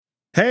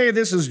Hey,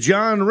 this is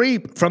John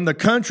Reap from the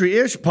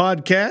Country-ish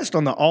podcast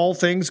on the All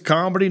Things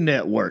Comedy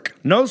Network.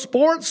 No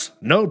sports?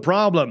 No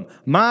problem.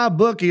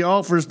 MyBookie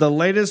offers the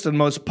latest and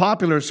most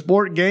popular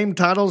sport game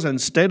titles and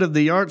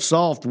state-of-the-art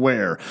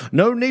software.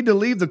 No need to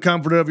leave the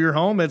comfort of your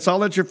home. It's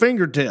all at your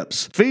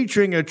fingertips.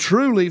 Featuring a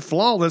truly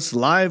flawless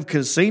live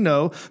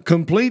casino,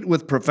 complete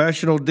with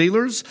professional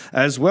dealers,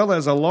 as well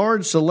as a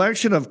large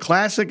selection of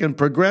classic and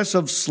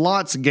progressive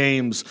slots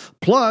games,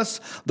 plus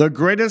the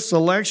greatest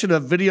selection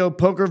of video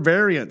poker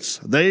variants.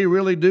 They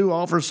really do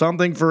offer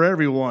something for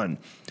everyone.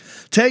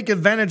 Take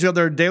advantage of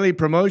their daily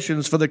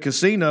promotions for the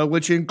casino,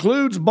 which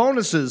includes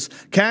bonuses,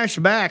 cash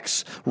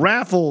backs,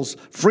 raffles,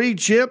 free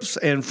chips,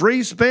 and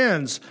free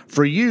spins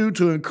for you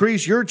to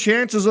increase your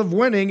chances of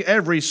winning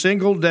every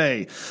single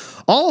day.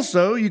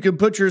 Also, you can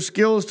put your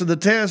skills to the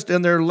test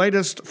in their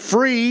latest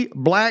free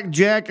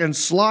blackjack and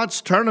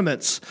slots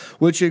tournaments,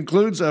 which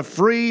includes a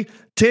free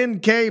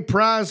 $10K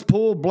prize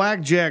pool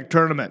blackjack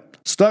tournament.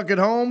 Stuck at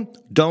home?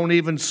 Don't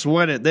even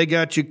sweat it. They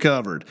got you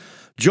covered.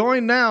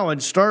 Join now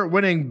and start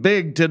winning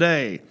big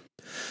today.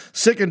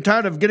 Sick and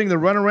tired of getting the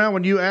runaround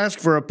when you ask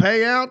for a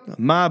payout?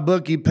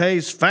 MyBookie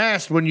pays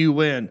fast when you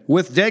win.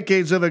 With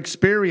decades of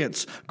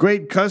experience,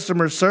 great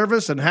customer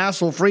service, and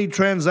hassle-free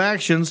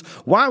transactions,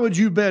 why would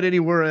you bet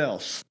anywhere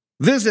else?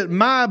 Visit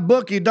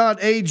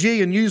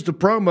mybookie.ag and use the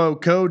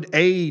promo code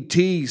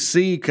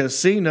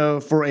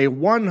ATCCasino for a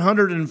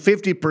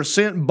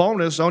 150%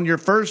 bonus on your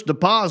first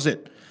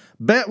deposit.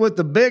 Bet with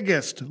the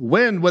biggest,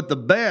 win with the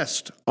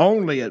best,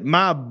 only at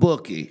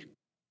MyBookie.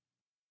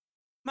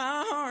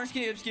 My heart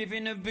skips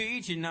skipping the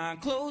beat. You're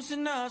not close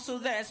enough, so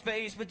that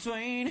space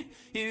between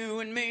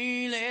you and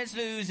me, let's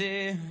lose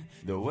it.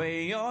 The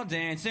way you're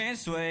dancing,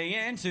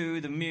 swaying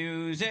to the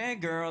music,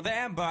 girl,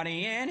 that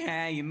body and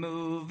how you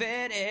move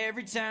it.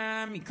 Every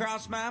time you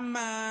cross my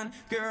mind,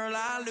 girl,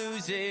 I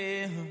lose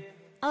it.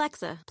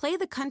 Alexa, play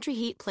the Country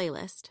Heat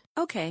playlist.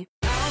 Okay.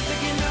 I don't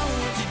think you know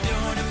what you're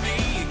doing to me.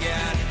 You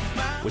got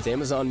With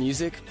Amazon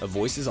Music, a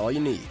voice is all you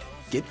need.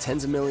 Get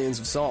tens of millions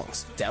of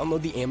songs.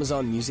 Download the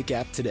Amazon Music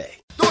app today.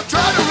 Don't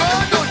try to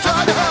run, don't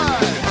try to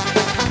hide.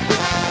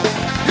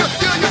 You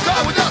steal your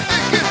car without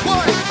thinking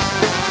twice.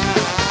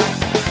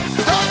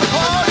 Stop the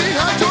party,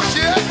 hide your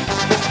shit.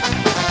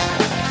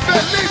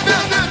 Said leave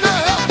this in the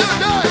house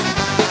tonight.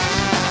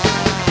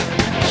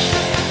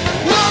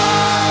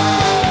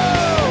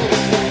 Whoa!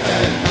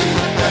 And we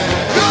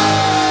go!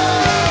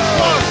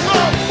 What's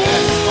up,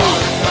 fool?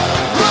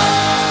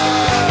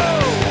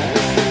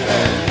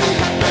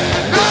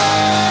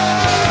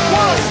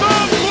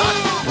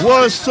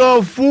 What's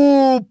up,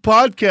 Fool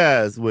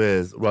Podcast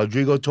with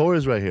Rodrigo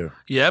Torres right here.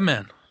 Yeah,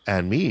 man.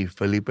 And me,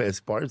 Felipe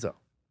Esparza.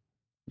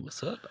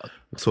 What's up, dog?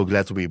 So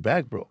glad to be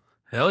back, bro.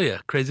 Hell yeah.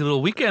 Crazy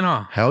little weekend,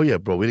 huh? Hell yeah,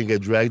 bro. We didn't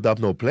get dragged off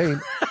no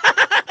plane.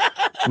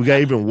 We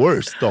got even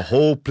worse. The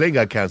whole plane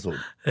got canceled.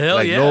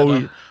 Hell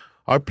yeah.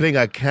 Our plane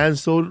got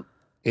canceled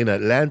in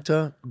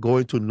Atlanta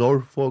going to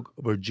Norfolk,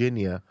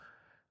 Virginia.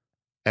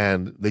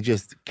 And they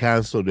just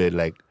canceled it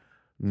like,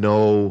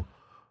 no,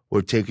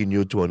 we're taking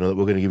you to another,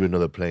 we're going to give you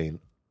another plane.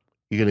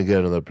 You're going to get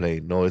another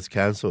plane. No, it's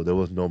canceled. There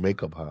was no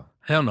makeup, huh?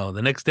 Hell no.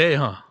 The next day,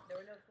 huh?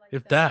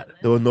 If that.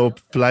 There were no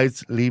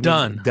flights leaving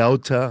Done.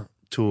 Delta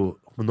to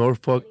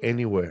Norfolk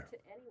anywhere.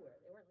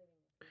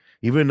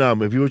 Even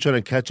if you were trying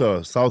to catch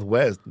a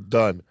Southwest,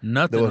 done.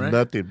 Nothing, There was right?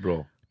 nothing,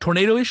 bro.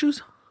 Tornado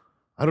issues?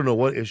 I don't know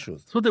what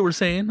issues. That's what they were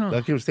saying, huh?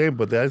 Like you were saying,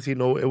 but I see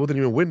no, it wasn't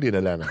even windy in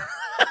Atlanta.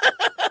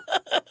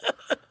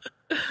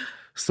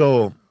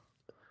 So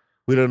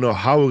we don't know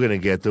how we're going to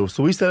get there.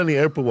 So we sat in the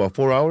airport, what,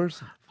 4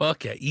 hours?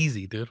 Fuck yeah.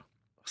 Easy, dude.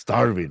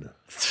 Starving.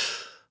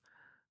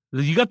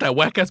 You got that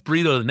whack-ass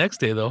burrito the next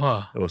day, though,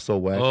 huh? It was so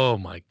whack. Oh,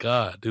 my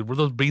God. Dude, where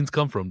those beans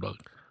come from, dog?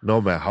 No,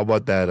 man. How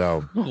about that?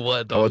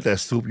 What, dog? How about that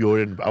soup you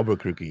ordered in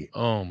Albuquerque?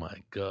 Oh, my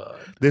God.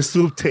 This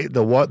soup,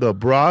 the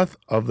broth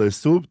of the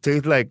soup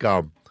tastes like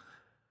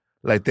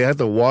they had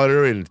the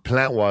water and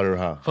plant water,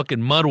 huh?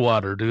 Fucking mud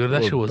water, dude. That It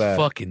was shit was bad.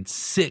 fucking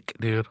sick,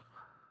 dude.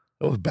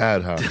 It was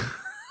bad, huh?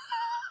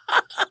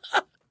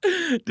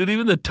 Dude,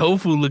 even the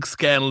tofu looks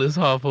scandalous,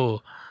 huh,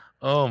 fool?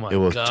 Oh, my God. It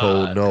was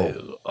told no.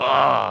 Dude.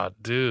 Oh,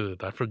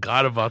 dude. I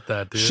forgot about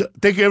that, dude.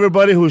 Thank you,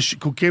 everybody who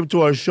came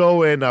to our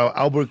show in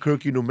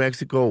Albuquerque, New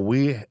Mexico.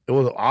 It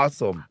was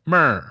awesome.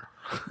 Myrrh.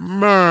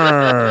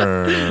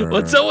 Myrrh.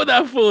 What's up with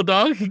that fool,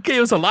 dog? He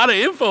gave us a lot of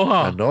info,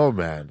 huh? I know,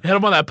 man. Had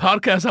him on that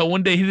podcast how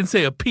one day he didn't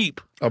say a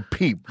peep, A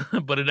peep.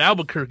 but in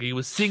Albuquerque he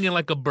was singing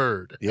like a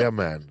bird. Yeah,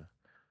 man.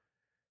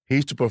 He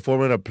used to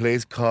perform at a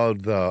place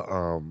called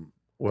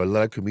where a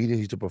lot of comedians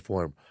used to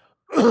perform,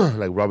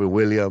 like Robin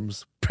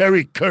Williams,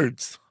 Perry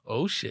Kurtz.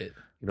 Oh shit!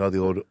 You know,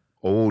 the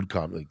old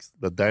comics,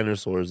 the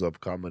dinosaurs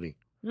of comedy.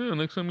 Yeah,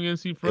 next time you're gonna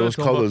see It Fred, was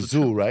tell called him a about the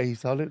zoo, trip. right? He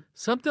saw it.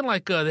 Something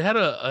like they had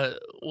it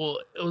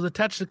was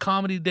attached to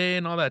Comedy Day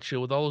and all that shit.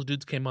 With all those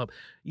dudes came up,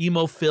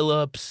 Emo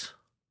Phillips.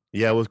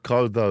 Yeah, it was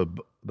called the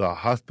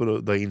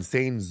hospital, the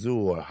insane zoo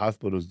or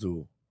hospital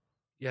zoo.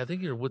 Yeah, I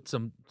think you're with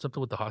something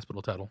with the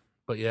hospital title.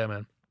 But yeah,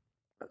 man.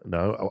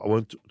 No, I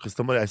went because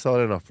I saw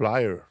it in a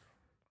flyer.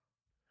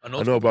 An I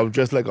old know, school but I'm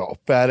dressed like a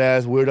fat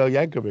ass Weird Al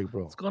Yankovic,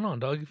 bro. What's going on,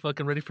 dog? You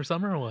fucking ready for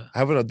summer or what? I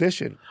have an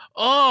audition.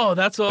 Oh,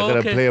 that's all. I gotta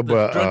Okay. play The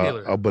drug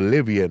dealer. a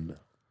Bolivian.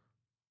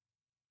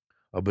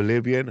 A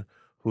Bolivian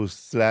who's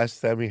slash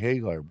Sammy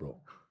Hagar, bro.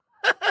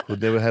 Who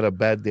never had a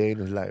bad day in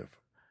his life.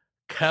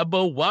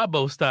 Cabo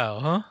Wabo style,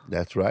 huh?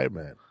 That's right,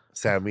 man.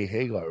 Sammy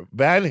Hagar.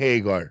 Van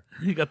Hagar.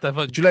 You got that Did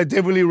fucking. you like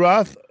David Lee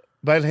Roth,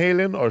 Van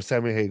Halen, or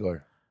Sammy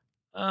Hagar?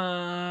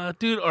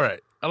 Dude, all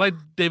right. I like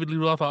David Lee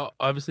Roth,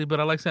 obviously, but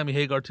I like Sammy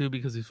Hagar too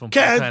because he's from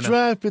Can't China.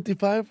 drive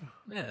 55.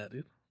 Yeah,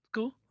 dude.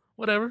 Cool.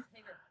 Whatever.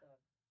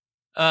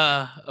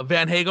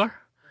 Van Hagar.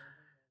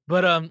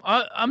 But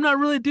I'm not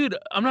really, dude.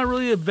 I'm not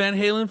really a Van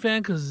Halen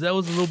fan because that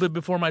was a little bit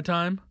before my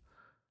time.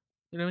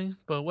 You know what I mean?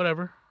 But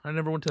whatever. I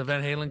never went to a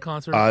Van Halen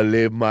concert. I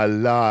live my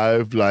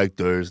life like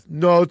there's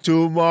no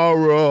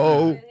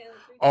tomorrow.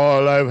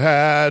 All I've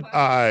had,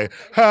 I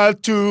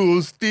had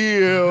to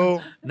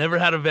steal. Never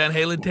had a Van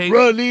Halen tape.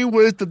 Running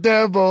with the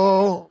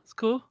devil. It's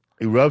cool.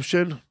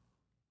 Eruption.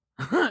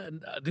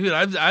 Dude,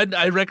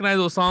 I recognize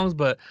those songs,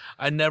 but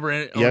I never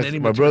owned Yes, any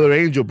my material. brother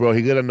Angel, bro.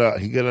 He got on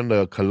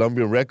the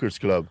Colombian Records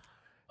Club,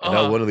 and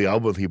that was one of the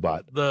albums he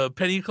bought. The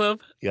Penny Club.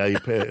 Yeah,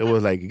 it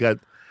was like he got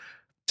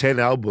 10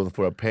 albums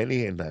for a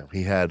penny, and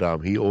he had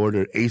he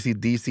ordered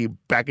AC/DC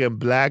Back in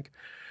Black,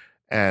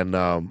 and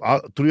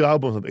 3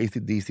 albums of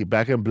AC/DC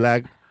Back in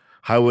Black,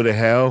 Highway to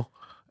Hell,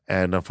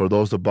 and For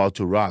Those About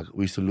to Rock,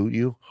 We Salute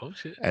You, Oh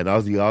shit. and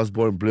Ozzy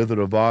Osbourne, Blizzard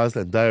of Oz,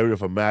 and Diary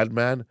of a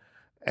Madman,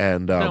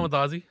 and Down with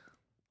Ozzy.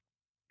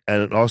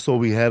 and also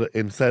we had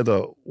inside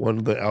one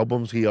of the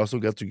albums he also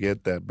got to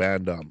get that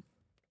band from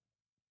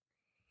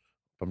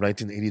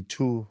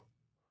 1982.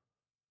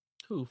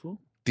 Who, fool?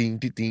 Ding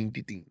ding ding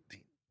ding ding ding.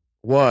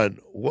 One,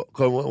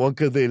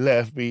 because they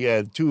left me,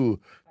 and 2,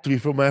 3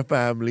 for my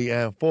family,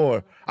 and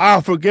 4.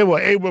 I forget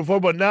what 8 before,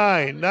 but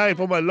 9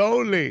 for my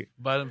lonely.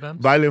 Violent Femmes?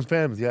 Violent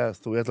Femmes, yeah.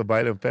 So we had some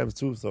Violent Femmes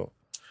too. So,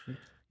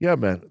 yeah,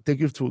 man. Thank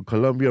you to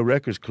Columbia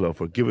Records Club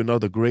for giving all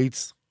the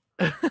greats.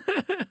 That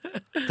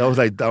was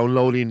like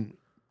downloading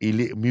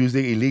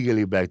music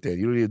illegally back then.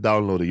 You don't need to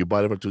download it. You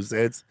bought it for 2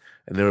 cents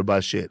and never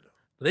buy shit.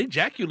 They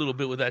jack you a little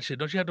bit with that shit.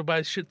 Don't you have to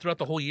buy shit throughout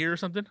the whole year or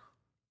something?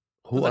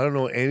 I don't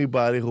know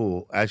anybody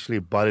who actually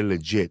bought it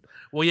legit.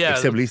 Well, yeah.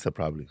 Except Lisa,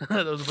 probably.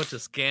 There was a bunch of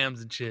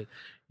scams and shit.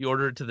 You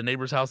ordered it to the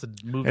neighbor's house and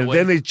moved And away.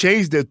 then they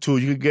changed it to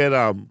you could get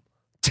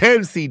 10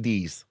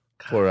 CDs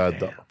for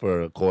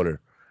a quarter.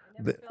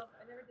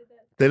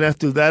 Then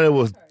after that, it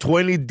was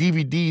 20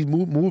 DVD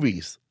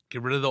movies.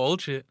 Get rid of the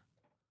old shit.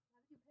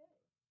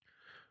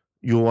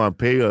 You want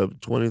to pay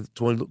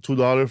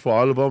 $22 for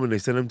all of them, and they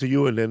send them to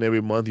you, and then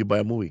every month you buy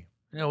a movie.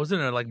 Yeah,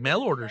 wasn't it like mail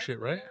order shit,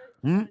 right?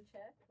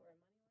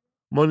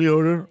 Money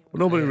order?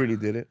 Nobody really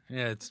did it.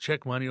 Yeah, it's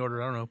check money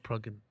order. I don't know.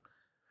 Fucking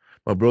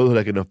My brother,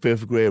 like in the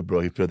 5th grade,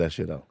 bro, he filled that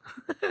shit out.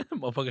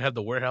 motherfucker had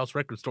the warehouse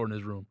record store in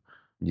his room.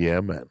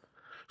 Yeah, man.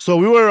 So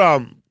we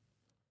were,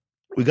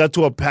 we got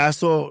to El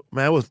Paso,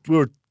 man.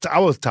 I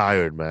was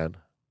tired, man.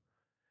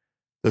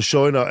 The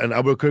show in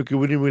Albuquerque,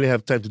 we didn't really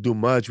have time to do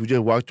much. We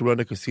just walked around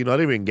the casino. I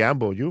didn't even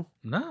gamble. You?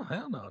 No,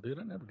 hell no, dude.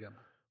 I never gambled.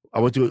 I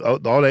went to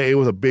all I ate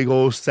was a big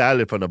old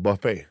salad from the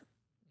buffet.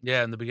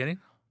 Yeah, in the beginning?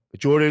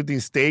 Did you order anything,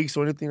 steaks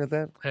or anything like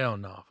that? Hell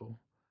no, fool.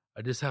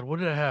 I just had, what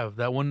did I have?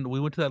 That one, we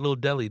went to that little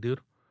deli, dude.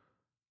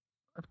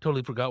 I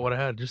totally forgot what I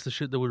had. Just the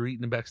shit that we were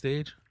eating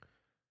backstage.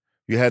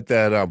 You had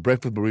that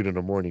breakfast burrito in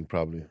the morning,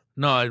 probably.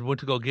 No, I went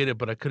to go get it,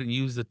 but I couldn't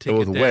use the ticket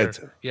was there. wet.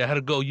 Yeah, I had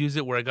to go use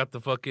it where I got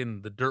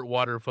the dirt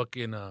water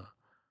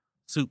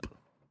soup.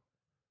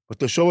 But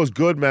the show was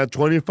good, man.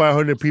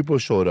 2,500 people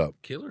showed up.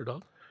 Killer,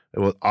 dog. It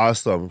was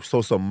awesome.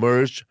 So some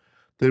merch.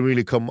 Didn't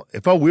really come.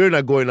 It felt weird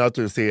not going out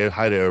there and say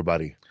hi to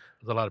everybody.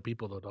 There's a lot of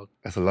people, though, dog.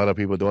 That's a lot of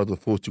people. Don't want the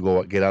fools to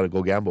go get out and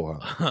go gamble,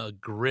 huh?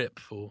 Grip,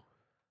 fool.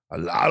 A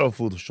lot of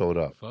fools showed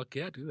up. Fuck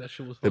yeah, dude. That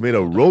shit was They fucking made a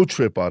cool, dog. road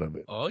trip out of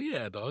it. Oh,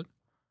 yeah, dog.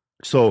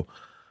 So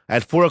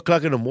at 4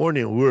 o'clock in the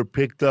morning, we were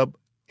picked up,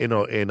 in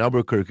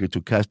Albuquerque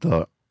to catch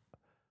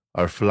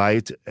our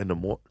flight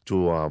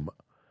to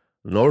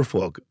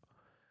Norfolk.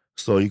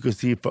 So you could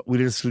see we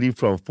didn't sleep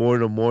from 4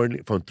 in the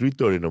morning, from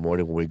 3:30 in the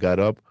morning when we got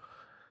up.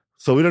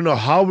 So we don't know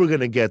how we're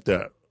gonna get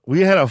there.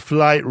 We had a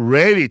flight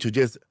ready to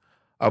just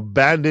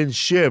abandon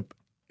ship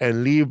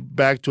and leave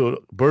back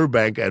to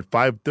Burbank at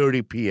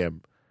 5:30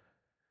 p.m.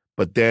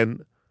 But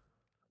then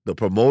the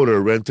promoter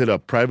rented a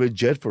private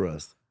jet for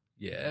us.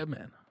 Yeah,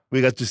 man.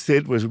 We got to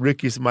sit with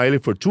Ricky Smiley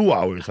for 2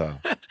 hours, huh?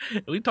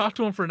 We talked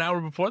to him for an hour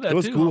before that, It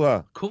was too. cool,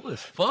 huh? Cool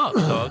as fuck,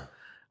 dog.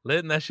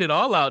 Letting that shit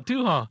all out,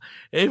 too, huh?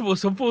 If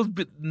some folks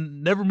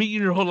never meet you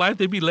in your whole life,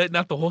 they be letting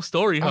out the whole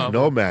story, huh?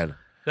 No, man.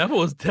 That fool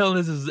was telling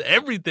us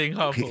everything,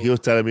 huh? He was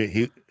telling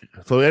me,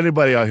 so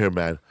anybody out here,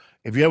 man,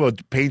 if you have a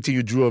painting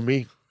you drew of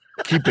me,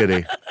 keep it,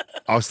 eh?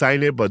 I'll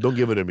sign it, but don't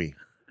give it to me.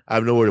 I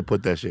have nowhere to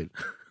put that shit.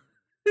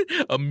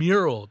 A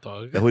mural,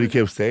 dog. That's what he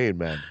kept saying,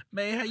 man.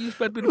 Man, how you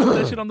expect me to put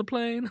that shit on the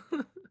plane?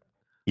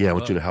 Yeah, I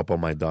want you to help out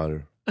my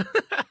daughter.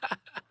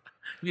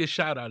 Be a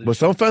shout out. But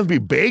some fans be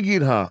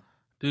begging, huh?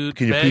 Dude,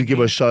 Can you please give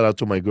a shout out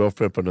to my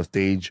girlfriend from the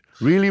stage?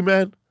 Really,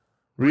 man?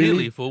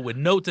 Really, fool, with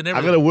notes and I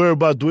everything. gotta worry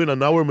about doing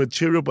an hour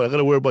material, but I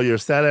gotta worry about your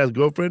sad ass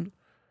girlfriend.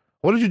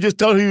 Why don't you just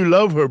tell her you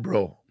love her,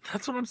 bro?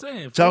 That's what I'm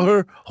saying. Fool. Tell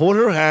her, hold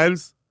her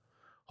hands,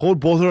 hold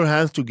both her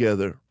hands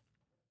together.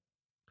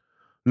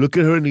 Look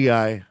at her in the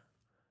eye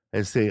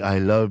and say, I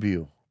love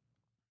you.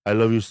 I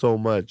love you so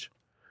much.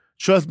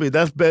 Trust me,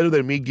 that's better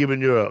than me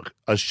giving you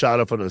a shot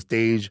up on the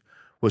stage,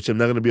 which I'm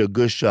not going to be a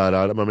good shot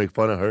out. I'm going to make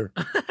fun of her,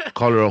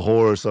 call her a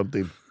whore or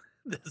something.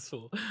 This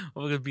fool. I'm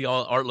going to be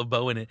all Art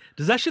LeBeau in it.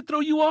 Does that shit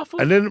throw you off,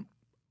 fool? And then,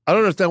 I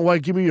don't understand why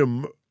you give me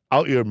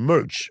your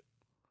merch.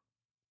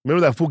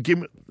 Remember that fool gave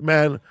me,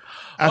 man,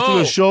 after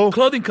the show,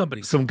 clothing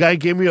company. some guy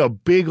gave me a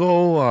big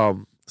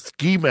old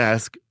ski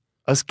mask,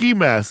 a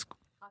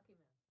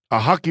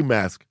hockey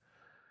mask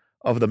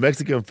of the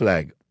Mexican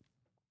flag.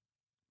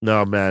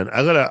 No, man,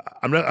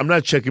 I'm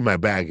not checking my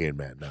bag in,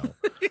 man. No,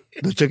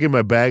 they're checking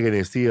my bag and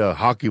they see a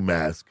hockey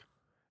mask,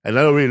 and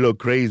I don't really look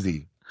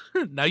crazy.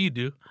 Now you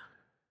do.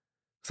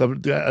 So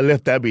I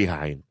left that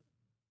behind.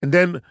 And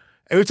then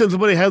every time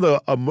somebody has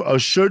a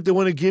shirt they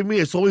want to give me,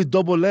 it's always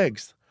double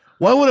legs.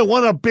 Why would I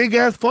want a big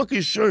ass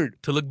fucking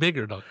shirt? To look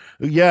bigger, dog.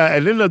 Yeah,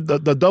 and then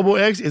the double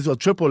X is a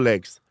triple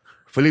legs.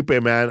 Felipe,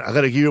 man, I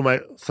gotta give you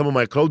some of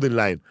my clothing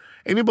line.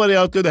 Anybody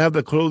out there that have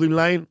the clothing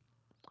line,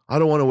 I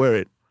don't want to wear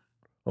it.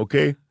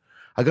 Okay?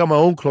 I got my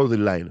own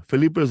clothing line.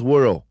 Felipe's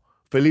World,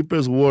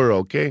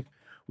 okay?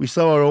 We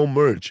sell our own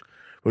merch.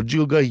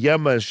 Rodrigo got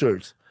Yama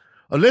shirts.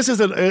 Unless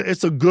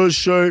it's a good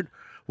shirt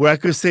where I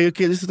could say,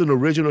 okay, this is an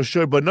original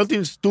shirt, but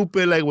nothing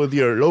stupid like with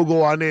your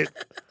logo on it.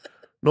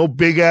 No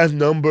big ass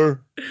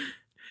number.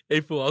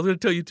 Hey, fool, I was going to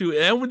tell you too.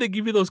 And when they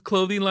give you those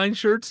clothing line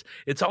shirts,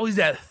 it's always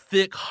that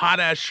thick, hot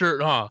ass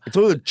shirt, huh? It's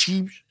always a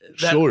cheap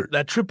short.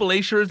 That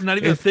AAA shirt is not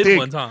even It's thin thick.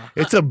 ones, huh?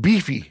 It's a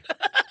beefy.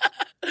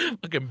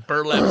 Fucking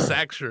burlap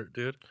sack shirt,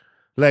 dude.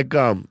 Like,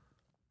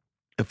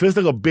 if it's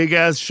like a big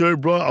ass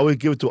shirt, bro, I always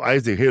give it to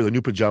Isaac. Here's a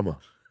new pajama.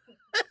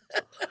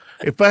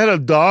 If I had a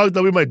dog,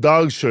 that'd be my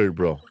dog shirt,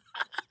 bro.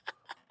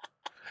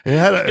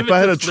 And if I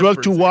had a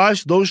truck to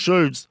wash, those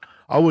shirts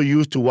I would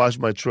use to wash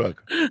my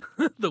truck.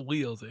 The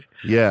wheels, eh?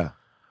 Yeah.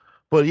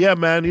 But yeah,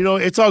 man, you know,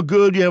 it's all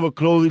good. You have a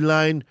clothing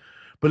line.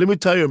 But let me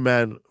tell you,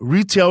 man,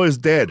 retail is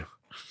dead.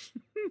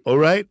 All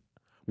right?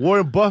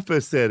 Warren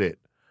Buffett said it.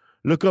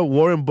 Look up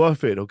Warren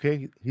Buffett,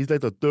 okay? He's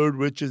like the third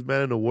richest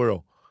man in the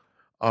world.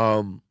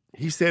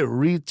 He said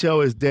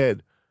retail is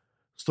dead.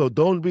 So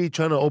don't be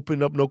trying to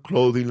open up no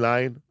clothing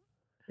line.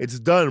 It's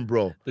done,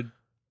 bro.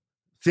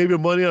 Save your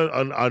money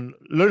on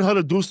learn how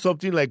to do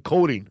something like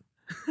coding.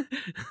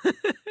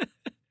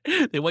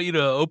 They want you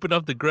to open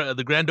up the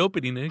grand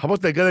opening, eh? How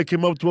about that guy that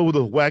came up to me with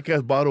the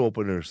whack-ass bottle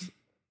openers?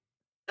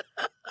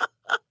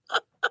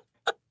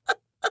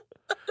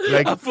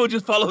 Like, My fool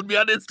just followed me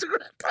on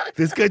Instagram.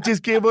 this guy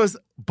just gave us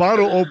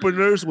bottle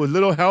openers with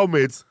little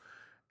helmets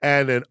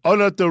and an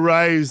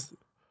unauthorized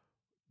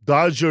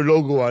Dodger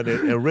logo on it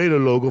and Raider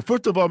logo.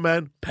 First of all,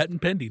 man,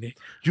 Patent pending, eh?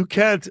 you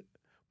can't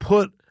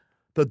put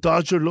the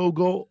Dodger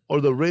logo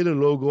or the Raider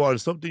logo on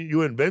something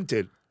you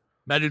invented.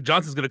 Magic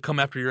Johnson's going to come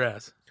after your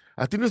ass.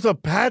 I think there's a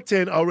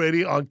patent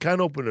already on can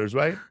openers,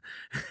 right?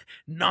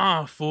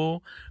 Nah,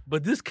 fool.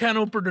 But this can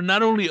opener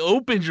not only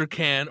opens your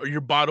can or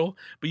your bottle,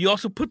 but you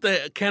also put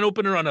the can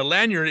opener on a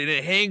lanyard and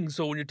it hangs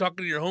so when you're talking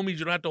to your homies,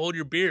 you don't have to hold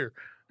your beer.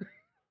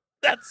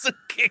 That's a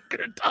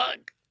kicker,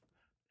 dog.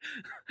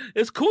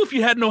 It's cool if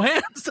you had no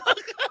hands, dog.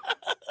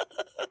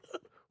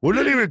 We're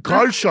not even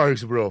card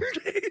sharks, bro.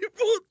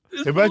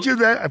 Imagine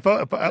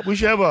that. We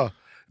should have a.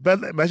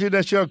 Imagine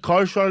that shit on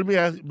Card Shark. Me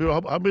ask,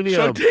 bro,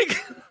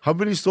 how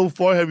many so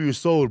far have you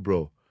sold,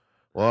 bro?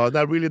 Well,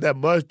 not really that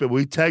much, but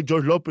we tagged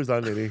George Lopez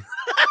on it.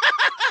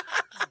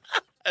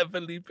 I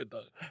believe it,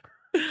 dog.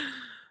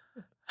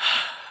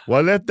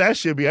 Well, let that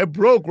shit be. I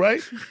broke,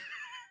 right?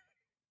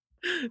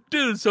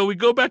 Dude, so we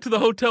go back to the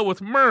hotel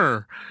with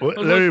Myrrh.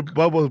 Larry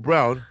Bubbles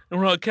Brown. And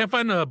we're like, can't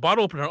find a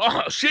bottle opener.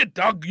 Oh, shit,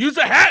 dog. Use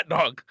a hat,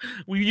 dog.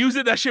 We use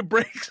it, that shit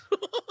breaks. I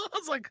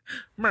was like,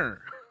 Myrrh.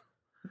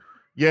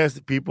 Yes,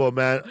 people,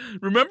 man.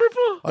 Remember,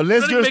 fool?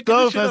 Unless your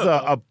stuff has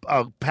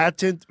a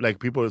patent, like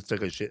people are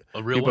taking shit.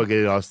 A real people one? are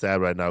getting all sad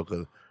right now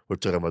because we're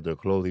talking about their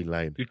clothing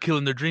line. You're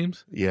killing their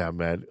dreams? Yeah,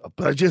 man.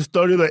 But I just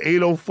started the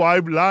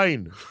 805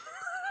 line.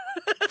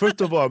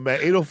 First of all, man,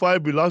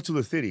 805 belongs to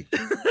the city.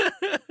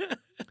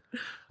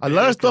 A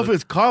lot of stuff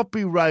is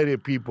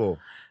copyrighted, people.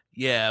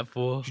 Yeah,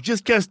 fool. You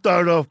just can't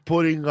start off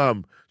putting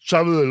Chavo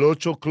del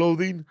Ocho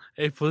clothing.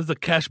 Hey, fool, this is a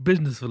cash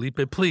business, Felipe.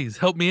 Please,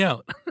 help me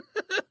out.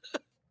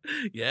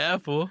 Yeah,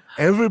 fool.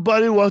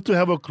 Everybody wants to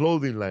have a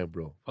clothing line,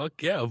 bro.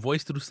 Fuck yeah, a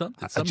voice through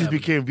something. I just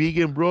became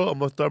vegan, bro. I'm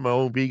going to start my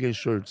own vegan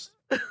shirts.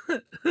 I'm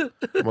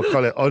going to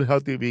call it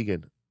Unhealthy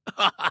Vegan.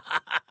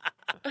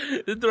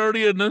 Isn't there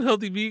already an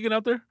unhealthy vegan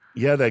out there?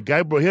 Yeah, that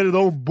guy, bro, he had his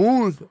own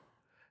booth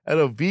at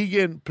a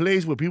vegan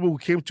place where people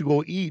came to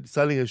go eat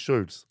selling his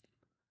shirts.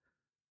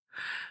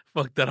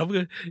 Fuck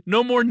that.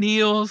 No more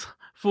kneels,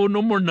 fool.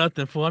 No more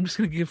nothing, fool. I'm just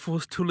going to give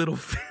fools two little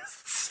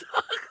fists.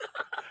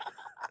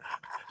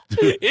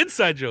 Dude,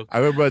 inside joke. I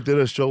remember I did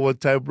a show one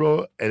time,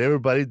 bro, and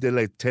everybody did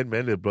like 10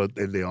 minutes, bro,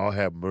 and they all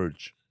had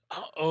merch.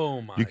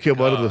 Oh my! You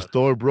came out of the God.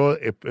 store, bro.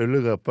 It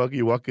looked like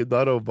fucking walking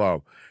out of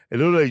It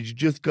looked like you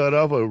just got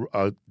off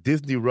a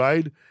Disney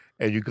ride,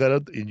 and you got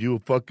up and you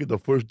fucking the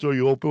first door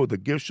you opened with a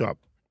gift shop.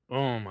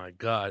 Oh my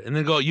God! And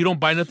then go, you don't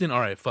buy nothing. All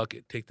right, fuck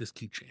it. Take this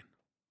keychain.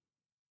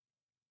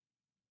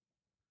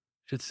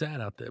 Shit's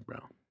sad out there, bro.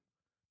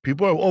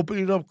 People are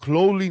opening up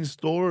clothing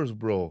stores,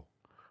 bro.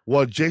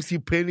 While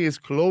JCPenney is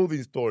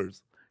clothing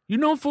stores. You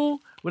know,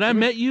 fool. When I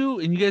met you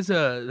and you guys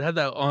had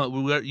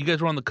that, you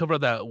guys were on the cover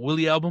of that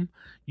Willie album.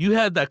 You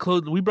had that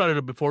clothing. We brought it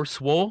up before,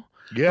 Swole.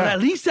 Yeah. But at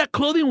least that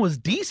clothing was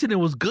decent. It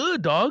was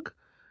good, dog.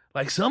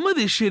 Like some of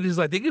this shit is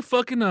like they get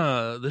fucking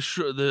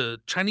the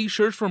Chinese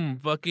shirts from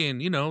fucking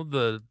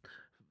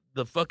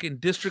the fucking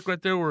district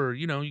right there where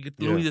you get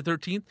Louis the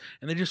 13th,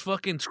 and they just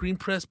fucking screen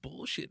press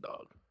bullshit,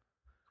 dog.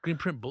 Screen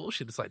print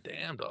bullshit. It's like,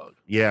 damn, dog.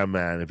 Yeah,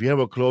 man. If you have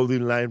a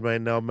clothing line right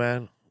now,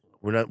 man,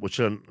 we're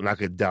trying to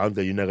knock it down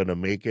that you're not gonna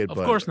make it. Of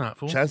but course not,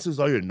 fool. Chances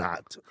are you're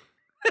not.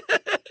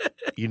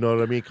 You know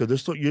what I mean? Because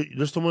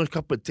there's so much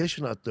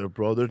competition out there,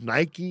 bro. There's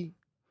Nike.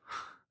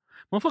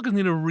 Motherfuckers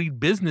need to read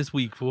Business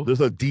Week, fool. There's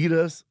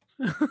Adidas.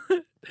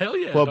 Hell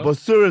yeah. But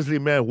seriously,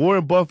 man,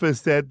 Warren Buffett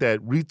said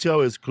that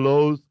retail is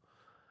closed.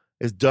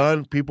 It's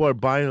done. People are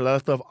buying a lot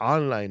of stuff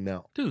online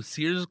now. Dude,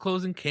 Sears is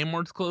closing.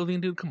 Kmart's closing,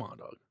 dude. Come on,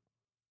 dog.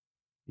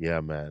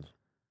 Yeah, man.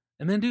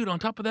 And then, dude, on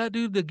top of that,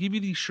 dude, they give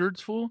you these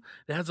shirts, fool,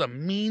 that has a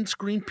mean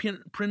screen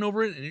print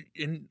over it.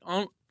 And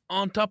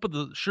on top of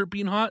the shirt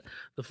being hot,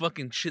 the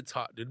fucking shit's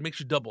hot, dude. It makes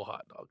you double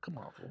hot, dog. Come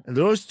on, fool. And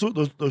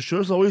those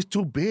shirts are always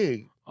too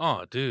big.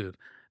 Oh, dude.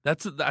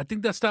 I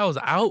think that style is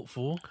out,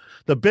 fool.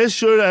 The best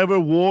shirt I ever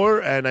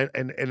wore, and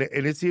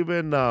it's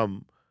even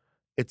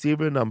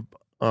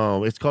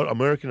it's called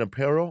American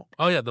Apparel.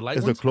 Oh yeah, the light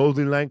It's ones? a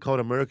clothing line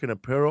called American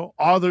Apparel.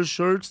 All their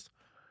shirts,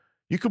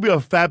 you could be a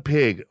fat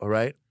pig, all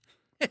right?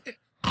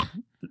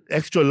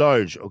 Extra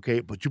large, okay?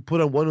 But you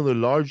put on one of the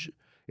large,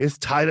 it's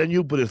tight on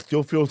you, but it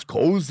still feels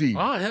cozy.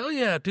 Oh, hell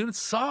yeah, dude. It's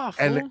soft,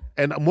 fool.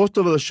 And most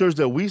of the shirts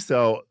that we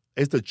sell,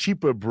 it's the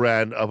cheaper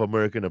brand of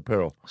American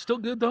Apparel. Still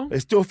good, though.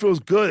 It still feels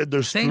good.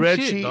 They're Same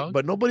stretchy, shit, dog.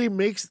 but nobody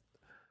like,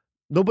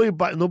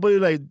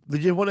 they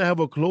just want to have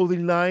a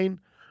clothing line,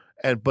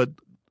 but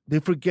they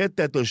forget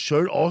that the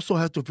shirt also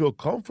has to feel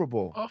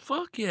comfortable. Oh,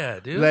 fuck yeah,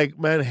 dude. Like,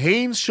 man,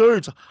 Hanes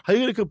shirts, how you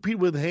going to compete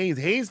with Hanes?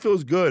 Hanes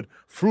feels good.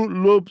 Fruit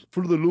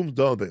of the Looms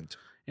doesn't.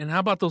 And how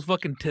about those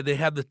fucking, they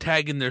have the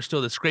tag in there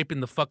still that's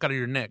scraping the fuck out of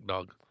your neck,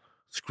 dog.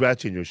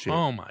 Scratching your shit.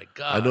 Oh, my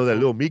God. I know that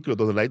little micro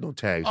doesn't like no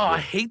tags. Oh, bro. I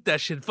hate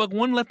that shit. Fuck,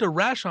 one left a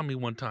rash on me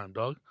one time,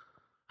 dog.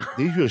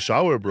 Need you a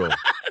shower, bro.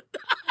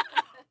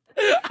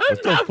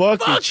 What the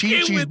fuck? Your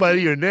cheese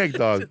biting your neck,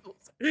 dog.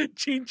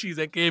 Cheese,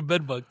 aka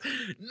bedbugs.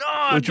 No,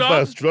 What, you dog. buy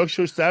a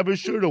structure savage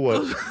shirt or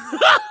what?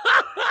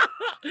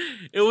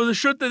 It was a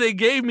shirt that they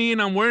gave me,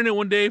 and I'm wearing it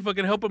one day,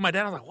 fucking helping my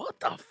dad. I was like, what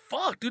the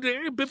fuck, dude? Did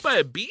I get bit by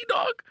a bee,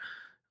 dog?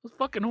 It was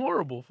fucking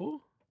horrible,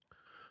 fool.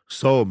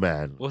 So,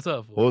 man. What's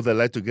up, fool? What would I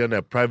like to get on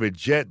that private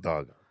jet,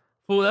 dog?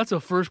 Fool, that's the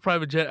first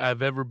private jet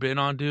I've ever been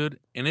on, dude.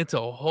 And it's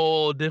a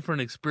whole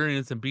different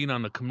experience than being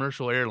on a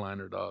commercial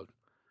airliner, dog.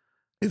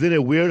 Isn't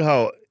it weird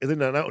how,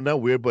 isn't it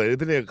not weird, but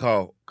isn't it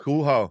how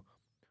cool how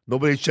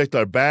nobody checked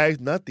our bags?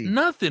 Nothing.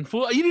 Nothing,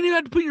 fool. You didn't even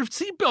have to put your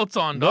seatbelts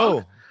on,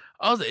 dog.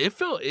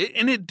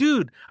 No.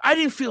 Dude, I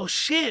didn't feel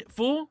shit,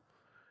 fool.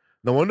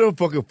 No wonder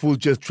fucking fools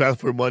just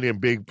transfer money in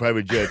big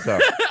private jets, huh?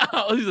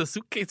 Oh, he's a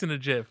suitcase in a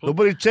jet, fool.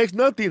 Nobody checks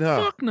nothing,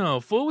 huh? Fuck no,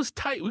 fool. It was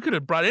tight. We could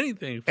have brought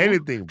anything, fool.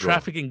 Anything, bro.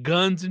 Trafficking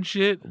guns and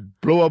shit.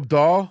 Blow up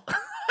doll.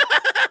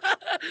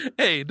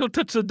 Hey, don't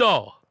touch the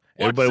doll.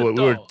 Watch Everybody, the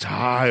we were doll.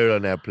 tired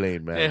on that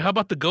plane, man. Hey, how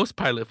about the ghost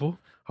pilot, fool?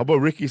 How about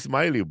Ricky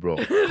Smiley, bro?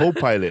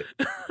 Co-pilot.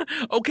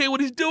 Okay,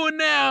 what he's doing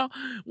now?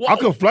 I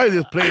can fly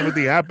this plane if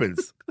anything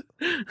happens.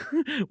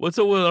 What's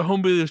up with our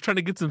homie that's trying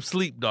to get some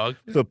sleep, dog?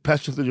 It's a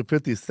passenger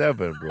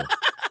 57, bro.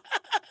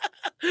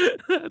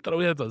 I thought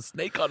we had a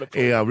snake on the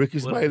phone. Hey, Ricky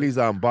Smiley's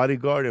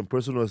bodyguard and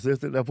personal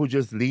assistant. That fool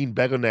just leaned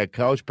back on that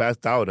couch,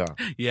 passed out, huh?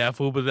 Yeah,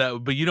 fool,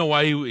 but you know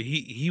why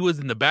he was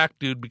in the back,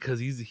 dude? Because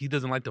he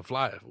doesn't like to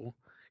fly, fool.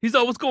 He's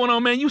all, what's going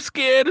on, man? You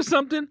scared or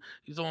something?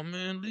 He's all,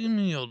 man, leave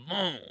me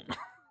alone.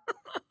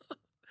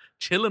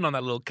 Chilling on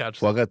that little couch.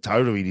 Well, I got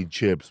tired of eating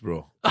chips,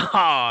 bro.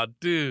 Ah,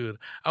 dude.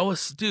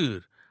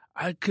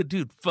 I could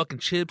do fucking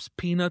chips,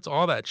 peanuts,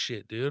 all that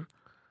shit, dude.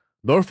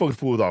 Norfolk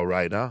food all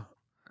right, huh?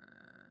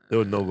 There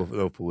was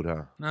no food,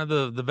 huh? Nah,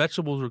 the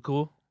vegetables were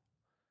cool.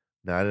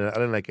 Nah, I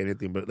didn't like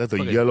anything, but that's a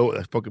Okay. yellow,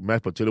 that fucking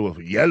mashed potato was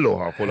yellow,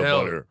 huh? Full of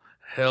butter.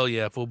 Hell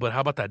yeah, fool. But how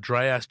about that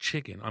dry ass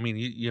chicken? I mean,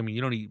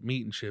 you don't eat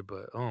meat and shit,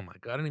 but oh my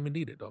god, I didn't even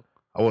need it, dog.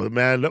 I was,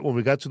 man, look, when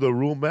we got to the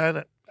room,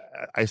 man,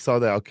 I saw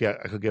that, okay,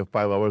 I could get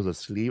 5 hours of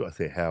sleep. I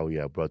said, hell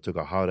yeah, bro. I took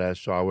a hot ass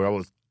shower. I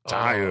was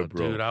tired,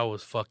 bro. Dude, I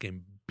was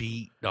fucking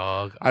beat,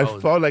 dog. I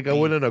was felt like I beat.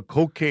 went on a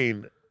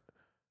cocaine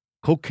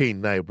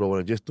night, bro, when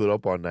I just stood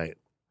up all night.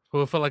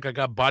 Well, it felt like I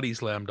got body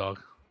slammed, dog.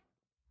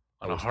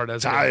 On a hard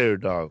ass.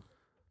 Tired, dog.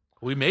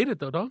 We made it,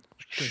 though, dog.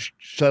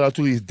 Shout out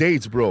to these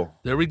dates, bro.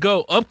 There we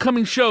go.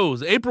 Upcoming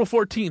shows. April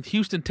 14th,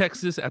 Houston,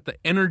 Texas at the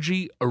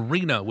Energy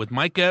Arena with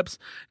Mike Epps.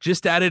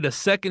 Just added a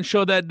second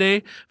show that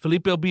day.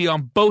 Felipe will be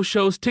on both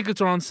shows. Tickets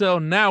are on sale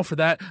now for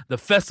that. The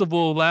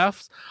Festival of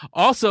Laughs.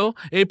 Also,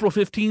 April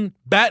 15th,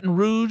 Baton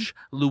Rouge,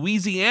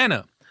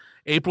 Louisiana.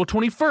 April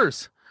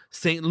 21st,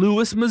 St.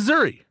 Louis,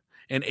 Missouri.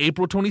 And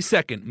April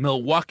 22nd,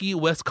 Milwaukee,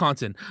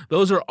 Wisconsin.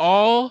 Those are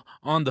all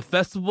on the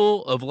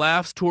Festival of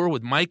Laughs tour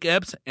with Mike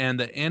Epps, and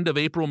the end of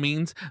April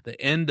means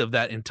the end of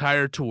that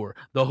entire tour,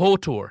 the whole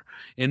tour.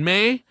 In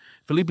May,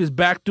 Felipe is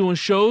back doing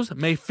shows.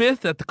 May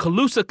 5th at the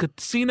Calusa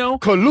Casino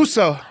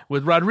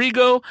with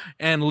Rodrigo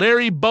and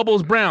Larry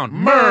Bubbles Brown.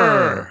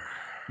 Murr!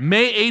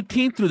 May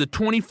 18th through the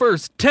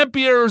 21st,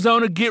 Tempe,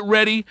 Arizona. Get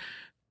ready.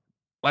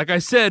 Like I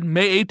said,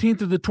 May 18th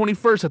through the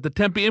 21st at the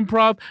Tempe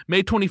Improv,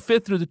 May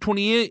 25th through the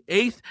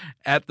 28th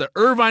at the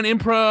Irvine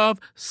Improv,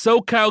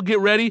 SoCal. Get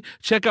ready.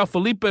 Check out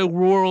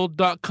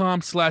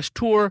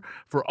FelipeWorld.com/tour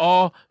for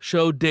all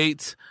show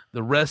dates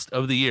the rest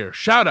of the year.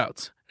 Shout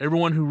outs.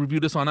 Everyone who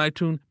reviewed us on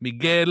iTunes,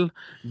 Miguel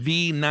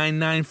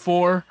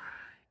V994,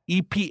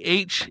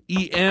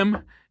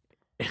 EPHEM.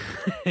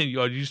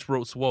 You just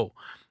wrote swole.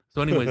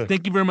 So anyways,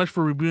 thank you very much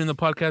for reviewing the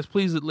podcast.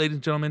 Please, ladies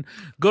and gentlemen,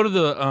 go to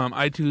the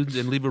iTunes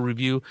and leave a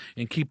review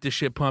and keep this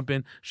shit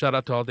pumping. Shout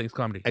out to All Things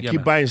Comedy. And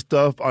keep buying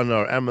stuff on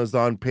our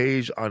Amazon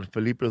page on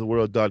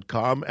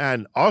FelipeWorld.com.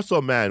 And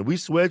also, man, we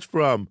switched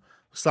from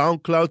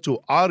SoundCloud to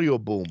Audio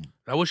Boom.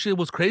 That was shit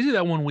was crazy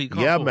that 1 week.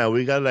 Yeah, man,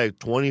 we got like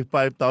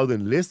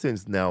 25,000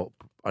 listens now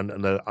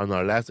on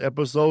our last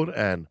episode,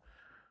 and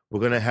we're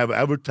going to have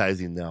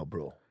advertising now,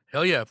 bro.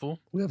 Hell yeah, fool.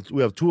 We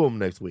have two of them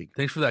next week.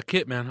 Thanks for that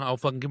kit, man. I'll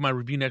fucking give my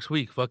review next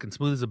week. Fucking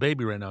smooth as a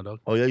baby right now, dog.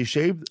 Oh, yeah, you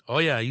shaved? Oh,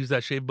 yeah, I use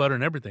that shave butter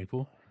and everything,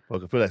 fool.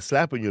 Fuck, I feel like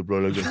slapping you, bro.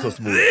 Like you're so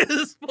smooth.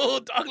 This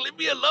fool, dog, leave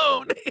me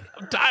alone.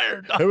 I'm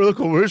tired, dog. Remember the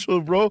commercial,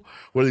 bro?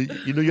 Where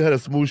you had a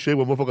smooth shave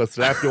when motherfucker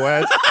slapped your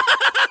ass?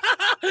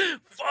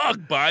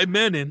 Fuck, bye,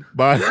 Menon.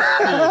 Bye.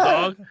 Fool,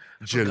 dog.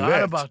 Gillette.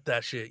 Forgot about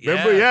that shit. Yeah.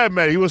 Remember? Yeah,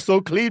 man. He was so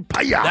clean.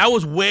 Paya. That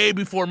was way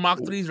before Mach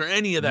 3s or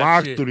any of that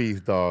Mach shit.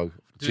 3s, dog.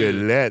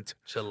 Dude.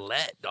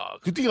 Gillette,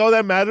 dog. Do you think all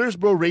that matters,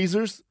 bro?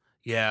 Razors?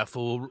 Yeah,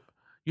 fool.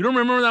 You don't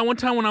remember that one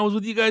time when I was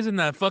with you guys in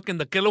that fucking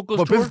the Que Locos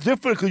But tour? it's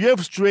different because you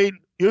have straight,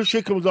 your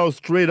shit comes out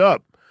straight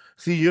up.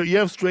 See, you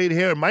have straight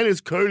hair. Mine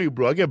is curly,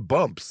 bro. I get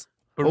bumps.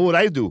 What would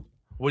I do?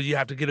 Well, you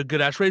have to get a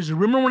good ass razor.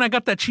 Remember when I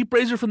got that cheap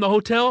razor from the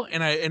hotel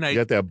and I You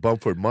got that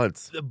bump for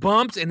months. the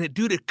bumps and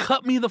it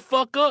cut me the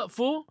fuck up,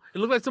 fool. It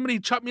looked like somebody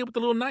chopped me up with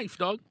a little knife,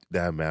 dog.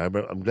 Damn, man.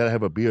 I'm glad I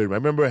have a beard. I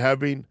remember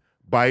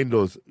buying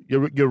those.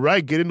 You're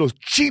right, getting those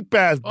cheap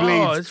ass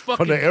blades it's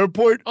fucking, from the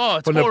airport. Oh,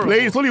 it's from horrible. the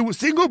plane. It's only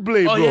single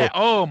blade, Oh bro. yeah.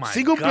 Oh my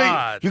single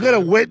god. blade. You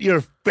gotta wet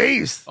your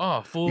face.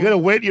 Oh, fool. You gotta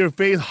wet your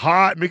face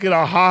hot, make it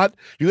all hot.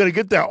 You gotta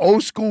get that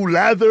old school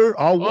lather,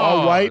 all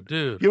white.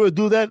 Dude. You ever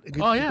do that?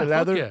 Oh yeah. The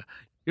lather? Fuck yeah.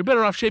 You're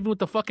better off shaving with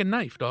the fucking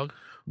knife, dog.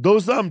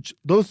 Those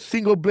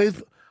single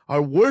blades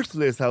are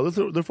worthless. How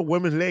they're for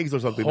women's legs or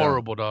something.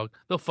 Horrible, dog.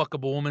 They'll fuck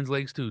up a woman's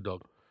legs too,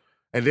 dog.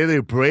 And then they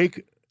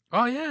break.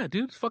 Oh yeah,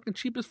 dude. It's fucking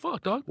cheap as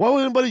fuck, dog. Why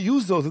would anybody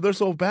use those if they're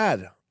so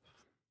bad?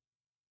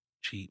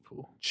 Cheap,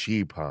 fool.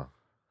 Cheap, huh?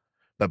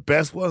 The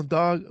best ones,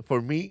 dog,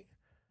 for me,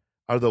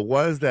 are the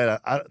ones that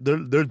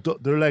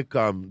they're like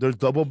they're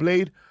double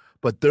blade,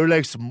 but they're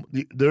like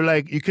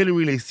you can't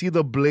really see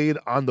the blade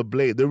on the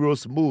blade. They're real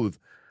smooth.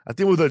 I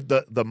think it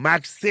was the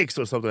Max 6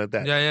 or something like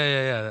that.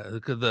 Yeah.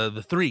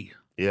 The 3.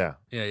 Yeah.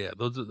 Yeah.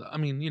 Those are, I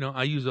mean,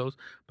 I use those,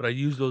 but I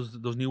use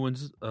those new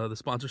ones the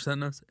sponsor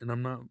sent us, and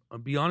I'll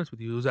be honest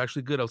with you, it was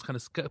actually good. I was kind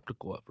of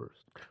skeptical at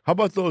first. How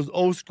about those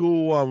old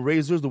school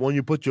razors, the one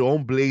you put your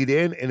own blade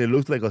in and it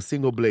looks like a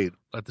single blade?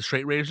 Like the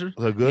straight razor?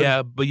 Are they good?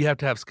 Yeah, but you have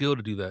to have skill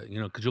to do that,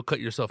 because you'll cut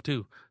yourself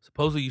too.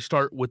 Supposedly you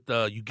start with,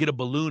 you get a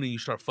balloon and you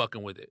start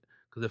fucking with it.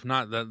 Because if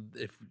not,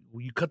 if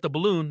you cut the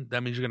balloon,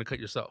 that means you're going to cut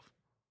yourself.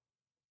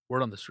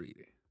 Word on the street.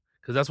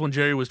 Because that's when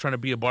Jerry was trying to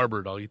be a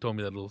barber, dog. He told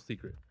me that little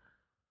secret.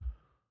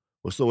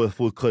 What's so with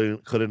food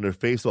cutting their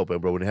face open,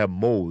 bro, when they have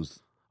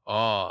moles?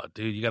 Oh,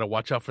 dude, you got to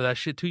watch out for that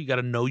shit too. You got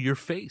to know your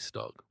face,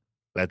 dog.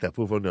 Like that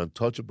food from The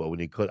Untouchable when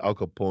he cut Al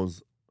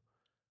Capone's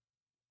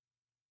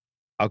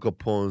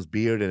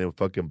beard and then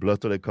fucking blood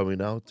started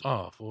coming out.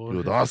 Oh, fool. He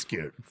was all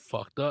scared.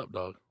 Fucked up,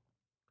 dog.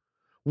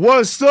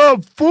 What's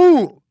up,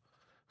 fool?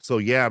 So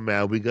yeah,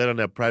 man, we got on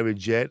that private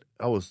jet.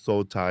 I was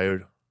so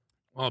tired.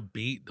 Oh,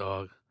 beat,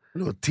 dog.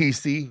 Little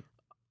TC.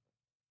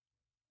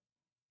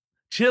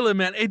 Chilling,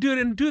 man. Hey,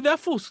 dude, that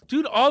fool,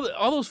 dude, all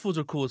those fools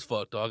are cool as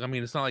fuck, dog. I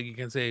mean, it's not like you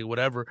can say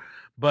whatever,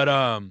 but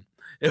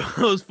it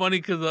was funny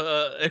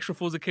because extra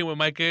fools that came with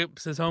Mike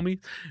Apes, his homie,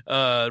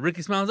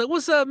 Ricky Smiles, like,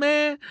 "What's up,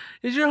 man?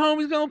 Is your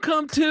homies gonna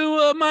come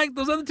too, Mike?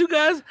 Those other two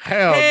guys?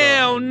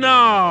 Hell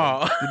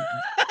no.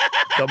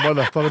 The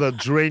motherfucker that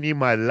draining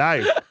my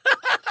life.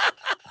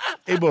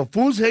 Hey, but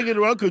fools hanging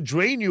around could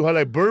drain you, huh?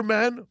 Like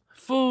Birdman.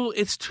 Fool,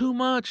 it's too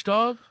much,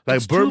 dog. Like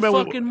it's Birdman,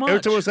 too fucking much.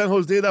 every time we're in San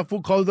Jose, that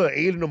fool calls at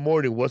 8 in the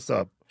morning. What's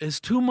up? It's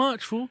too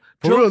much, fool.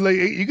 For real, like,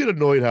 you get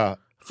annoyed, huh?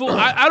 Fool,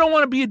 I don't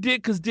want to be a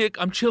dick because, Dick,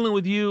 I'm chilling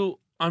with you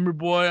I'm your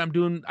boy.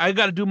 I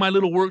got to do my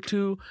little work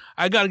too.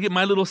 I got to get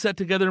my little set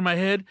together in my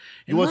head.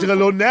 You want to take a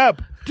little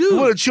nap? Dude. You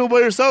want to chill by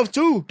yourself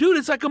too? Dude,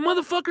 it's like a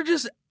motherfucker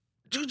just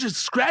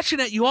scratching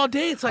at you all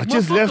day. It's like, I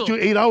just left you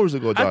 8 hours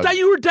ago, dog. I thought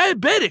you were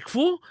diabetic,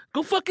 fool.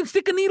 Go fucking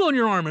stick a needle in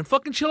your arm and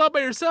fucking chill out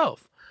by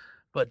yourself.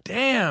 But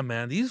damn,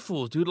 man, these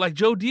fools, dude. Like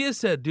Joe Diaz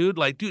said, dude.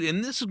 Like, dude,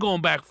 and this is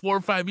going back 4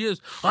 or 5 years.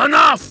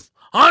 Enough!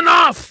 I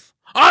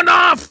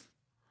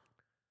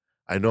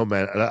know,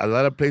 man. A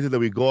lot of places that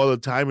we go all the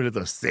time, and it's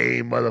the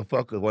same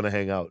motherfuckers want to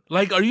hang out.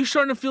 Like, are you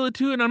starting to feel it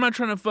too? And I'm not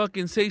trying to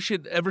fucking say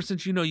shit ever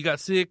since, you got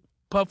sick,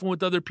 puffing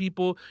with other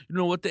people, you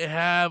know what they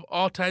have,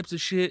 all types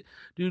of shit.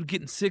 Dude,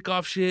 getting sick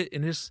off shit,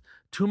 and there's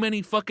too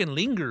many fucking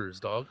lingers,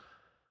 dog.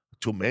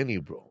 Too many,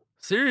 bro.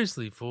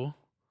 Seriously, fool.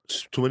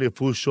 Too many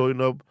fools showing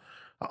up.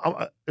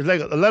 It's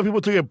like a lot of people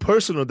take it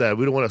personal that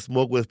we don't want to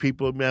smoke with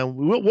people, man.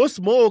 We'll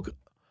smoke,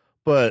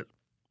 but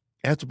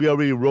it has to be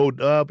already rolled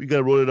up. You got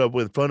to roll it up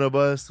in front of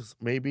us,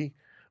 maybe.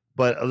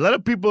 But a lot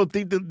of people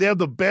think that they have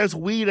the best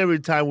weed every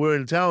time we're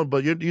in town,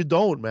 but you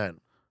don't, man.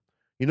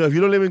 If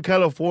you don't live in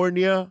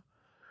California,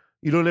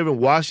 you don't live in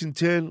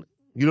Washington,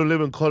 you don't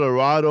live in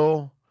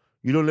Colorado,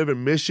 you don't live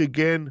in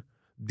Michigan,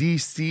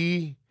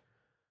 D.C.,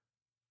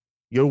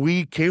 your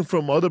weed came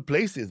from other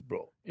places,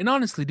 bro. And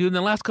honestly, dude, in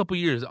the last couple of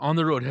years, on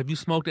the road, have you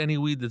smoked any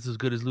weed that's as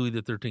good as Louis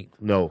the 13th?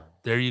 No.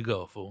 There you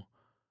go, fool.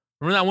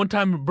 Remember that one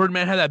time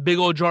Birdman had that big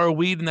old jar of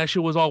weed and that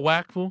shit was all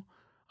whack, fool?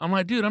 I'm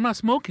like, dude, I'm not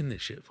smoking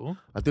this shit, fool.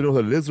 I thought it was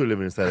a lizard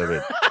living inside of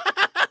it.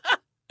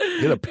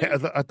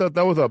 I thought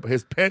that was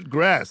his pet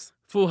grass.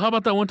 Fool, how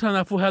about that one time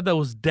that fool had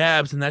those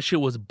dabs and that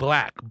shit was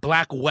black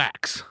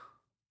wax?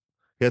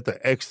 He had the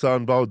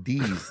Exxon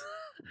Valdez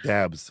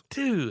dabs.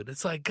 Dude,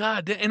 it's like,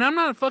 God damn. And I'm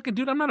not a fucking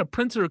dude, I'm not a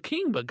prince or a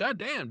king, but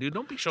goddamn, dude,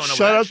 don't be showing up.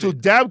 Shout out to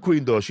Dab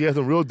Queen, though. She has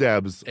some real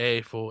dabs. Hey,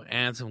 fool,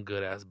 and some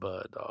good ass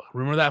bud, dog.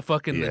 Remember that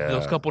fucking, Yeah.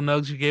 those couple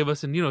nugs you gave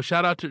us? And,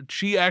 shout out to,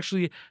 she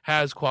actually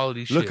has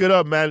quality shit. Look it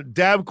up, man.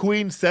 Dab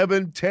Queen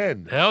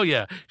 710. Hell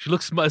yeah. She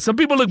looks, some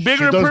people look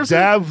bigger in She does person.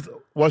 dabs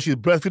while she's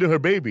breastfeeding her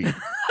baby.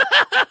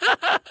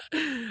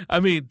 I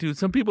mean, dude,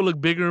 some people look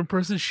bigger in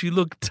person. She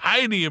looked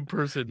tiny in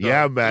person, dog.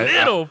 Yeah, man.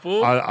 Little,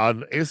 fool.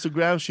 On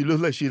Instagram, she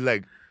looks like she's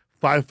like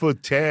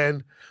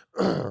 5'10",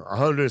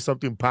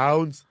 100-something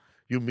pounds.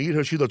 You meet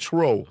her, she's a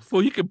troll.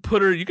 Fool, you can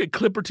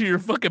clip her to your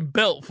fucking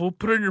belt, fool.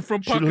 Put her in your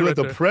front She pocket looks right like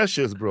the there.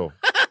 Precious, bro.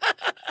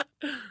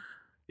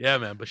 Yeah,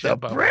 man, but she The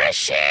had power.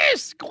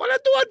 Precious! Gonna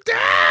do a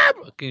dab!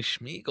 Fucking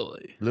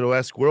schmeagly. Little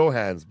ass squirrel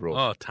hands, bro.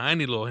 Oh,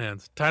 tiny little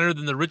hands. Tinier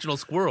than the original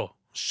squirrel.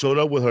 Showed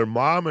up with her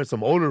mom and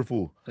some older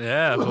fool.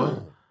 Yeah,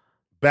 fool.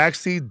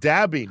 Backseat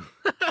dabbing.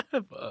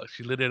 Fuck,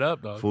 she lit it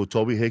up, dog. Fool,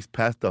 Toby Hicks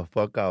passed the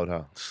fuck out,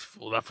 huh?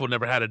 Fool, that fool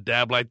never had a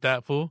dab like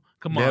that, fool.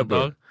 Come on, Never.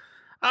 dog.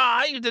 Oh,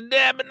 I used to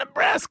dab in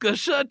Nebraska.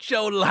 Shut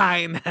your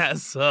lying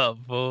ass up,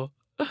 fool.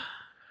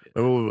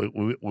 Remember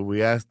when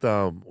we asked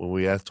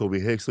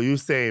Toby Hicks, so you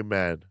saying,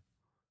 man,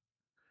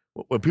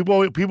 when people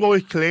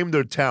always claim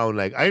their town,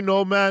 like, I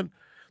know, man,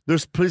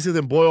 there's places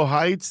in Boyle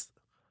Heights,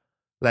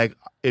 like,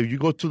 if you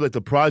go to like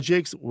the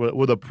projects,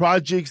 where the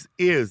projects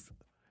is,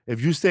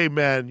 if you say,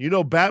 man,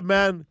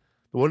 Batman,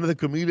 one of the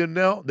comedian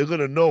now, they're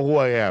gonna know who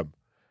I am.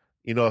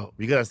 You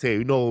gotta say,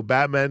 who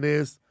Batman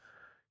is.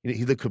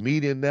 He's a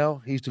comedian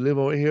now. He used to live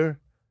over here.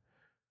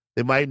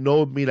 They might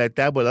know me like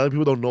that, but other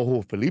people don't know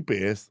who Felipe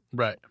is.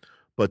 Right.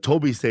 But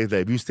Toby says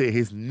that if you say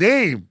his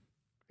name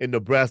in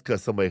Nebraska,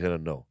 somebody's gonna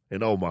know.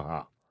 In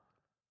Omaha,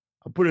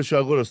 I'm pretty sure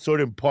I go to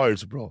certain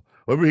parts, bro.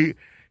 Remember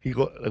he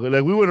go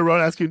like we went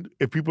around asking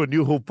if people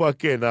knew who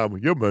fucking yeah,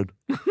 man.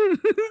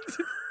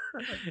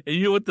 And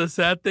you know what the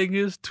sad thing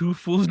is? 2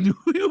 fools knew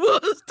who he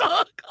was,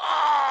 dog.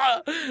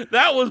 Oh,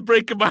 that was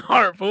breaking my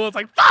heart, fool. I was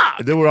like, fuck.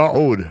 And they were all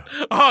old.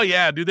 Oh,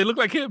 yeah, dude. They look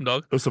like him,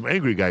 dog. There's some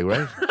angry guy,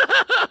 right?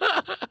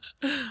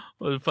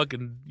 Well,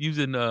 fucking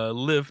using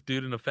Lyft,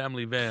 dude, in a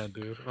family van,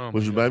 dude. Oh,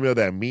 Which my God. reminds me of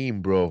that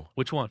meme, bro.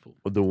 Which one, fool?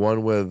 The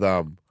one with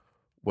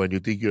when you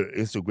think you're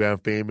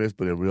Instagram famous,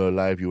 but in real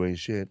life you ain't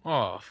shit.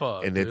 Oh,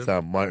 fuck. And dude. it's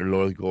Martin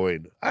Lawrence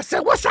going, I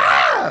said, what's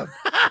up?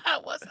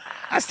 What's that?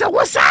 I said,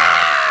 what's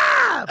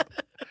up?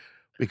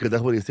 Because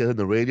that's what he says on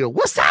the radio.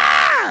 What's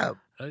up?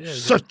 Oh, yeah,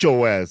 Shut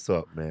your ass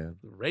up, man.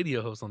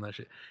 radio host on that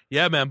shit.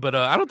 Yeah, man, but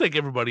I don't think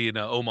everybody in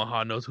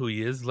Omaha knows who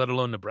he is, let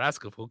alone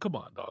Nebraska, fool. Come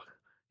on, dog.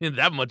 You ain't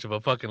that much of a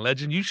fucking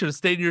legend. You should have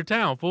stayed in your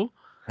town, fool.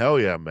 Hell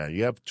yeah, man.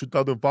 You have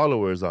 2,000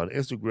 followers on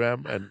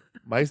Instagram and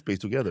MySpace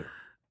together.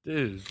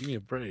 Dude, give me a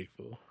break,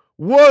 fool.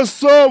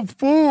 What's up,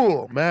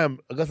 fool? Man,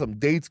 I got some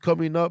dates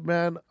coming up,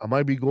 man. I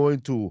might be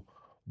going to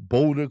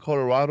Boulder,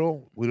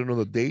 Colorado. We don't know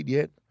the date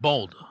yet.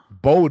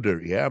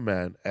 Boulder, yeah,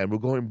 man. And we're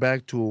going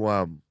back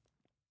to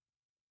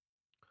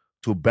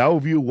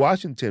Bellevue,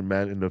 Washington,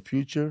 man, in the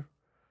future.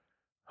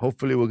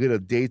 Hopefully we'll get a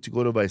date to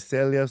go to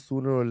Visalia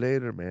sooner or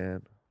later,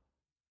 man.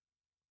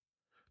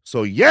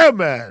 So, yeah,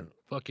 man.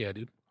 Fuck yeah,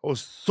 dude. I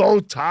was so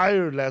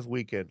tired last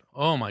weekend.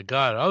 Oh, my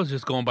God. I was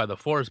just going by the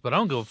force, but I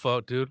don't give a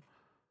fuck, dude.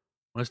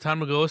 When it's time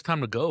to go, it's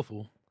time to go,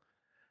 fool.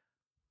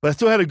 But I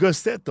still had a good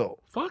set, though.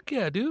 Fuck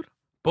yeah, dude.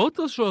 Both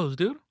those shows,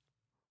 dude.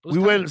 We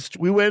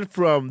went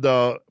from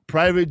the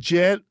private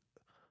jet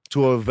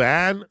to a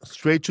van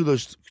straight to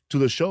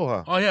the show,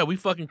 huh? Oh yeah, we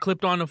fucking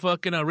clipped on the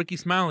fucking Ricky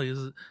Smiley.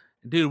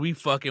 Dude, we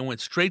fucking went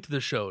straight to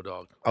the show,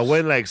 dog. I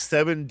went like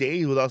 7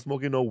 days without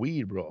smoking no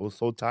weed, bro. I was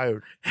so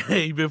tired.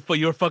 Hey,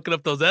 you were fucking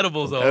up those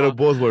edibles, though.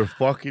 Edibles were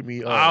fucking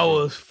me up. I bro.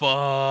 was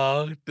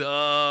fucked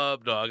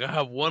up, dog. I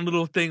have one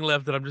little thing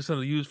left that I'm just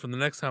gonna use for the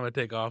next time I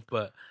take off,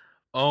 but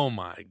oh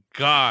my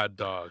god,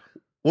 dog.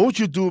 What would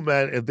you do,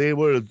 man, if they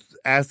were to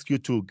ask you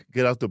to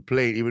get off the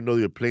plane, even though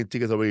your plane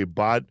ticket's already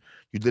bought?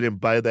 You didn't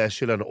buy that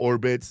shit on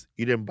Orbitz.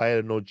 You didn't buy it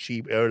on no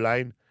cheap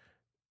airline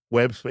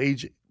web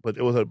page, but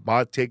it was a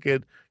bought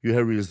ticket. You had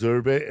to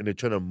reserve it, and they're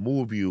trying to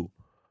move you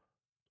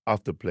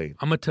off the plane.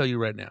 I'm gonna tell you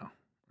right now.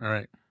 All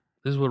right,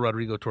 this is what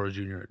Rodrigo Torres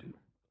Jr. would do.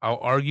 I'll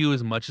argue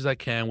as much as I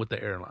can with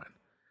the airline,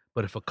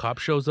 but if a cop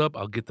shows up,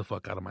 I'll get the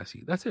fuck out of my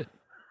seat. That's it.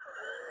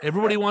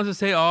 Everybody wants to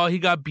say, "Oh, he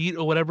got beat"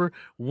 or whatever.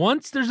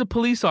 Once there's a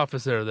police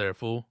officer there,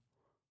 fool,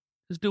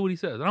 just do what he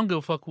says. I don't give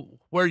a fuck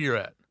where you're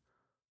at.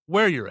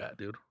 Where you're at,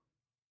 dude.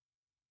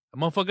 A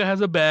motherfucker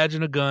has a badge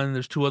and a gun.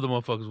 There's 2 other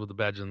motherfuckers with a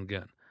badge and a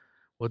gun.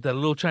 What that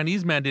little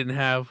Chinese man didn't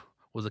have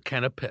was a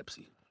can of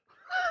Pepsi.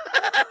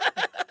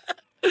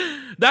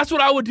 That's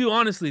what I would do,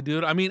 honestly,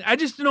 dude. I mean, I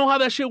just know how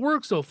that shit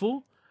works, though,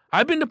 fool.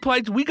 I've been to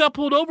places. We got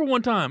pulled over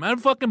one time. I had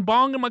a fucking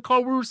bong in my car.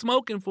 We were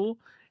smoking, fool.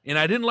 And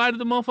I didn't lie to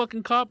the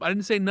motherfucking cop. I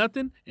didn't say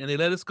nothing, and they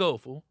let us go,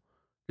 fool.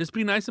 Just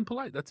be nice and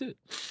polite. That's it.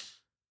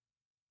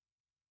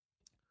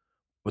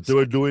 But they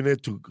were doing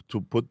it to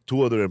put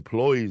 2 other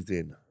employees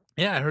in.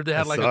 Yeah, I heard they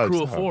had That like a sucks,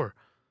 crew of huh? 4.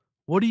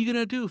 What are you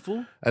gonna do,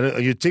 fool?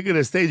 And your ticket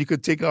to stage, you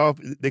could take off.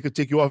 They could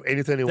take you off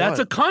anytime they That's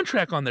a want.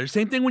 contract on there.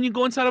 Same thing when you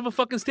go inside of a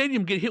fucking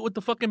stadium, get hit with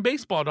the fucking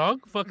baseball,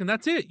 dog. Fucking,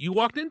 that's it. You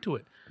walked into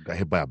it. Got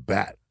hit by a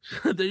bat.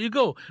 There you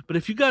go. But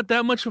if you got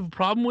that much of a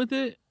problem with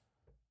it,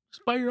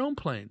 just buy your own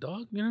plane,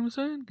 dog. You know what I'm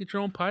saying? Get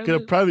your own pilot. Get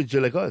a private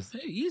jet like us.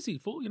 Hey, easy,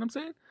 fool. You know what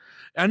I'm saying?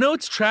 I know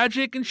it's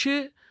tragic and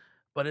shit,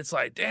 but it's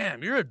like,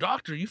 damn, you're a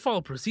doctor. You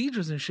follow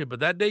procedures and shit, but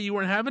that day you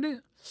weren't having it?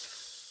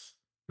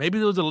 Maybe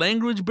there was a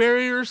language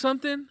barrier or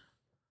something?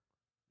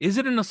 Is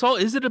it an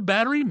assault? Is it a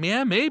battery?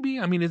 Yeah, maybe.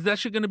 I mean, is that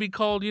shit going to be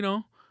called,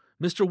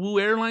 Mr. Wu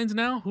Airlines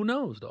now? Who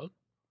knows, dog?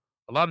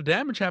 A lot of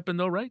damage happened,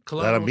 though, right? A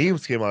lot of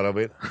memes came out of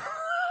it.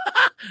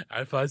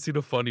 I seen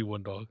a funny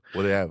one, dog.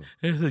 What do they have?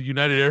 The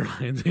United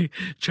Airlines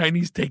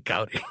Chinese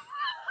takeout.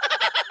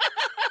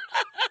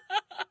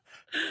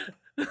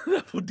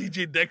 That's what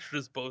DJ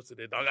Dexter's posted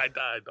it, dog. I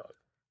died, dog.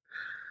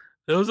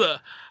 There was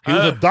He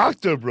was a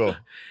doctor, bro.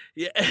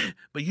 Yeah,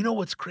 but you know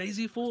what's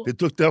crazy, fool? They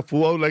took that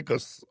fool out like a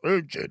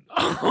surgeon.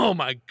 Oh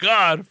my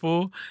God,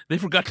 fool! They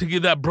forgot to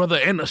give that brother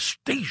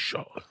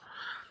anesthesia.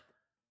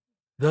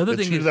 The other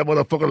They thing treated is, that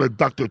motherfucker like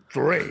Dr.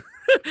 Dre.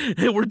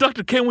 hey, we're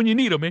Dr. Ken when you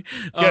need him, man.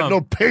 Got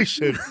no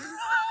patience.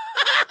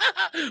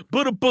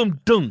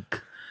 Boom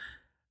dunk.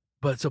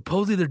 But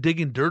supposedly they're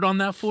digging dirt on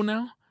that fool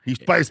now. He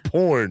spies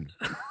porn.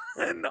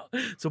 No.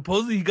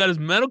 Supposedly he got his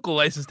medical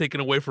license taken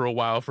away for a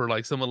while for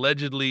like some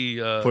allegedly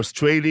For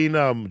trading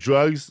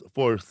drugs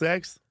for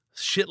sex.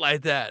 shit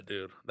like that,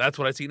 dude. That's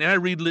what I seen. And I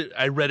read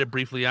it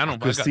briefly. I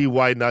could see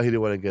why now he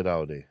didn't want to get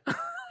out there.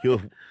 He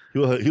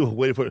was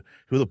waiting for. He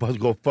was about to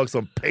go fuck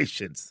some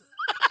patients.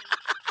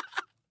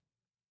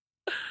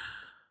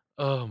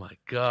 Oh my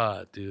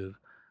God, dude.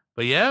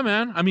 But yeah,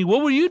 man. I mean,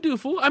 what would you do,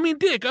 fool? I mean,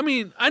 Dick. I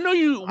mean, I know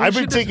you. I've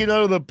been taken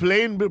out of the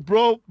plane,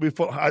 bro.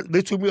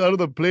 They took me out of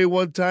the plane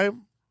one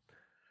time,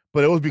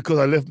 but it was because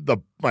I left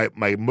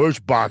my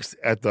merch box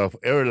at the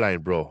airline,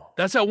 bro.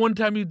 That's that one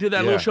time you did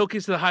that little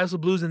showcase to the Highest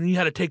of Blues, and then you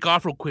had to take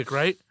off real quick,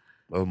 right?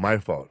 That was my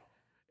fault.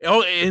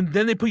 Oh, and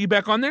then they put you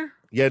back on there?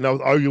 Yeah, and I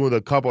was arguing with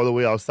the cop all the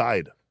way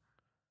outside.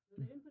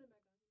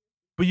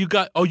 But you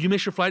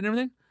missed your flight and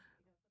everything?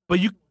 But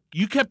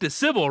you kept it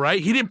civil,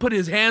 right? He didn't put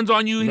his hands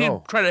on you. He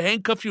didn't try to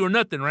handcuff you or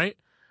nothing, right?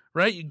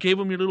 Right? You gave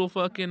him your little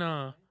fucking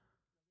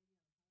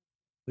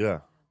Yeah.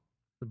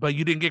 But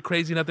you didn't get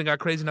crazy. Nothing got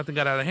crazy. Nothing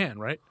got out of hand,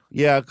 right?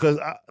 Yeah, because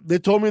they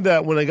told me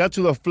that when I got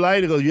to the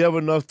flight, they go, you have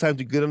enough time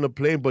to get on the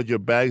plane, but your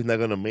bag's not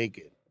going to make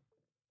it.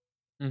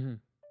 Mm-hmm.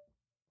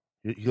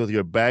 He goes,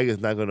 your bag is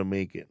not going to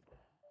make it.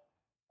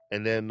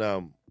 And then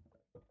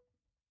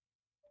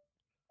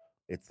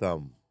it's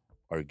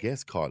our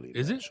guest calling.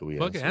 Is it? Should we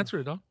Fucking answer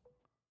it, dog.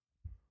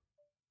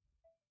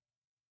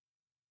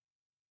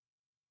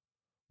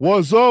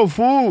 What's up,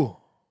 fool?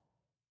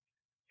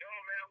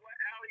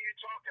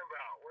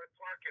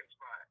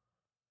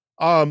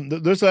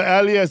 There's an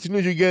alley as soon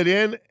as you get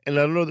in, and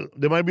I don't know,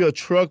 there might be a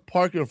truck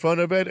parked in front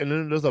of it, and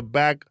then there's a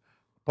back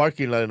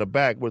parking lot in the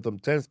back where some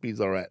 10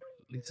 speeds are at.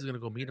 Lisa's gonna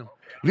go meet him.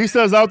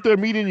 Lisa's out there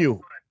meeting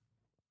you.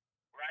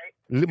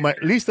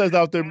 Lisa's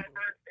out there.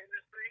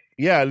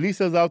 Yeah,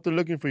 Lisa's out there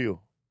looking for you.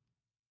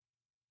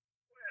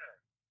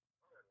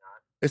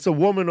 It's a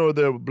woman or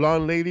the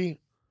blonde lady.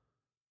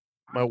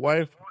 My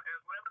wife.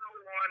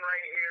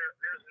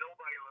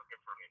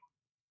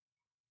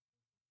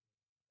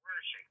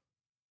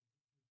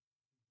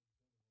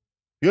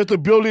 You're at the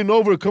building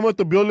over. Come at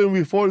the building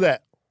before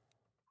that.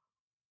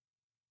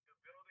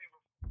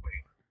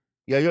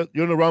 Yeah,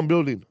 you're in the wrong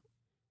building.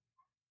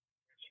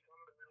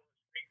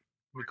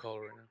 We call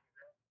her right now.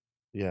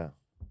 Yeah.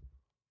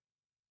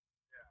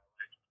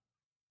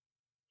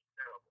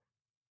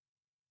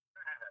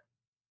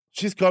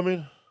 She's coming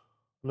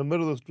in the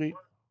middle of the street.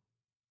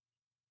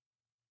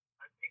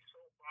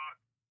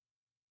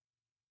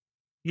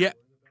 Yeah.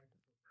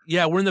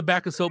 Yeah, we're in the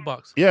back of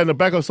Soapbox. Yeah, in the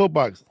back of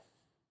Soapbox. Back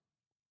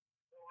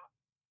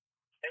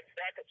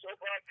at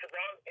Soapbox, because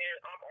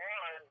I'm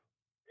on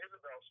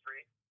Isabel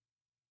Street.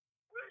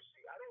 Where is she?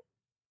 I don't.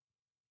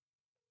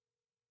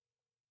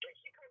 Can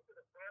she come to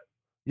the front?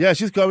 Yeah,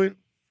 she's coming.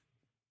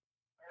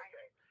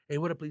 Hey,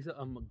 what up, Lisa?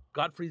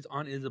 Godfrey's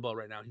on Isabel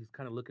right now. He's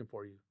kind of looking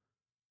for you.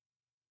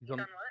 He's on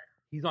what?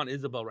 He's on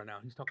Isabel right now.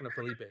 He's talking to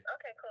Felipe. Okay,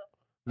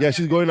 cool. Yeah,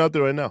 she's going out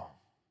there right now.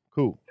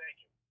 Cool. Thank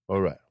you.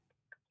 All right.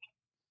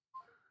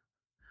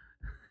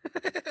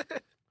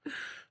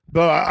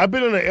 But I've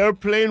been on an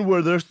airplane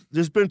where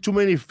there's been too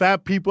many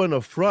fat people in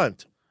the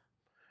front,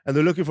 and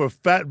they're looking for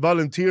fat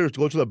volunteers to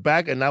go to the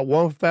back, and not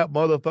one fat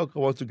motherfucker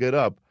wants to get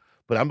up.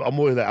 But I'm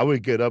always like, I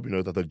would get up,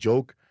 that's a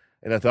joke,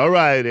 and I thought, all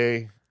right,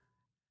 eh.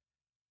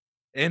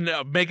 And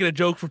making a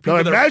joke for people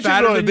No, that are imagine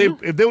fatter though,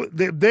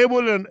 than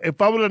you? if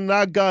I would have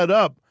not got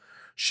up,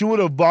 she would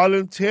have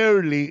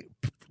voluntarily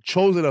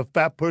chosen a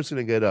fat person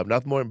to get up.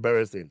 That's more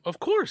embarrassing. Of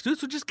course, dude.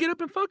 So just get up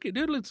and fuck it,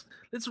 dude. Let's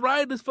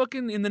ride this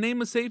fucking in the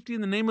name of safety,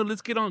 in the name of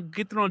let's get there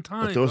on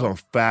time. But there was dog.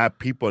 some fat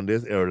people on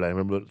this airline.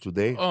 Remember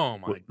today? Oh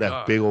my That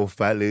god, big old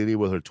fat lady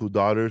with her 2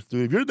 daughters.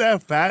 Dude, if you're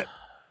that fat,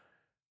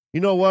 you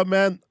know what,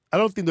 man? I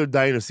don't think they're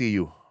dying to see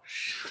you.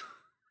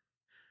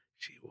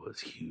 She was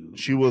huge.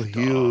 She was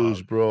huge,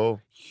 dog.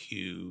 bro.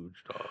 Huge,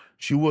 dog.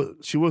 She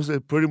was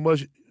pretty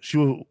much. She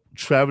was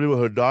traveling with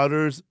her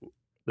daughters.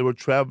 They were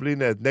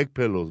traveling as neck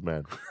pillows,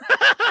 man.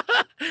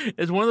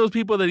 It's one of those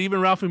people that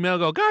even Ralphie Mel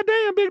go, God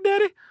damn, Big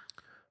Daddy.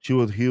 She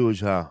was huge,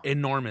 huh?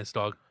 Enormous,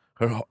 dog.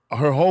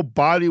 Her whole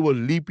body was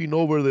leaping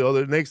over the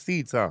other next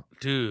seats, huh?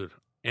 Dude.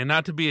 And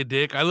not to be a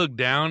dick, I looked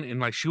down and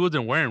like she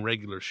wasn't wearing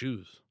regular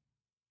shoes.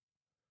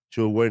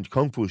 She was wearing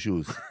kung fu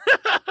shoes.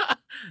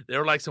 They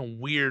were like some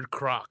weird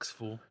Crocs,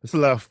 fool. There's a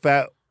lot of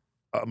fat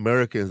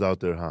Americans out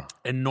there, huh?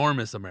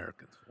 Enormous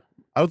Americans. Fool.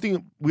 I don't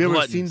think we ever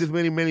Gluttons. seen this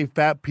many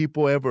fat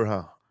people ever,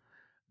 huh?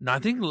 No, I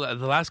think the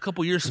last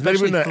couple years, It's not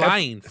especially even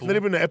flying, It's fool. not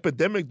even an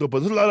epidemic, though, but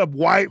there's a lot of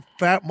white,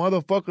 fat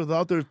motherfuckers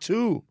out there,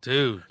 too.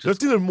 Dude, There's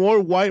just either more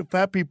white,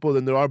 fat people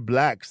than there are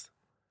blacks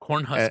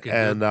corn husking.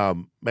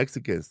 and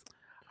Mexicans.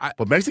 I-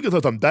 But Mexicans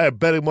are some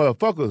diabetic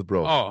motherfuckers,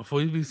 bro. Oh,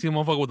 fool, you see a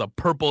motherfucker with a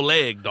purple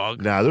leg,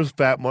 dog. Nah, there's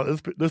fat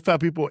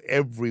people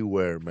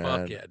everywhere, man.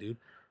 Fuck yeah, dude.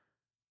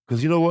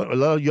 Because you know what? A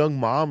lot of young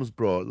moms,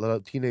 bro, a lot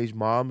of teenage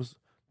moms,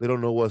 they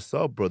don't know what's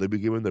up, bro. They be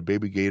giving their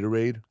baby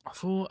Gatorade.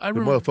 Fool, The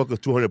motherfucker's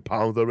 200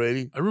 pounds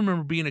already. I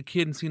remember being a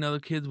kid and seeing other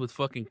kids with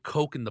fucking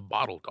Coke in the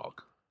bottle,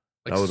 dog.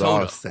 Like That was soda.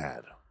 all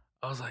sad.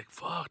 I was like,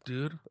 fuck,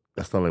 dude.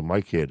 That's not like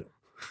my kid.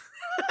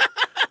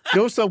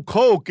 Give him some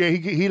Coke,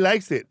 and he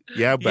likes it.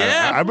 Yeah, but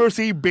Yeah, I remember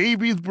seeing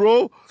babies,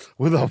 bro,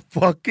 with a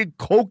fucking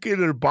Coke in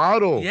their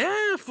bottle.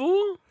 Yeah,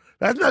 fool.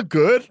 That's not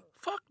good.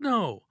 Fuck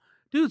no.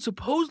 Dude,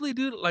 supposedly,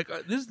 dude, like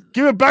this,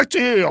 Give it back to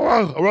him,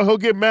 or else he'll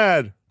get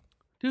mad.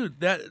 dude,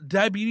 that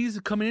diabetes is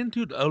coming in,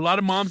 dude. A lot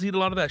of moms eat a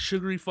lot of that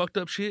sugary, fucked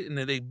up shit, and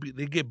then they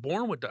get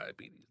born with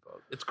diabetes,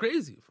 dog. It's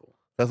crazy, fool.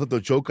 That's what the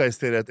joke I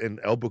said in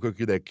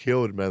Albuquerque that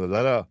killed, man. A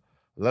lot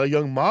of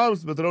young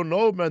moms, but they don't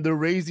know, man. They're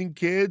raising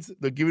kids.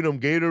 They're giving them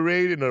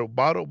Gatorade in a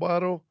water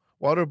bottle.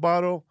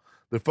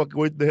 They're they're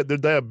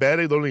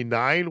diabetic. They're only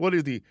 9. What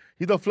is he?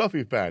 He's a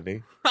fluffy fan,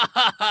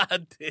 eh?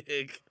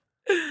 Dick.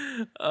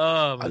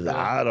 Oh, my A God.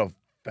 lot of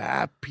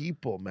fat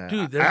people, man.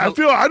 Dude,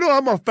 I know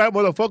I'm a fat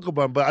motherfucker,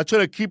 man, but I try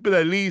to keep it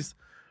at least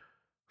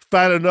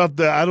fat enough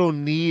that I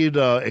don't need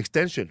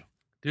extension.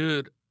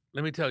 Dude,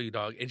 let me tell you,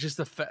 dog. It's just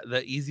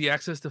the easy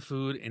access to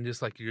food, and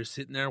just like you're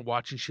sitting there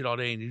watching shit all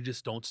day, and you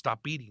just don't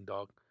stop eating,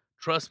 dog.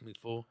 Trust me,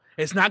 fool.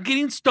 It's not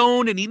getting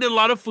stoned and eating a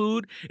lot of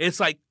food.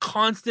 It's like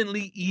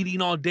constantly eating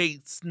all day,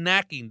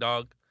 snacking,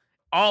 dog,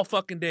 all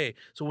fucking day.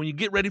 So when you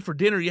get ready for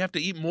dinner, you have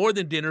to eat more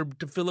than dinner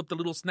to fill up the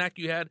little snack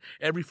you had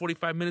every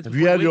 45 minutes. If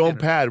before you had you your ate own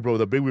dinner. pad, bro,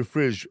 the big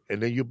fridge,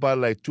 and then you buy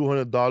like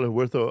 $200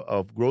 worth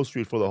of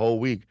groceries for the whole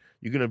week,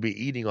 you're going to be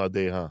eating all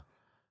day, huh?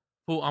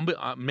 Fool,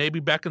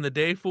 maybe back in the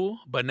day, fool,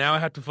 but now I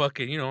have to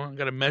fucking, I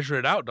got to measure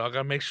it out, dog.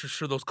 I make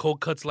sure those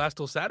cold cuts last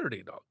till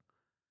Saturday, dog.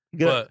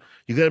 You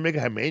gotta make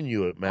a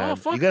menu, man. Oh,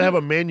 fuck You gotta have it.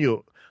 a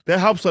menu. That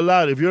helps a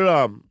lot. If you're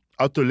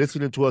out there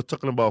listening to us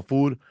talking about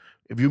food,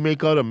 if you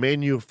make out a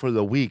menu for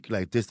the week,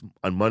 like this,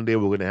 on Monday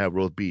we're gonna have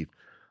roast beef.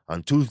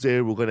 On Tuesday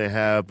we're gonna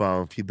have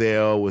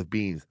fideo with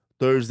beans.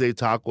 Thursday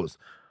tacos.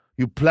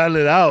 You plan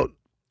it out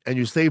and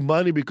you save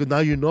money because now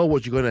you know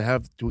what you're gonna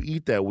have to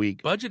eat that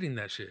week. Budgeting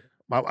that shit.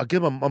 My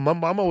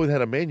mom always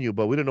had a menu,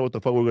 but we didn't know what the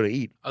fuck we were gonna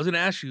eat. I was gonna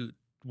ask you,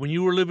 when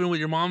you were living with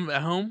your mom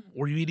at home,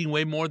 were you eating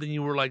way more than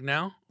you were like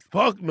now?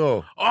 Fuck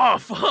no. Oh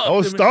fuck! I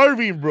was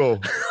starving, bro.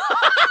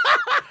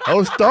 I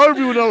was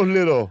starving when I was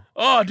little.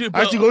 Oh, dude, I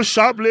had to go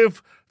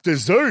shoplift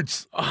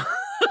desserts.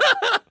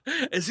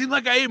 It seemed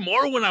like I ate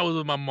more when I was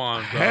with my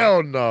mom. Bro.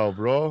 Hell no,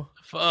 bro.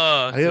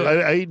 Fuck. dude.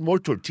 I eat more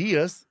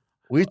tortillas.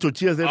 We eat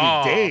tortillas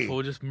every day.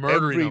 Fool, just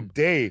murdering Every them.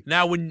 day.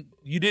 Now, when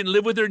you didn't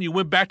live with her and you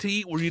went back to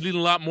eat, were you eating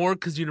a lot more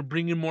because you're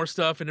bringing more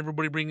stuff and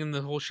everybody bringing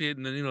the whole shit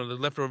and then the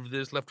leftover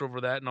this,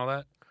 leftover that, and all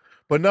that?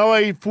 But now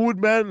I eat food,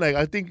 man. Like,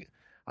 I think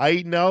I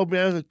eat now,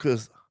 man,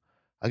 because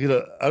I don't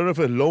know if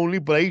it's lonely,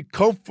 but I eat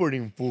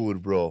comforting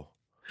food, bro.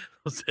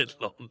 Was it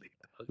lonely?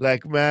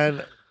 Like,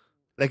 man,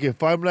 like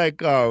if I'm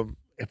like,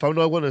 if I'm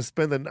not going to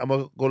spend, I'm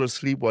going to go to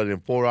sleep, in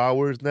 4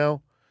 hours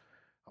now?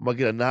 I'm going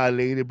to get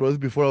annihilated, bro. This is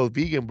before I was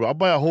vegan, bro. I'll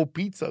buy a whole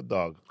pizza,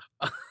 dog.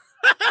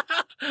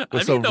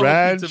 With some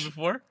ranch. Pizza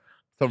before.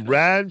 Some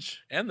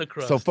ranch. And the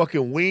crust. Some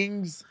fucking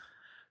wings.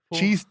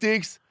 Cheese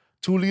sticks.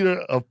 2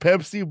 liter of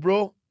Pepsi,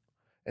 bro.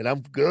 And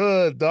I'm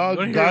good,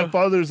 dog.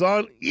 Godfather's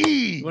on.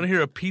 You want to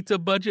hear a pizza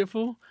budget,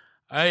 fool?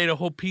 I ate a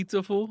whole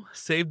pizza, fool.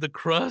 Saved the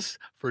crust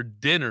for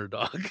dinner,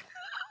 dog.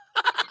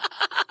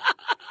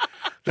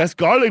 That's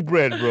garlic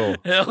bread, bro.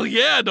 Hell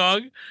yeah,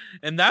 dog.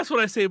 And that's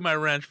what I saved my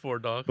ranch for,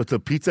 dog. But the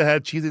pizza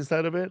had cheese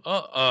inside of it?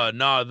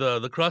 Nah,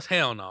 the crust,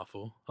 hell no,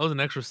 fool. That was an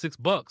extra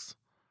 $6.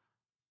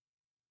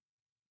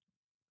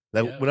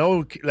 Like when I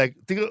was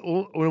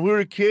when we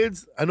were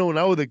kids, I know when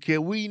I was a kid,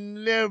 we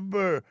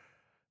never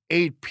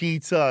ate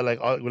pizza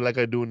like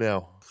I do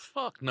now.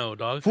 Fuck no,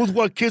 dog.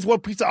 Kids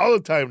want pizza all the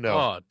time now.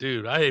 Oh,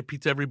 dude, I ate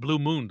pizza every blue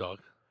moon, dog.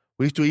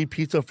 We used to eat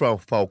pizza from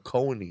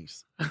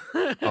Falcone's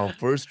on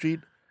First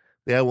Street.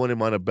 They had one in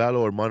Montebello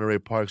or Monterey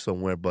Park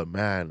somewhere, but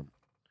man,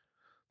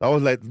 that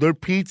was like their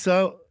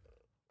pizza.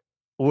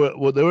 They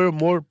were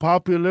more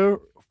popular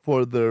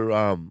for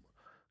their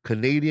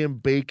Canadian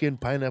bacon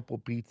pineapple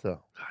pizza.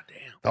 God damn.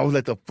 That was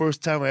like the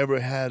first time I ever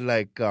had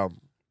like, oh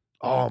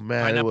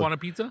man, pineapple on a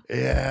pizza?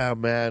 Yeah,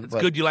 man. It's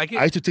good. You like it?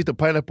 I used to take the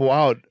pineapple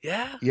out.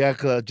 Yeah? Yeah,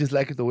 because I just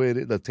like it the way it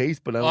is, the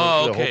taste, but I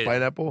don't the whole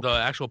pineapple. The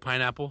actual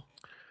pineapple?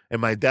 And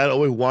my dad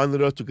always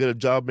wanted us to get a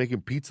job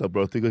making pizza,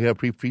 bro. So you could have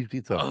free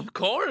pizza. Of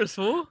course,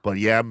 fool. But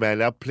yeah, man,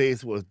 that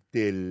place was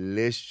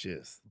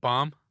delicious.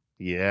 Bomb?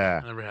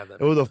 Yeah. I never had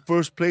that. It was the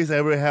first place I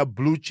ever had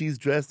blue cheese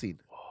dressing.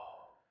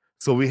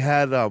 So we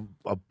had a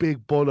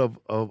big bowl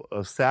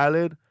of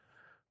salad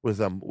with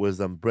some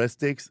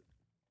breadsticks.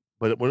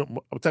 But I'm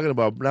talking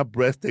about not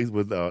breadsticks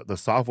with the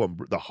soft one,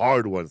 the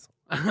hard ones.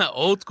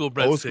 Old school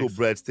breadsticks. Old school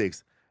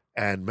breadsticks.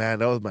 And man,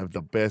 that was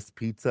the best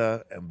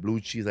pizza and blue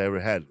cheese I ever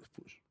had.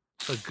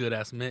 A good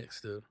ass mix,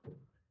 dude.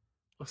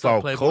 What's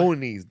up, Playboy?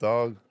 Falcone's,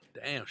 dog.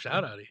 Damn,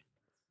 shout outy.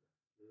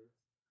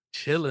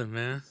 Chilling,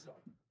 man.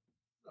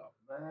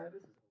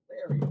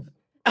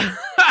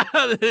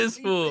 This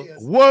fool.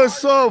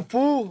 What's up,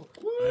 fool?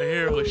 Right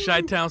here with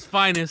Chi-Town's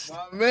finest.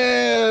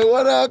 Man,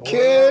 what up,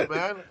 kid?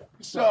 Man.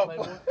 What's up?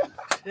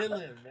 Chilling,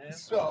 man.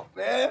 What's up,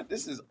 man?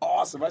 This is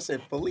awesome. I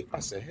said, Philippe. I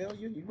said, hell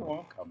yeah, you know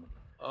I'm coming.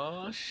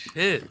 Oh,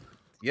 shit.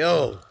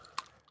 Yo,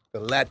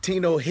 the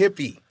Latino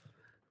hippie.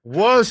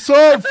 What's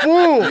up,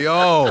 fool?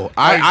 Yo,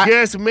 I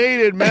just made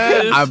it,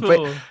 man. I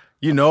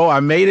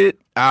made it.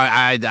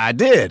 I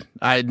did.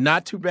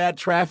 Not too bad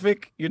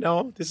traffic,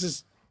 This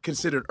is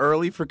considered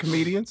early for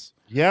comedians.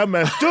 Yeah,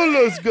 man. Still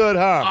looks good,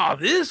 huh? Oh,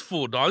 this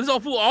fool, dog. This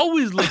fool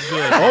always looks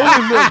good.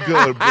 Always look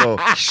good, bro.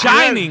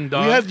 Shining,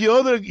 dog. We have the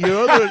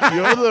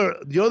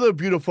other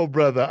beautiful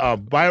brother,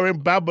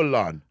 Byron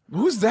Babylon.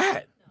 Who's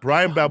that?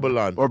 Brian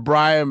Babylon. Or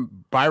Byron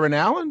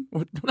Allen?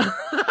 The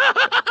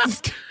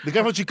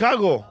guy from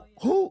Chicago.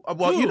 Who?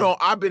 Well,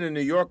 I've been in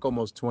New York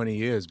almost 20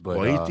 years,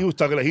 but he was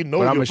talking like he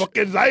knows you're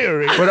fucking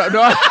liar. But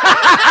no.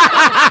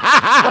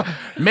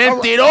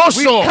 Mentiroso.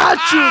 We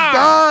caught you,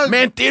 dog.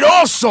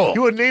 Mentiroso.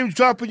 You were name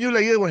dropping you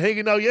like you were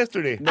hanging out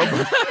yesterday. No,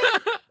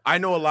 I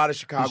know a lot of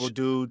Chicago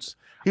dudes.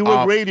 He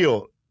was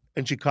radio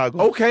in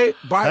Chicago. Okay.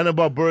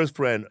 Hannibal Burr's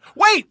friend.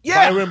 Wait,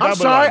 yeah. Byron I'm Babylon.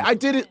 sorry. I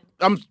did it.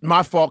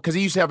 My fault, because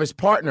he used to have his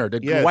partner, the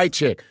Yes. white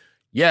chick.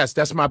 Yes,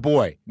 that's my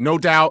boy. No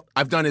doubt.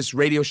 I've done his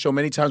radio show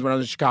many times when I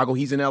was in Chicago.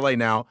 He's in L.A.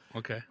 now.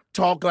 Okay.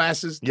 Tall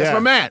glasses. That's Yeah. my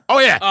man. Oh,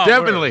 yeah, Oh,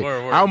 definitely.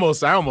 word. I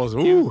almost,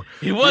 ooh.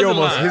 He wasn't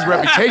lying. His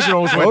reputation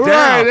almost went All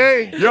down.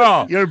 right, eh?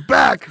 Yo, You're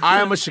back.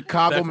 I am a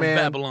Chicago Back from man.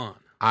 Babylon.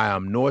 I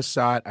am North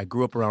Side. I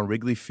grew up around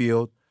Wrigley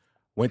Field.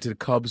 Went to the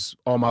Cubs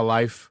all my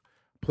life.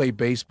 Played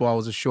baseball.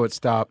 Was a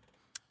shortstop.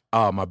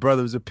 My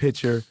brother was a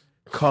pitcher.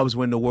 Cubs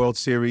win the World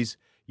Series.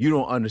 You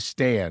don't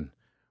understand.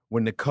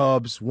 When the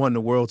Cubs won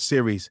the World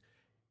Series,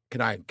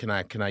 can I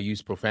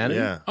use profanity?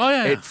 Yeah. Oh,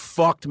 yeah. It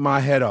fucked my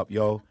head up,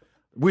 yo.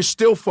 We're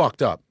still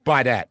fucked up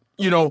by that.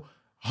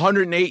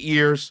 108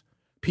 years,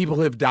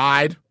 people have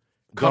died,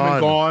 come and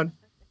gone.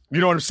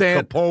 You know what I'm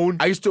saying? Capone.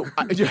 I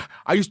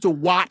used to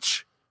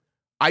watch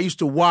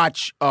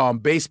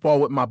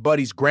baseball with my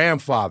buddy's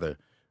grandfather.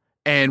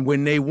 And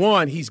when they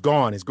won, he's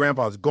gone. His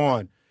grandfather's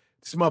gone.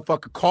 This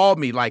motherfucker called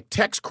me like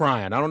text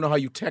crying. I don't know how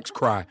you text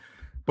cry,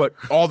 but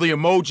all the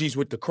emojis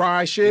with the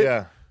cry shit.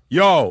 Yeah.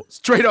 Yo,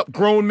 straight up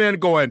grown men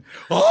going,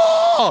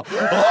 oh,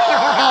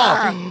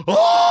 oh,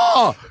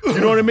 oh. You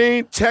know what I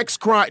mean? Text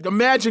crying.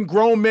 Imagine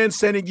grown men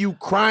sending you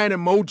crying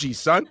emojis,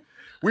 son.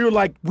 We were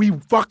like, we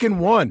fucking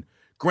won.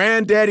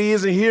 Granddaddy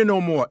isn't here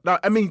no more.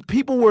 I mean,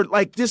 people were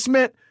like, this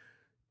meant,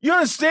 you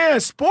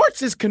understand,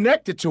 sports is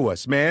connected to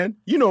us, man.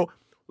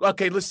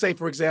 Okay, let's say,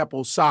 for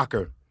example,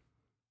 soccer.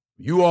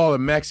 You all are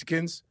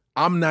Mexicans.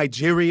 I'm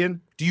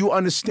Nigerian. Do you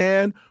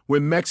understand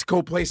when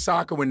Mexico plays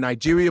soccer, when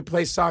Nigeria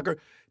plays soccer?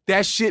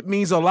 That shit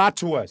means a lot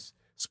to us.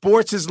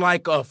 Sports is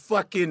like a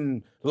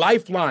fucking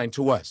lifeline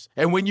to us.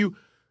 And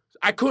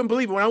I couldn't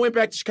believe it. When I went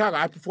back to Chicago,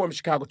 I perform in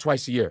Chicago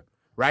twice a year,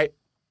 right?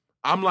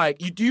 I'm like,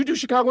 do you do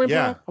Chicago Improv?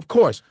 Yeah. Of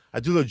course. I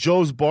do the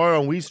Joe's Bar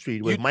on Wheat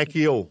Street with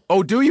Mikey O.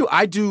 Oh, do you?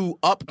 I do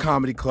Up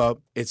Comedy Club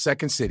at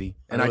Second City,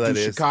 and I do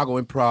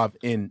Chicago Improv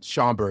in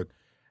Schaumburg.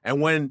 And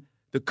when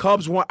the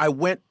Cubs won, I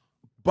went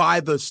by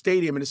the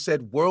stadium and it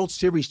said World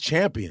Series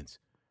champions.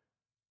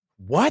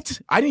 What?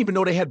 I didn't even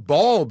know they had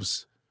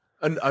bulbs,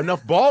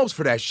 enough bulbs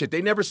for that shit.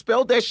 They never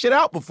spelled that shit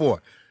out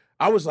before.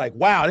 I was like,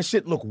 wow, this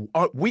shit look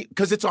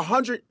because it's a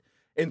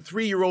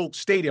 103-year-old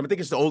stadium. I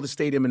think it's the oldest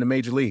stadium in the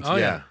major leagues. Oh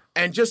yeah.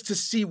 And just to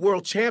see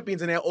world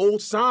champions and that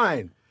old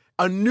sign,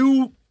 a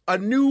new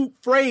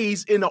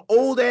phrase in an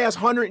old ass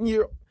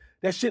 100-year,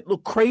 that shit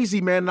looked crazy,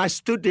 man. And I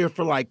stood there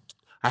for like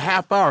a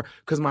half hour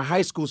because my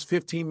high school's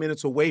 15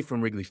 minutes away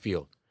from Wrigley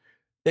Field.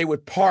 They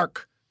would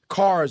park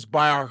cars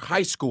by our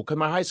high school because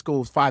my high school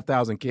was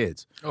 5,000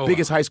 kids.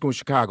 Biggest high school in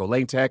Chicago,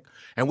 Lane Tech.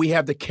 And we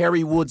have the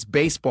Kerry Woods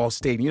baseball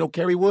stadium. You know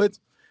Kerry Woods?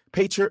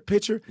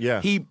 Pitcher?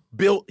 Yeah. He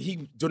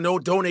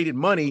donated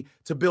money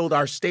to build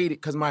our stadium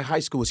because my high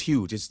school is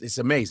huge. It's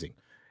amazing.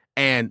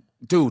 And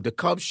dude, the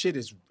Cubs shit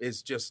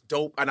is just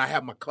dope. And I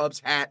have my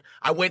Cubs hat.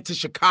 I went to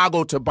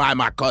Chicago to buy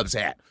my Cubs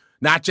hat.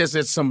 Not just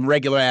at some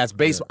regular ass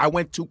baseball. I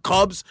went to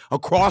Cubs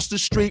across the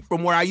street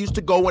from where I used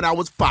to go when I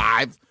was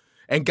 5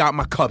 and got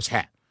my Cubs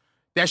hat.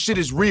 That shit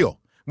is real.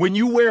 When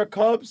you wear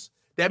Cubs,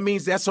 that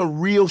means that's a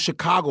real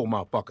Chicago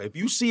motherfucker. If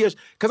you see us,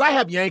 because I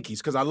have Yankees,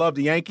 because I love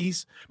the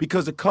Yankees,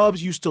 because the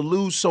Cubs used to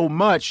lose so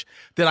much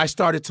that I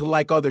started to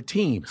like other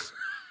teams.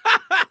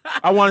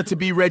 I wanted to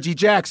be Reggie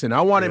Jackson.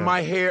 I wanted my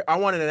hair, I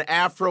wanted an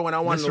afro, and I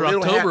wanted Mr. a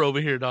little October hat. over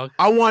here, dog.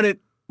 I wanted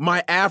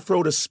my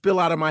afro to spill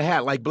out of my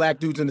hat like black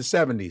dudes in the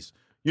 70s.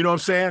 You know what I'm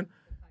saying?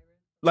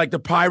 Like the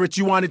Pirates,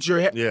 you wanted your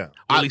hair. Yeah.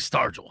 Willie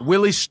Stargell.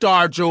 Willie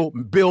Stargell,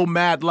 Bill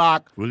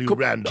Madlock, Willie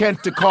Randolph.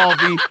 Kent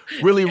DeCalvey,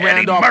 Willie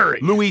Randolph, Murray.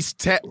 Luis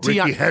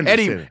Ricky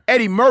Henderson.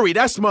 Eddie Murray.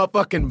 That's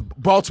motherfucking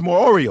Baltimore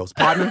Orioles,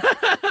 partner.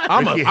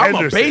 I'm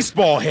a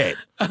baseball head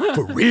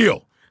for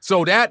real.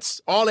 So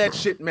that's all that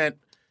shit meant.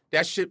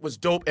 That shit was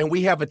dope, and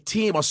we have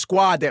a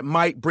squad that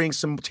might bring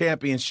some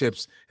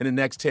championships in the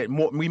next 10.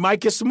 More. We might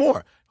get some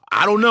more.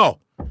 I don't know.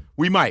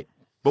 We might.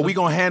 But we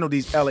gonna handle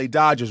these LA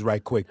Dodgers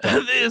right quick.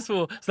 This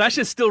fool. So that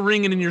shit's still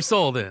ringing in your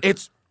soul then.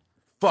 It's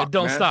fuck.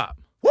 Don't man. stop.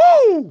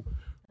 Woo!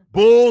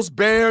 Bulls,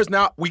 Bears.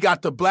 Now we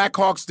got the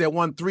Blackhawks that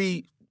won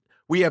 3.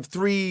 We have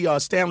 3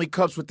 Stanley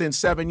Cups within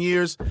 7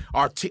 years.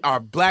 Our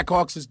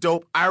Blackhawks is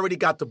dope. I already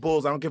got the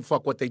Bulls. I don't give a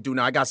fuck what they do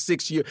now. I got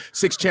 6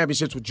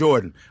 championships with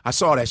Jordan. I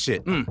saw that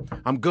shit.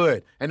 I'm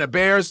good. And the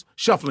Bears,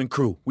 shuffling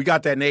crew. We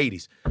got that in the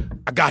 80s.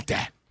 I got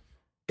that.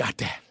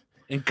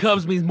 And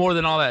Cubs means more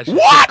than all that shit.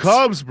 What?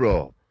 Cubs,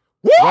 bro.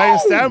 Woo! Ryan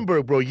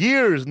Sandberg, bro.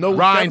 Years, no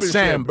Ryan championship.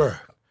 Sandberg.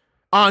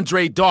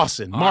 Andre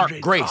Dawson. Mark Andre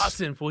Grace.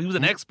 Dawson, fool. He was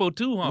an Expo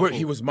too, huh?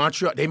 He was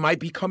Montreal. They might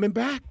be coming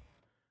back.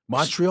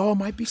 Montreal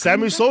might be coming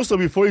Sammy back. Sosa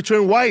before he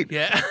turned white.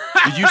 Yeah.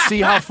 Did you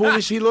see how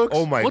foolish he looks?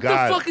 Oh, my What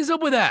God. the fuck is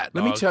up with that?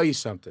 Let me tell you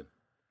something.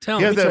 Tell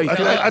He me. has that- tell you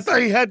I this.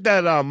 thought he had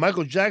that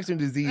Michael Jackson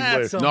disease. That's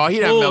Where, some No, he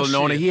didn't have bullshit.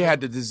 melanoma. He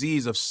had the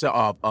disease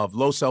of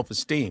low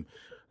self-esteem.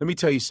 Let me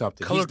tell you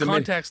something. Color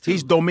contacts, too.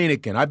 He's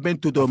Dominican. I've been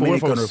to went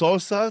Dominican. from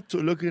Sosa to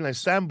looking like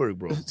Sandberg,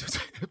 bro.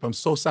 From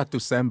Sosa to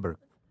Sandberg.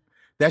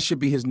 That should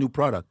be his new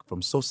product.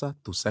 From Sosa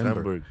to Sandberg.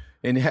 Sandberg.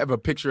 And have a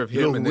picture of He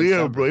him. look and then weird,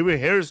 Sandberg. bro. Even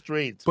hair is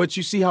straight. But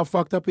you see how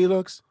fucked up he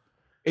looks?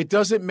 It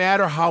doesn't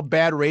matter how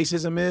bad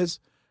racism is.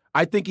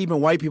 I think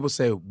even white people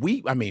say,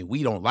 we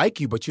don't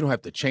like you, but you don't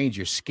have to change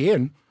your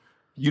skin.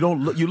 You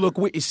look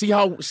weird. See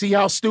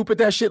how stupid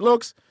that shit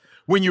looks?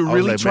 When you're I was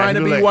really like, trying man, to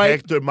you be look like white.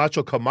 Hector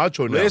Macho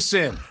Camacho now.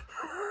 Listen.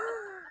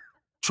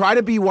 Try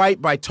to be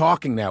white by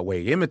talking that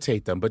way.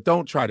 Imitate them, but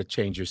don't try to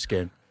change your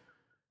skin.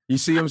 You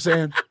see what I'm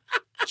saying?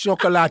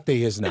 Chocolate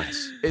is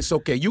nice. It's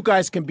okay. You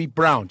guys can be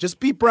brown. Just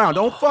be brown.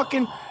 Don't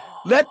fucking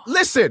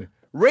listen.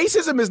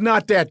 Racism is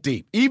not that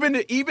deep. Even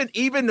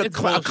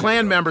the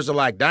Klan members are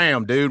like,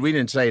 damn, dude, we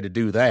didn't say to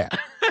do that.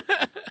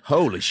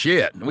 Holy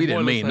shit. We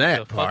didn't Boy mean looks like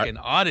that a part. fucking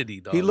oddity,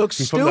 dog. He looks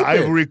He's stupid. from the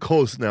Ivory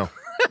Coast now.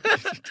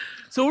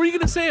 So what are you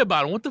gonna say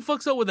about him? What the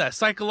fuck's up with that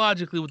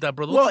psychologically with that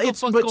brother? Well, What the it's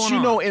fuck's but going you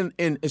on? know,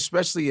 in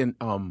especially in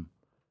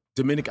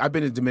Dominican, I've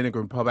been in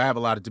Dominican Republic. I have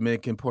a lot of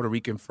Dominican, Puerto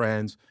Rican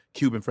friends,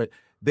 Cuban friends.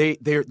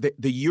 The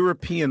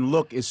European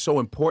look is so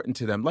important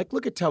to them. Like,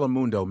 look at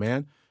Telemundo,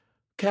 man.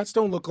 Cats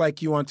don't look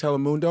like you on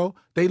Telemundo.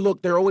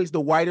 They're always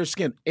the whiter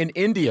skin. In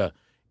India,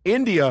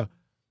 in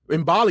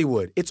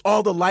Bollywood, it's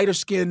all the lighter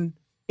skin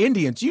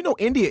Indians. You know,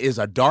 India is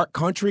a dark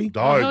country.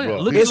 Dark, hell yeah. bro.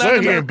 Look He's at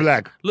Latin here in America.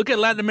 black. Look at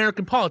Latin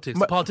American politics.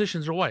 The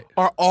politicians are white.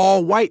 Are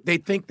all white. They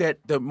think that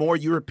the more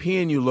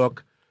European you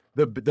look,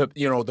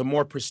 the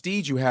more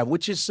prestige you have,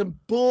 which is some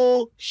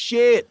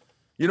bullshit.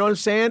 You know what I'm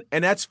saying?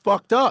 And that's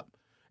fucked up.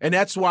 And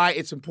that's why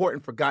it's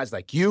important for guys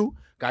like you,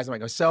 guys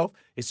like myself,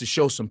 is to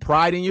show some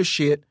pride in your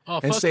shit Oh,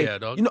 and fuck say, yeah,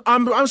 dog. you know,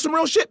 I'm some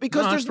real shit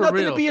because No, there's for nothing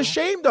real, to be fool.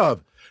 ashamed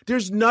of.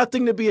 There's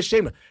nothing to be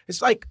ashamed of.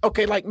 It's like,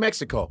 okay, like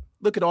Mexico.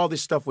 Look at all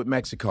this stuff with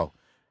Mexico.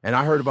 And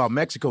I heard about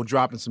Mexico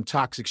dropping some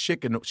toxic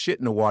shit in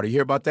the water. You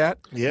hear about that?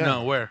 Yeah.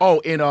 No, where? Oh,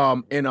 in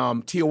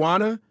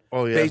Tijuana.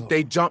 Oh, yeah.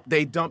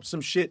 They dumped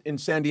some shit in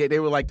San Diego. They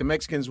were like, the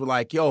Mexicans were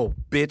like, yo,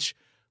 bitch,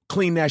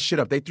 clean that shit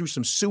up. They threw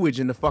some sewage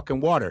in the fucking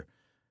water.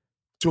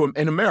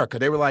 In America,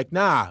 they were like,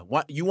 nah,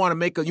 what you want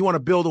to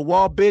build a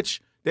wall, bitch?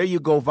 There you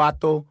go,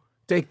 vato.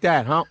 Take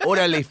that, huh?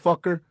 Orale,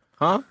 fucker,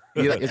 huh?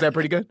 Is that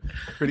pretty good?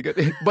 Pretty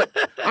good. But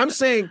I'm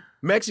saying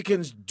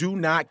Mexicans do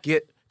not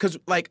get, because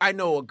like I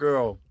know a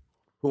girl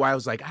who I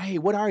was like, hey,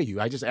 what are you?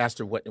 I just asked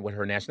her what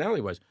her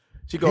nationality was.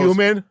 She goes,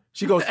 human.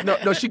 She goes,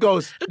 no. She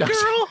goes,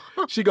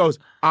 Girl. She goes,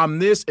 I'm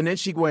this, and then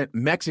she went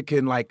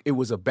Mexican like it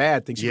was a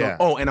bad thing. She goes,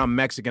 oh, and I'm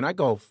Mexican. I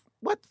go,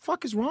 what the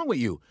fuck is wrong with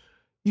you?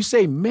 You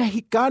say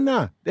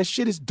Mexicana. That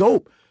shit is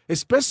dope,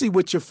 especially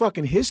with your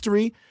fucking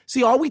history.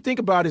 See, all we think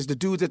about is the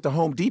dudes at the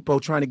Home Depot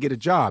trying to get a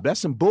job. That's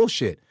some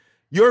bullshit.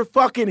 Your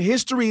fucking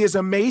history is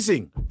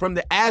amazing from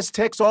the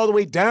Aztecs all the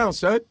way down,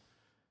 son.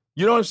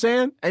 You know what I'm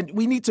saying? And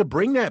we need to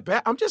bring that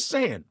back. I'm just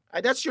saying.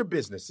 That's your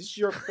business. It's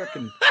your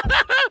fucking...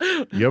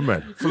 Yeah,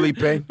 man. Felipe.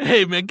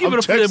 Hey, man, give it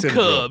up for them Texan,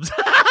 bro. Cubs.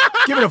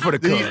 Give it up for the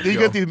Cubs. You yo.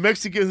 get these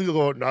Mexicans who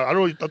go, no, I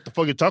don't know what the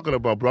fuck you're talking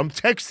about, bro. I'm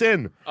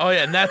Texan. Oh,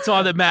 yeah, and that's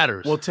all that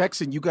matters. Well,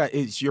 Texan,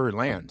 it's your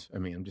land. I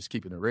mean, I'm just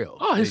keeping it real.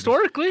 Oh,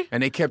 historically?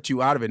 And they kept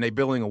you out of it, and they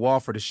building a wall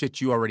for the shit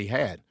you already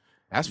had.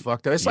 That's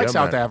fucked up. It's like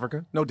South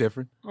Africa. No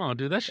different. Oh,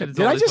 dude, that shit is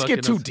Did I always just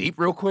get fucking too deep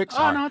real quick? Oh,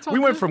 Sorry. no, it's all we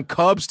went good. from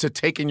Cubs to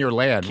taking your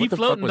land. Keep what the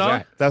floating, fuck was dog.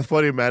 that? That's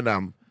funny,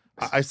 man.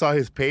 I saw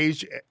his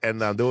page,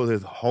 and there was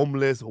this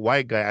homeless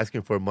white guy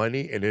asking for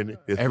money, and then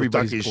his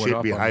Everybody's talking pulling shit up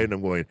on behind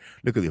him going,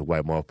 look at this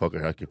white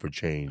motherfucker asking for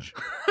change.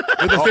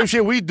 It's the same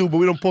shit we do, but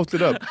we don't post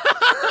it up.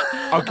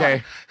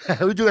 Okay.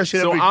 We do that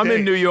shit So every I'm day.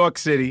 in New York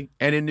City,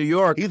 and in New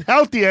York, He's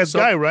healthy-ass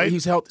guy, right?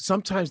 He's healthy.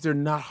 Sometimes they're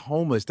not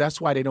homeless. That's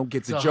why they don't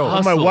get the It's a joke.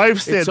 hustle. My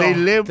wife said It's they all-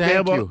 live,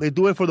 thank you. they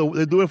do it for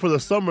the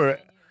summer,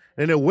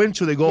 and in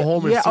winter they go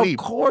home and Yeah, sleep.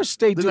 of course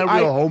they do. They're not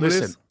real homeless.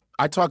 Listen,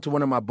 I talked to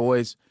one of my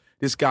boys,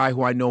 this guy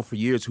who I know for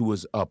years, who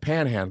was a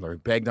panhandler,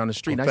 begged on the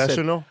street. And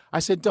Professional? I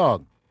said,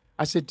 dog,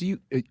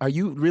 are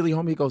you really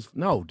home? He goes,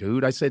 no,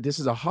 dude. I said, this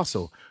is a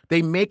hustle.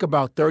 They make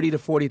about $30,000 to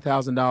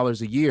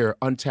 $40,000 a year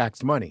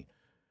untaxed money.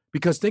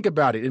 Because think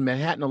about it, in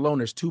Manhattan alone,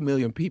 there's 2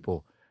 million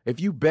people.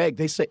 If you beg,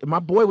 they say, my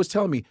boy was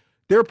telling me,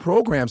 there are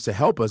programs to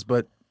help us,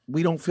 but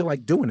we don't feel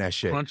like doing that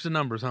shit. Crunch the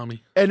numbers,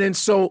 homie. And then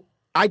so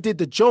I did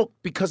the joke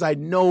because I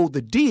know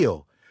the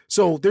deal.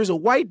 So there's a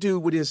white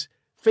dude with his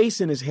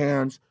face in his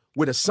hands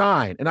with a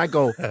sign. And I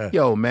go,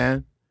 yo,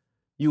 man,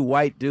 you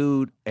white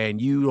dude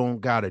and you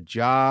don't got a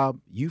job.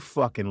 You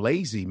fucking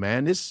lazy,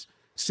 man. This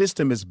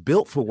system is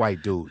built for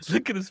white dudes.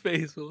 Look at his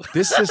face.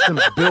 This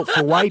system's built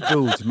for white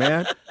dudes,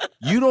 man.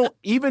 You don't,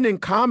 even in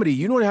comedy,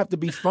 you don't have to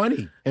be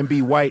funny and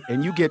be white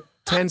and you get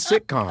 10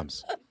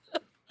 sitcoms.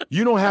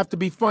 You don't have to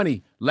be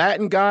funny.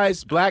 Latin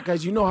guys, black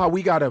guys, you know how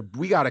we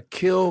gotta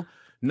kill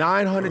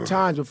 900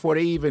 times before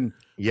they even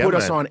put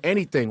us on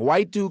anything.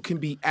 White dude can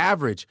be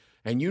average.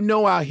 And you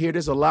know out here,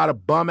 there's a lot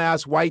of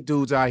bum-ass white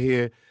dudes out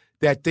here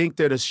that think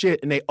they're the shit,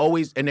 and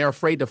they're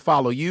afraid to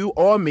follow you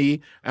or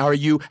me or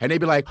you, and they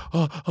be like,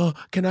 oh,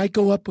 can I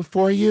go up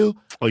before you?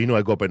 Oh, you know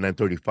I go up at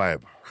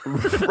 9:35.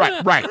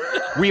 Right.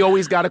 We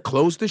always got to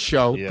close the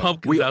show. Yeah.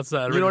 Pumpkins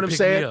outside. You know what I'm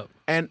saying?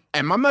 And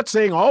I'm not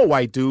saying all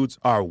white dudes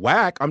are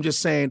whack. I'm just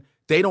saying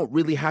they don't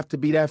really have to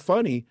be that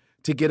funny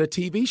to get a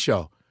TV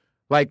show.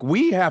 Like,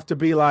 we have to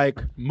be like,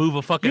 Move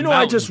a fucking you know,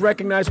 mountain. I just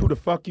recognized who the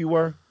fuck you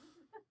were.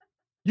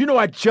 You know,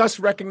 I just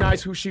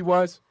recognized who she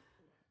was.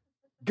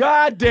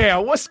 God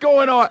damn, what's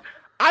going on?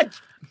 I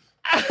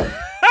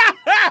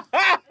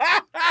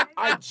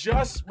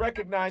just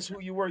recognized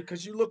who you were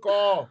because you look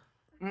all.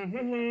 You're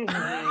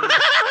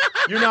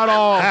not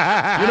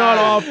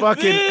all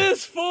fucking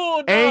This fool,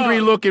 dog. angry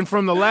looking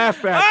from the Laugh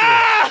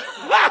Factory.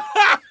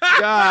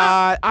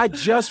 God, I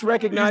just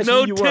recognized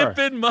No who you were.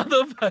 tipping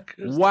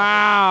motherfuckers.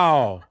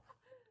 Wow.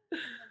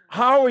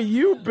 How are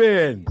you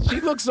been?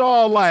 She looks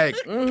all like,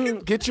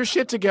 get your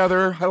shit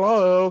together.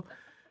 Hello.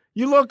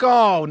 You look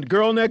all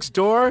girl next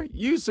door.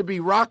 You used to be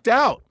rocked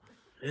out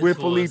This with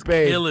fool is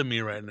Felipe. killing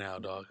me right now,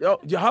 dog. Yo,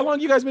 how long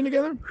you guys been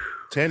together?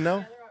 10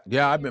 now?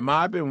 Yeah, I've been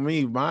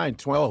with mine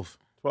 12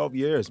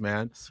 years,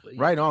 man. Sweet.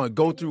 Right on.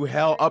 Go through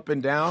hell up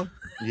and down.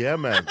 Yeah,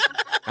 man.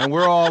 And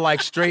we're all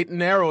like straight and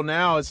narrow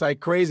now. It's like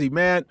crazy,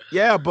 man.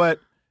 Yeah, but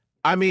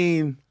I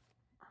mean,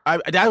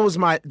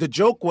 the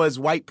joke was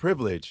white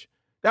privilege.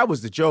 That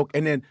was the joke.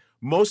 And then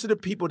most of the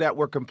people that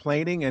were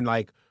complaining and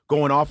like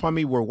going off on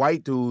me were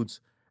white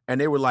dudes. And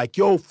they were like,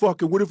 yo,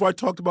 fucking, what if I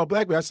talked about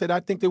black people? I said, I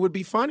think they would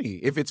be funny.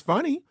 If it's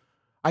funny,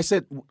 I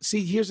said,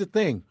 see, here's the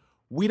thing.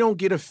 We don't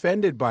get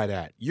offended by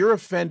that. You're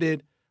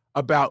offended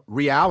about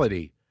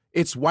reality.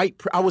 It's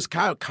white. I was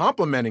kind of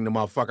complimenting the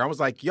motherfucker. I was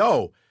like,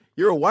 yo,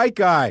 you're a white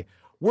guy.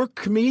 We're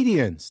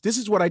comedians. This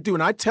is what I do.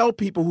 And I tell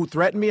people who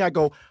threaten me, I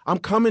go, I'm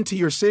coming to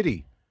your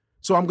city.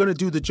 So I'm going to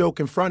do the joke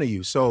in front of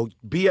you. So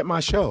be at my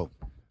show.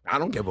 I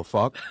don't give a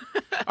fuck.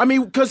 I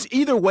mean, because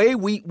either way,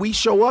 we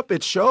show up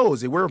at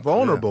shows and we're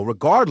vulnerable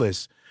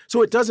regardless.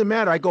 So it doesn't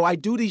matter. I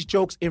do these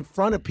jokes in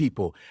front of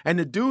people. And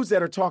the dudes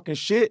that are talking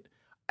shit,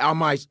 on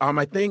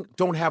my thing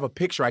don't have a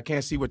picture. I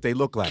can't see what they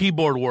look like.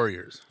 Keyboard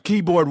warriors.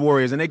 Keyboard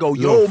warriors, and they go,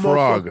 Little yo,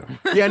 frog.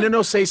 motherfucker. Yeah, and then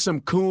they'll say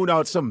some coon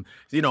out, some,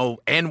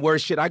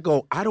 N-word shit. I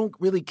go, I don't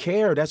really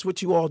care. That's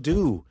what you all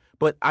do.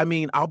 But I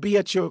mean, I'll be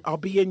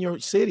in your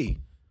city.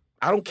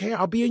 I don't care.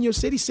 I'll be in your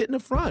city, sit in the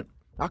front.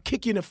 I'll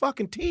kick you in the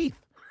fucking teeth.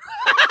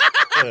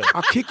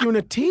 I'll kick you in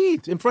the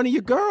teeth in front of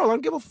your girl. I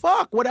don't give a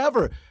fuck.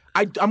 Whatever.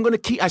 I'm gonna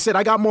keep. I said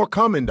I got more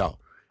coming though.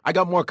 I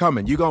got more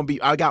coming.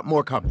 I got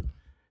more coming.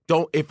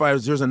 If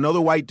there's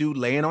another white dude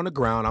laying on the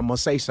ground, I'm gonna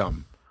say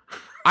something.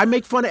 I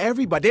make fun of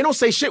everybody. They don't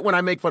say shit when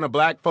I make fun of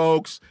black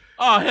folks.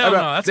 Oh, hell no.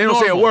 That's they don't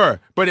say a normal. word.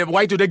 But if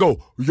white dude, they go,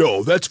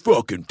 yo, that's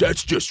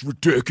just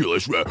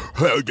ridiculous. Let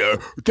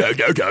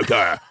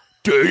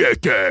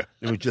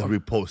me just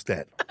repost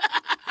that.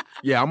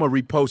 Yeah, I'm gonna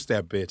repost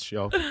that bitch,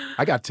 yo.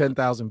 I got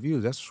 10,000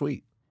 views. That's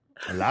sweet.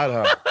 A lot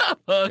of.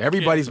 Okay.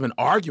 Everybody's been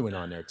arguing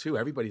on there too.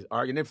 Everybody's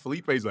arguing. Then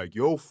Felipe's like,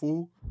 "Yo,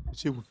 fool, that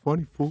shit was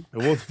funny, fool.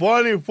 It was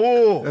funny,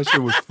 fool. That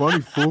shit was funny,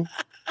 fool.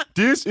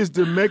 This is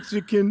the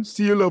Mexican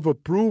seal of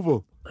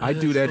approval." I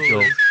do that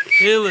joke,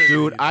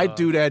 dude. I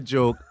do that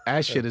joke.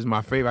 That shit is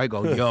my favorite. I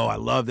go, "Yo, I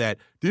love that.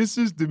 This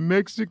is the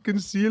Mexican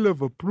seal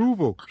of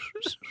approval."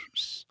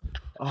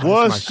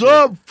 What's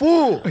up,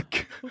 fool?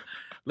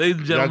 Ladies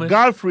and Got gentlemen,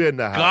 Godfrey in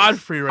the house.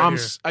 Godfrey right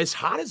here. It's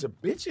hot as a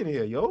bitch in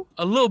here, yo.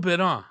 A little bit,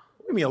 huh?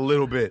 Give me a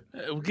little bit.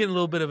 We're getting a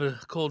little bit of a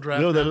cold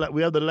draft.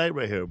 We have the light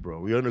right here, bro.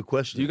 We're under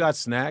question. Do you got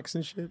snacks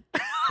and shit?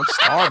 I'm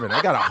starving.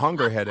 I got a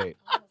hunger headache.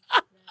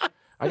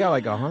 I got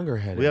like a hunger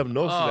headache. We have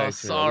no Oh,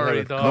 snacks. here. sorry, We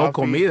had dog. no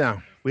coffee.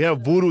 comida. We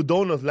have Voodoo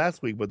Donuts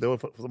last week, but they were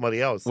for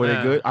somebody else. Were Yeah.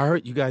 they good? I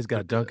heard you guys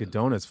got Dunkin'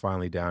 Donuts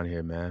finally down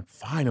here, man.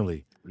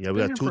 Finally. Yeah, we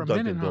Been got here for 2 a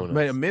Dunkin' minute, huh? Donuts.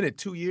 Wait a minute,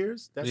 2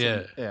 years?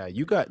 Yeah. Yeah,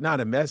 you got not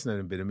a mess in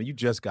a bit. I mean, you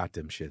just got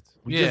them shits.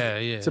 Yeah.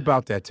 It's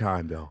about that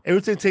time, though.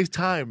 Everything takes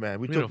time, man.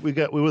 We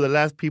were the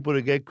last people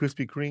to get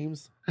Krispy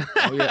Kremes.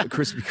 Oh yeah,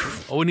 Krispy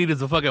Kreme. All we need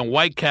is a fucking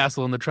White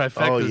Castle and the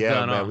trifecta's Oh yeah,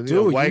 done. man. Huh? We need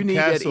Dude, a White you need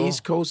Castle. that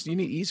East Coast. You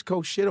need East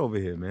Coast shit over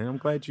here, man. I'm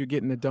glad you're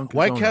getting the Dunkin'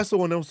 White Donuts. Castle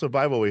will never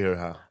survive over here,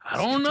 huh? I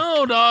don't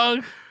know,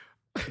 dog.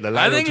 The I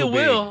line think too it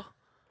big. will.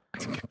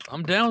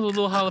 I'm down with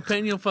little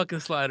jalapeno fucking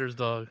sliders,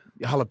 dog.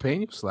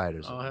 Jalapeno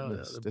sliders. Oh, hell yeah,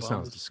 That they're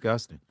sounds bombs.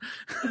 disgusting.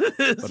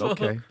 But So-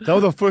 okay. That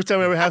was the first time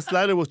I ever had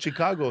slider was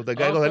Chicago. The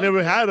guy goes, I Okay.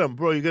 never had them,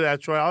 bro. You gotta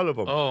try all of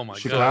them. Oh my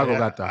Chicago god,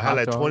 got the I hot had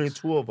like dogs.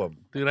 22 of them.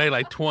 dude! I ate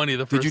like 20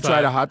 the first Did you time.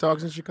 try the hot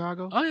dogs in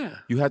Chicago? Oh yeah,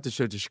 You had to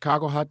show the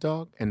Chicago hot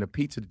dog and the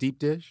pizza deep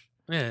dish.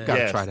 yeah. Gotta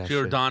Yes. try that shit.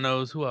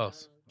 Giordano's. Who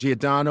else?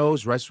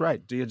 Giordano's, that's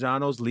right.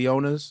 Giordano's,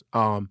 Leona's,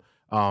 Lou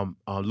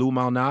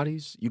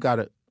Malnati's. You got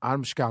to.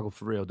 I'm Chicago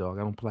for real, dog.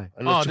 I don't play.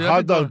 And Oh, the dude, hot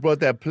I've been dogs going- brought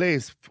that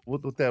place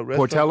with that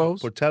restaurant.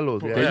 Portello's?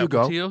 Portello's, yeah. There you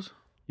go. Portillo's.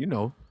 You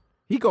know,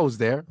 he goes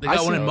there. They got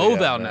I one see- in Oh, yeah,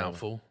 Moval man. now,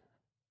 fool.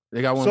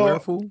 They got one So- where,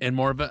 fool? In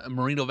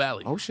Moreno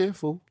Valley. Oh shit,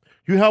 fool.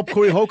 You helped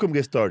Corey Holcomb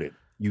get started.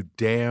 You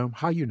damn.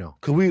 How you know?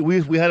 Because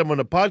we had him on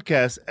the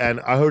podcast,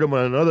 and I heard him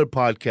on another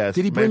podcast.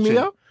 Did he bring me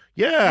mention- up?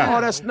 Yeah.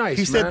 Oh, that's nice.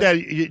 He said man. that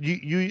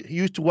you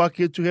used to walk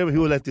into him, and he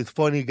was like this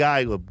funny guy.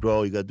 He goes,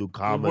 bro, you got to do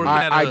comedy. Working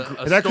I- at I-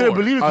 a And I couldn't store.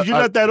 believe it because you're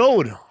I- not that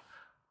old.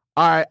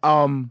 I've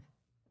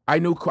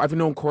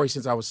known Corey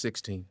since I was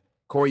 16.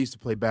 Corey used to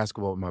play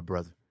basketball with my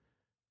brother.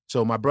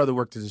 So my brother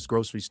worked at this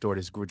grocery store,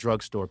 this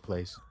drugstore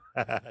place,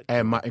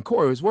 and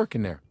Corey was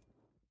working there.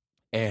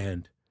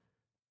 And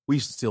we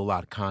used to steal a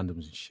lot of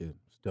condoms and shit.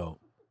 It's dope.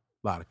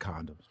 A lot of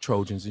condoms,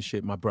 Trojans and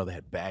shit. My brother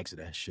had bags of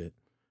that shit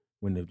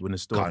when the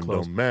store Condom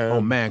closed. man.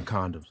 Oh man,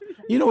 condoms.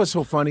 You know what's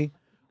so funny?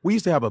 We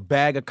used to have a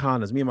bag of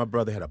condoms. Me and my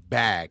brother had a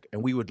bag,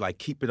 and we would like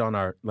keep it on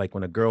our like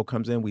when a girl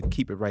comes in, we'd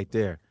keep it right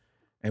there.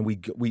 And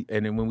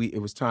and then when it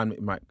was time,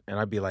 and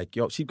I'd be like,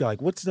 yo, she'd be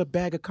like, what's the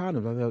bag of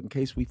condoms? I'm like, in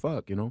case we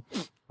fuck, you know?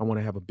 I want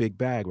to have a big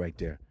bag right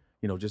there.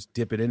 You know, just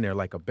dip it in there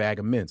like a bag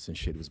of mints and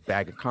shit. It was a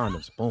bag of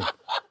condoms. Boom.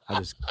 I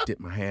just dip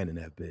my hand in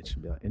that bitch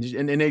and be like, and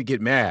they'd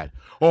get mad.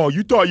 Oh,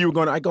 you thought you were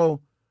going to, I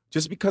go,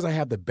 just because I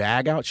have the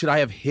bag out, should I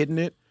have hidden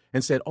it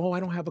and said, oh, I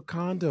don't have a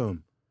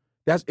condom?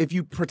 That's, if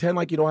you pretend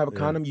like you don't have a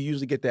condom, you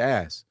usually get the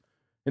ass.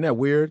 Isn't that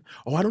weird?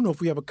 Oh, I don't know if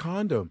we have a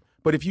condom.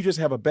 But if you just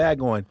have a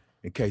bag on,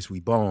 in case we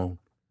bone,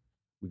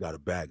 we got a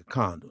bag of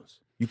condoms.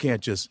 You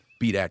can't just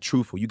be that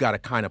truthful. You got to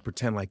kind of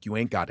pretend like you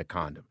ain't got a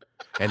condom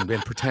and then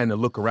pretend to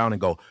look around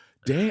and go,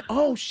 damn,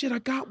 oh shit, I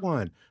got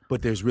one.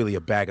 But there's really a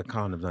bag of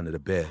condoms under the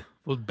bed.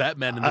 With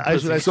Batman in the I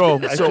should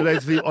pussy. actually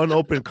see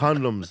unopened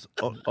condoms.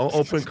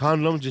 Unopened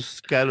condoms just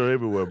scatter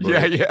everywhere, bro.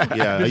 Yeah. Yeah,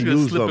 I He's gonna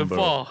use slip them, and bro.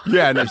 fall.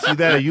 Yeah, and You see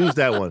that? I use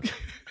that one.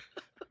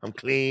 I'm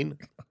clean.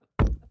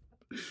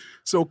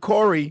 so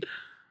Corey,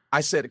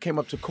 I said, it came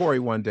up to Corey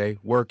one day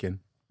working.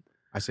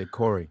 I said,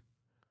 Corey,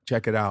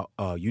 check it out.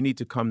 You need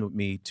to come with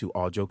me to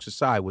All Jokes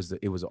Aside.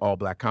 It was an all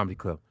black comedy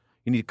club.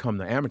 You need to come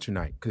to amateur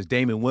night because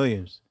Damon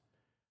Williams,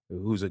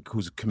 who's a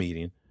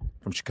comedian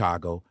from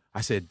Chicago. I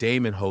said,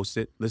 Damon hosts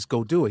it. Let's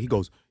go do it. He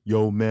goes,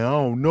 yo, man, I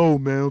don't know,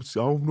 man. I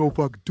don't know if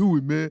I could do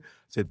it, man. I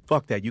said,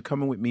 fuck that. You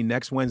coming with me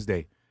next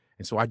Wednesday.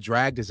 And so I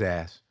dragged his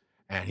ass.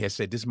 And he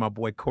said, this is my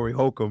boy Corey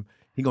Holcomb.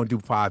 He going to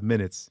do 5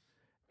 minutes.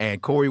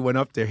 And Corey went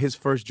up there. His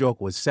first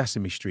joke was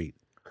Sesame Street.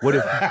 What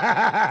if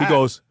he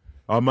goes,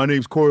 my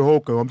name's Corey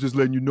Holcomb. I'm just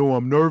letting you know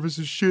I'm nervous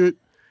as shit.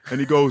 And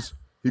he goes,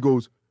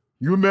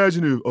 you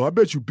imagine if, I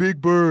bet you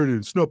Big Bird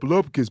and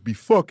Snuffleupagus be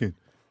fucking.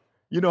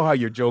 You know how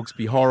your jokes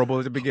be horrible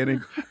at the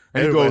beginning?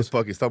 And he goes,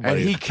 fucking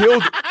somebody. and he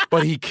killed,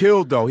 but he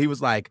killed though. He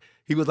was like,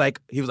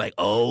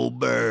 oh,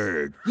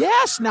 Bird.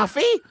 Yeah,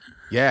 Snuffy.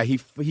 Yeah,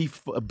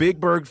 Big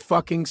Bird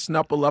fucking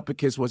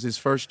Snuffleupagus was his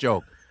first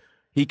joke.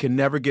 He can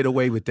never get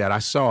away with that. I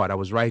saw it. I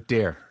was right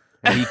there.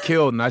 And he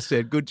killed, and I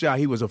said, good job.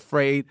 He was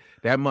afraid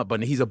that much,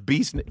 but he's a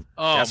beast.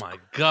 Oh, my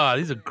God.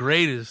 He's the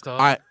greatest,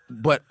 dog.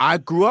 But I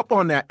grew up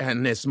on that,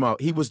 and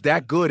he was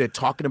that good at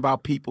talking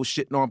about people,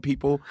 shitting on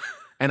people.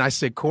 And I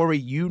said, Corey,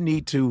 you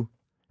need to,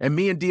 and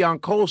me and Dion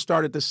Cole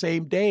started the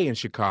same day in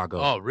Chicago.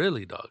 Oh,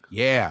 really, dog?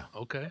 Yeah.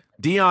 Okay.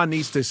 Dion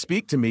needs to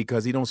speak to me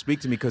because he don't speak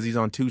to me because he's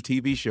on 2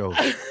 TV shows.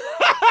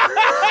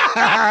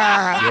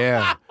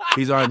 Yeah.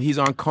 He's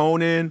on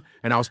Conan,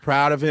 and I was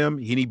proud of him.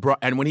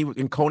 And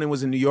when Conan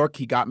was in New York,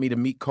 he got me to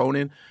meet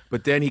Conan.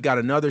 But then he got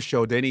another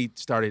show. Then he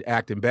started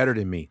acting better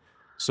than me.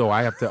 So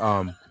I have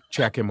to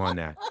check him on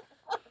that.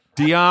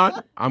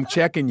 Dion, I'm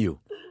checking you.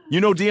 You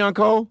know Dion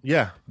Cole?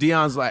 Yeah.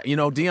 Dion's like,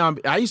 Dion.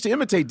 I used to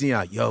imitate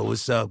Dion. Yo,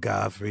 what's up,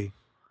 Godfrey?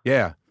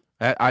 Yeah.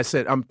 I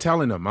said, I'm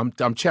telling him.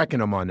 I'm checking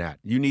him on that.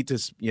 You need to,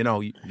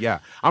 yeah.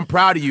 I'm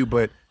proud of you,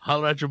 but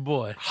holler at your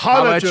boy.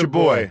 Holler at your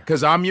boy.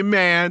 Because I'm your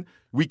man.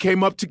 We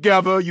came up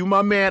together. You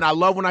my man. I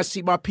love when I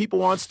see my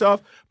people on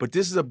stuff, but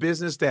this is a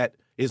business that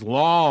is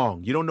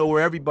long. You don't know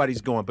where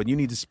everybody's going, but you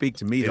need to speak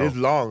to me, though. It is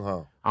long,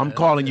 huh? I'm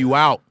calling you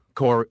out,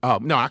 Corey. No,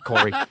 not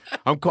Corey.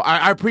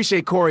 I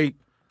appreciate Corey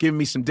giving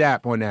me some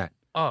dap on that.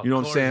 Oh, you know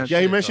what I'm saying?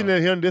 Yeah, he mentioned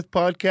it here on this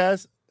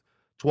podcast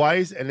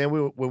twice, and then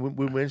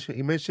we mentioned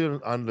he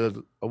mentioned on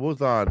the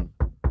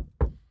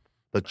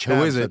Champs.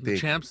 Who is it? The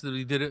Champs that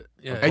he did it.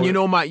 Yeah. And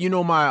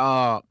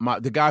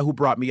the guy who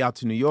brought me out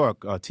to New York,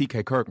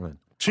 TK Kirkland.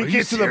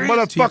 TK to the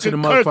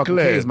motherfucking Kirkland.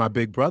 K is my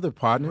big brother,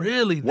 partner.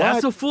 Really? What?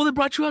 That's the fool that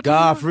brought you out to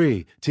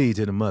Godfrey, T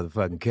to the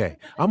motherfucking K.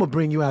 I'm going to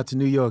bring you out to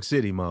New York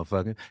City,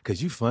 motherfucker,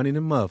 because you funny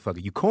than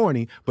motherfucker. You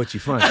corny, but you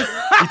funny.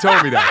 He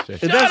told me that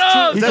shit. He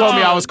told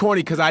me I was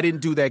corny because I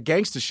didn't do that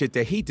gangster shit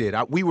that he did.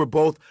 We were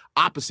both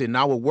opposite, and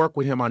I would work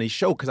with him on his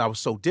show because I was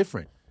so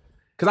different.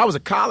 Because I was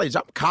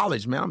I'm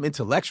college, man. I'm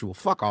intellectual.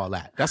 Fuck all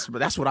that. That's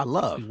what I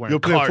love. You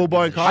play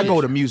football in college? I go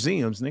to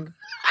museums, nigga.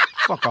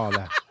 Fuck all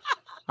that.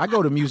 I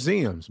go to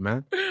museums,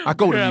 man. I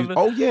go to I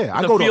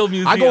go to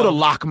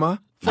LACMA.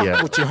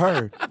 Fuck what you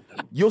heard.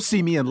 You'll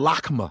see me in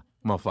LACMA,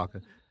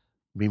 motherfucker.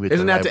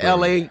 Isn't that the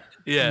L.A.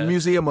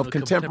 Museum of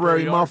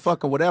Contemporary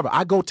motherfucker, whatever?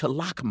 I go to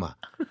LACMA.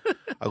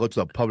 I go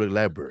to the public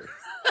library.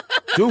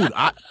 Dude,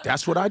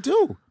 that's what I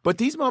do.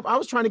 But I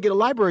was trying to get a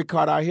library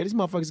card out here. These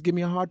motherfuckers give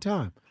me a hard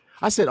time.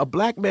 I said, a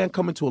black man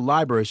coming to a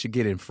library should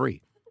get in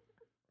free.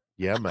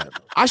 Yeah, man.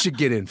 I should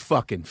get in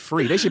fucking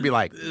free. They should be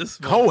like,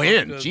 go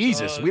in.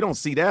 Jesus, we don't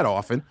see that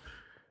often.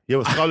 You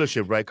have a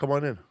scholarship, right? Come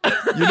on in.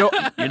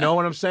 You know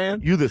what I'm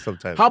saying? You do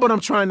sometimes. How about I'm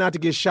trying not to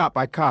get shot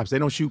by cops? They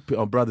don't shoot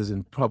brothers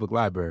in public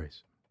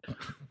libraries.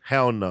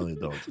 Hell no, they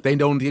don't. They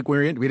don't think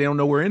we're in. They don't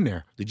know we're in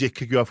there. They just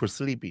kick you out for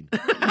sleeping.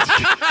 What's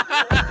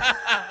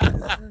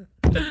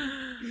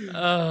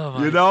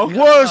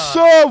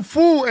up,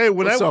 fool? Hey,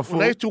 when I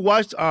used to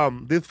watch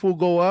this fool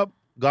go up,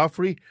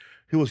 Godfrey,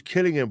 he was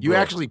killing him. Bro. You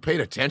actually paid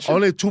attention.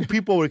 Only 2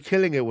 people were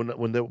killing it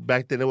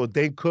back then. It was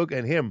Dane Cook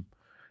and him,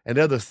 and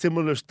they're the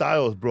similar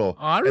styles, bro.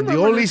 I and the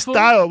only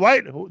style,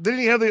 right? Didn't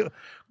he have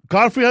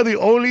Godfrey had the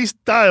only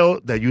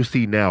style that you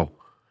see now?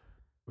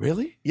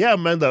 Really? Yeah,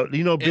 man.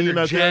 Being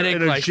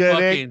energetic, like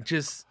fucking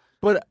just.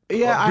 But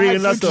yeah,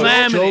 bringing up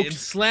the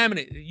slamming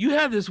it. You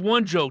have this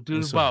one joke,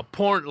 dude, about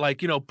porn, like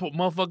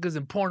motherfuckers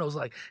in pornos.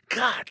 Like,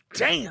 God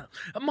damn,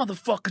 that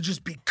motherfucker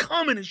just be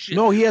coming and shit.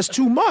 No, he has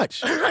too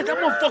much. That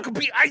motherfucker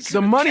be icing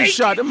the money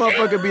shot. That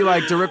motherfucker be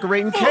like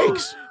decorating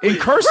cakes in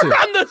cursive.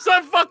 I'm the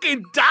son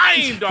fucking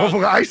dying, dog.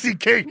 Motherfucker, icy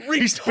cake.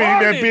 He's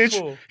spinning that bitch.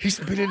 Fool. He's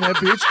spinning that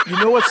bitch. You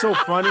know what's so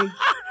funny?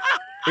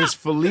 Is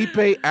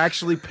Felipe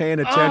actually paying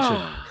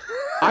attention?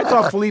 I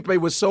thought Felipe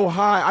was so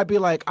high, I'd be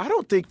like, I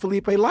don't think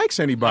Felipe likes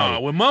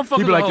anybody. When motherfuckers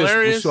He'd be like,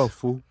 hilarious. What's up,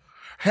 fool?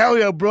 Hell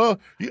yeah, bro.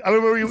 I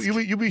remember you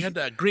be. You had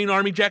that green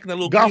army jacket, that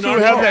little Godfrey green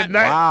will army have that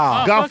night.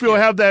 Wow. Godfrey will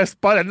have that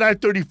spot at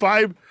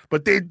 9:35,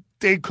 but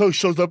Dane Cook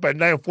shows up at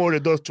 9:40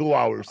 and does 2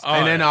 hours.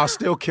 And then I'll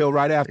still kill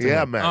right after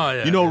Yeah, him. man. Oh,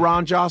 yeah, you know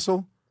Ron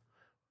Jossel?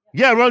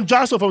 Yeah, Ron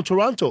Jossel from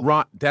Toronto.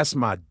 Ron, that's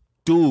my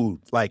dude.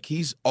 Like,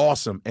 he's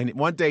awesome. And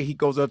one day he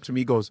goes up to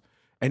me, he goes,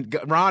 and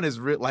Ron is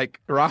Ron,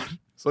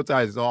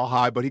 sometimes he's all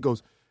high, but he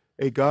goes,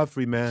 hey,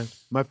 Godfrey, man,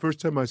 my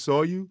first time I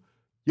saw you,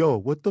 yo,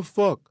 what the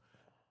fuck?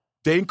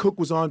 Dane Cook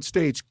was on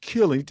stage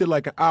killing. He did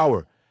like an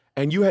hour.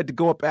 And you had to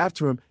go up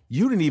after him.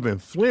 You didn't even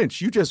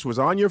flinch. You just was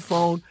on your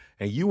phone,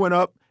 and you went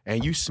up,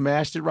 and you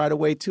smashed it right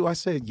away, too. I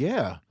said,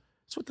 yeah,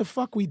 that's what the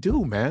fuck we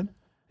do, man.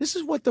 This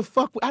is what the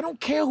fuck. I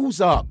don't care who's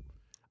up.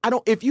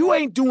 If you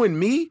ain't doing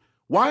me,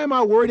 why am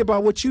I worried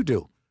about what you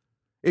do?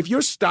 If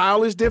your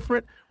style is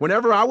different,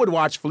 whenever I would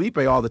watch Felipe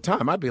all the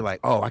time, I'd be like,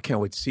 oh, I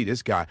can't wait to see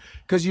this guy.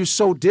 Because you're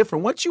so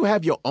different. Once you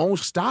have your own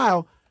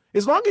style,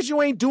 as long as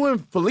you ain't doing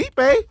Felipe,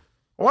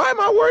 why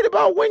am I worried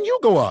about when you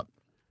go up?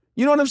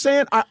 You know what I'm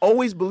saying? I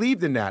always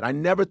believed in that. I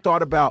never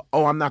thought about,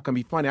 oh, I'm not going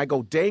to be funny. I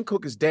go, Dane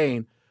Cook is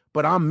Dane,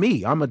 but I'm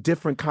me. I'm a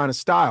different kind of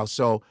style.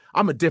 So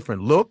I'm a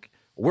different look.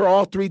 We're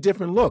all three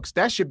different looks.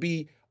 That should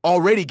be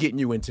already getting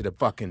you into the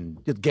fucking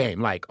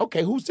game. Like,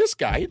 okay, who's this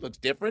guy? He looks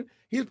different.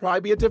 He'll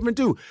probably be a different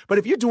dude. But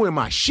if you're doing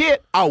my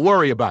shit, I'll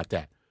worry about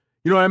that.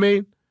 You know what I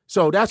mean?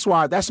 So that's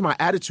my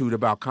attitude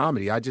about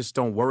comedy. I just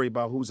don't worry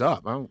about who's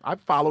up. I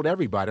followed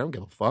everybody. I don't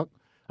give a fuck.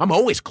 I'm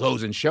always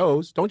closing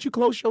shows. Don't you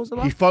close shows a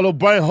lot? He followed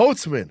Brian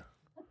Holtzman.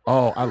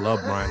 Oh, I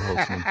love Brian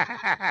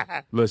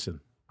Holtzman.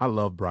 Listen, I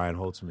love Brian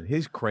Holtzman.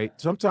 He's great.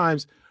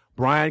 Sometimes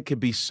Brian can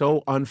be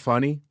so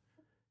unfunny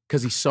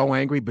because he's so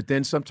angry, but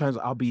then sometimes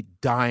I'll be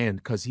dying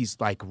because he's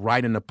like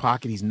right in the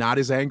pocket. He's not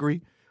as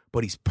angry,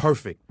 but he's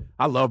perfect.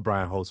 I love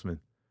Brian Holtzman.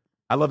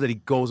 I love that he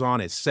goes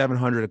on at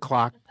 700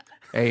 o'clock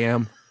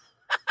a.m.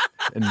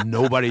 and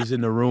nobody's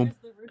in the room.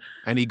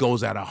 And he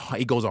goes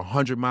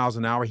 100 miles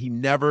an hour. He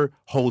never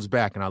holds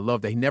back, and I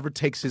love that. He never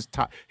takes his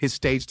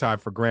stage time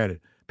for granted,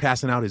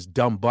 passing out his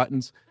dumb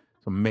buttons.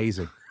 It's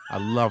amazing. I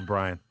love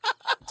Brian.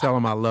 Tell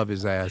him I love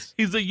his ass.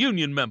 He's a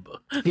union member.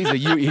 He's a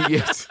union.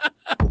 Yes.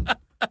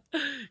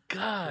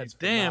 God He's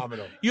damn.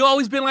 phenomenal. You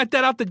always been like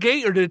that out the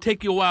gate, or did it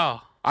take you a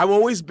while? I've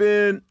always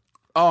been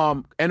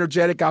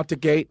energetic out the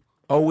gate,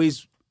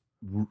 always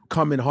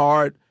coming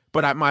hard,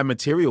 but my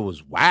material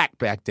was whack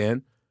back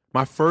then.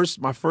 My first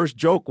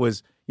joke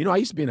was, I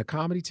used to be in a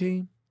comedy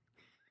team.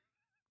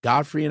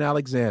 Godfrey and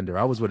Alexander.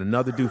 I was with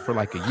another dude for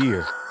like a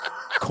year.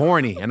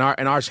 Corny. And our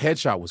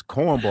headshot was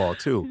cornball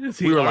too.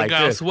 We were like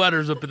this.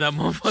 Sweaters up in that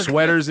motherfucker.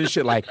 Sweaters and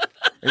shit. Like,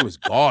 it was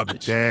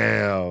garbage.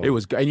 Damn. It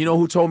was, and you know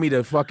who told me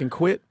to fucking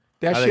quit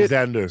that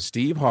Alexander. shit?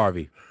 Steve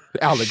Harvey.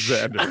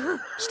 Alexander.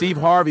 Steve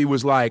Harvey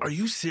was like, are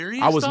you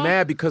serious? I was dog?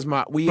 mad because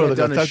we Bro, had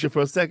done touch it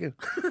for a second.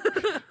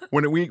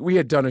 when we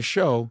had done a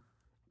show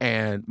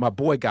and my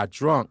boy got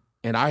drunk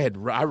and I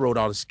wrote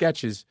all the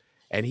sketches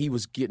and he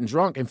was getting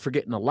drunk and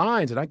forgetting the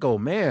lines. And I go,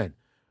 man,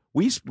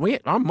 we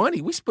our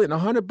money, we splitting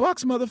 $100,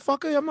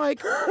 motherfucker. I'm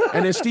like,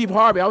 and then Steve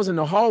Harvey, I was in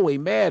the hallway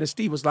mad, and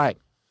Steve was like,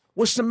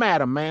 what's the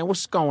matter, man?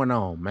 What's going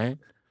on, man?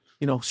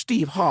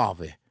 Steve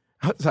Harvey.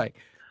 I was like,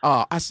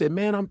 I said,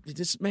 man,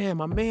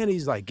 my man,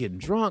 he's like getting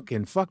drunk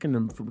and fucking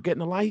and forgetting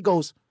the line.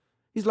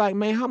 He's like,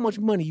 man, how much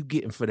money you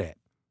getting for that?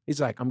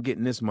 He's like, I'm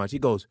getting this much. He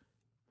goes,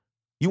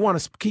 you want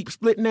to keep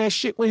splitting that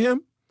shit with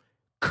him?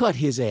 Cut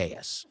his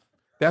ass.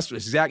 That's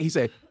exactly, he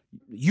said,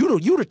 you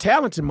the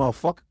talented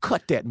motherfucker.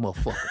 Cut that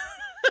motherfucker.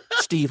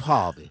 Steve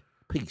Harvey.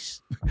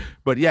 Peace.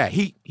 But yeah,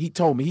 he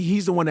told me,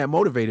 he's the one that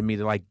motivated me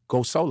to like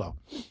go solo.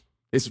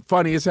 It's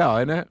funny as hell,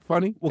 isn't that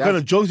funny? What kind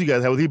of jokes you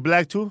guys have? Was he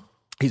black too?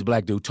 He's a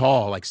black dude,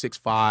 tall, like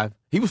 6'5".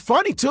 He was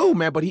funny too,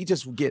 man, but he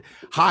just would get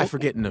high for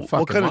getting the fucking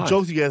What kind line. of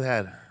jokes you guys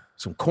had?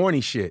 Some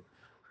corny shit.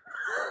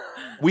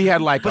 We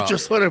had like Put your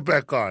sweater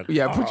back on.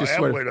 Yeah, put your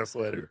sweater. I'm wearing a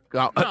sweater.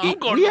 I'm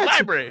going to the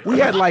library. We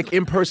had like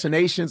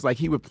impersonations. Like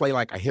he would play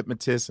like a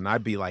hypnotist, and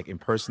I'd be like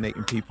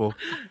impersonating people.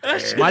 That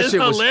shit is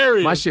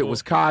hilarious. My shit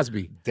was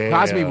Cosby. Damn.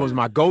 Cosby was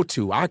my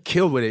go-to. I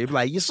killed with it. It'd be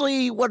like, you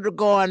see what's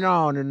going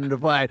on in the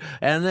fight,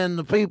 and then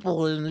the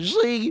people in the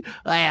sea.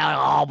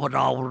 I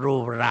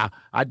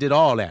did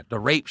all that. The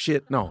rape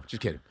shit. No,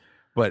 just kidding.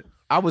 But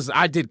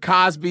I did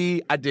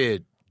Cosby. I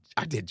did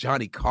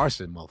Johnny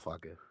Carson,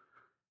 motherfucker.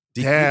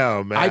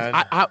 Damn,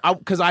 man.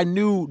 Because I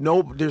knew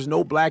there's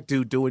no black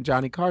dude doing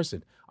Johnny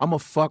Carson. I'm gonna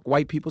fuck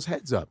white people's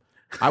heads up.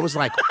 I was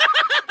like,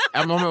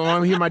 I'm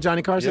gonna hear my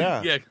Johnny Carson.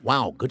 Yeah.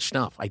 Wow, good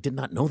stuff. I did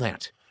not know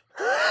that.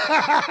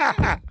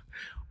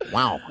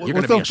 Wow, you're What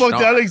gonna be the a fuck star.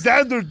 did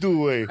Alexander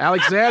do?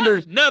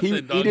 Alexander, Nothing,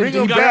 he dog. didn't Bring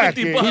do him that. back.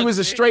 He was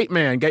a straight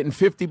man getting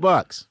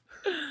 $50.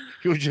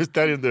 He was just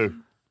standing there.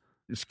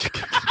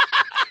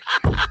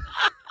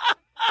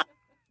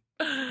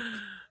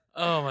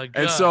 Oh my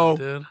god. And so,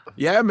 dude.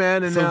 yeah,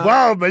 man. And So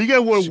wow, man, you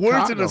got more words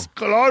Chicago. than the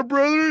Sklar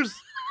brothers?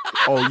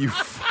 oh, you.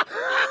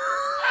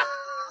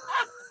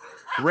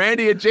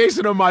 Randy and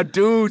Jason are my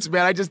dudes,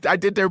 man. I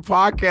did their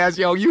podcast,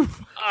 yo.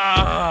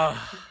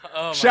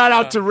 Shout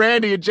out to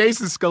Randy and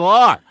Jason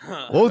Sklar.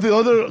 What was the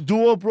other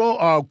duo,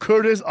 bro?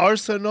 Curtis,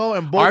 Arsenal,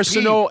 and Bo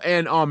Arsenal P.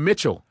 and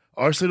Mitchell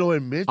Arsenal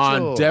and Mitchell.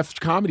 on Def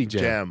Comedy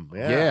Jam.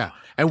 Yeah.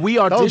 And we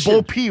That was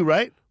Bo auditioned. P,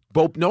 right?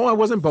 No, it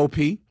wasn't Bo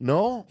P.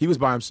 No? He was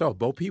by himself.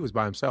 Bo P was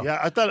by himself. Yeah,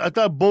 I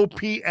thought Bo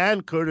P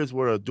and Curtis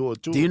were a duo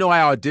too. Do you know I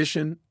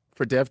auditioned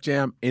for Def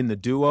Jam in the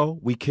duo?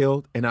 We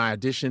killed, and I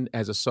auditioned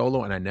as a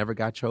solo, and I never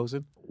got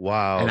chosen.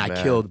 Wow, And I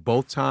man. killed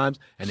both times,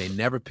 and they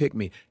never picked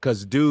me because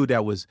the dude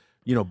that was,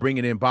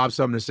 bringing in Bob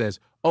Sumner says,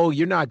 "Oh,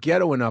 you're not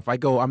ghetto enough." I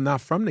go, "I'm not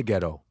from the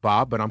ghetto,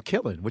 Bob, but I'm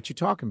killing. What you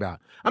talking about?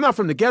 I'm not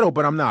from the ghetto,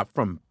 but I'm not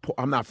from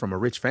a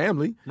rich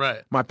family.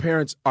 Right. My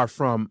parents are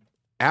from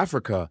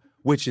Africa,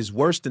 which is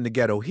worse than the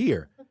ghetto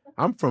here.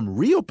 I'm from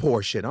real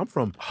poor shit. I'm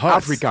from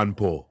African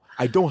poor.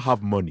 I don't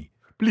have money.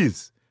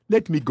 Please,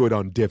 let me go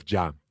down Def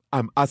Jam.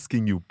 I'm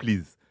asking you,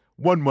 please.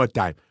 One more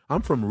time.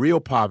 I'm from real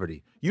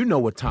poverty. You know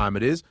what time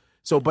it is.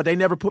 So, but they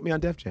never put me on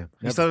Def Jam.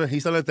 He sounded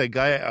like that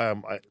guy.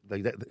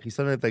 He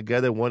sounded like that guy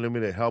that wanted me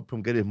to help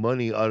him get his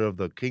money out of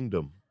the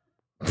kingdom.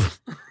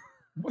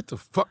 What the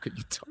fuck are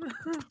you talking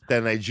about?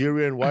 That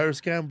Nigerian wire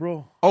scam,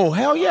 bro. Oh,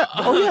 hell yeah.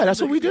 Oh, yeah,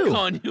 that's what we do.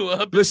 Calling you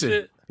up.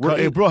 Listen,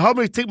 Hey, bro, help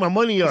me take my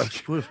money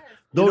out.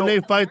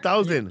 Donate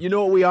 5,000. You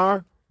know what we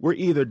are? We're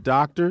either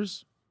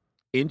doctors,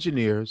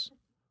 engineers,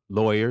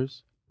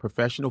 lawyers,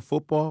 professional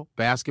football,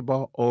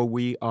 basketball, or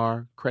we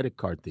are credit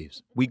card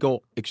thieves. We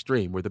go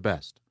extreme. We're the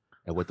best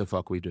at what the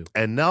fuck we do.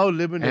 And now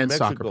living in And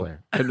Mexico. soccer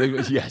player.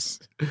 And, yes.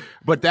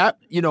 But that,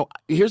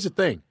 here's the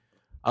thing.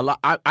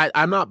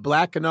 I'm not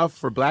black enough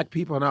for black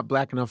people. I'm not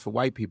black enough for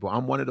white people.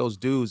 I'm one of those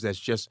dudes that's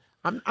just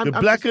You're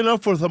black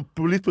enough for some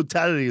police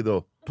brutality,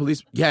 though.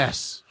 Police,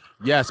 yes,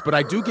 but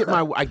I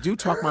do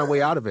talk my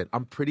way out of it.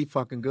 I'm pretty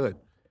fucking good.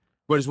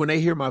 Whereas when they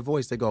hear my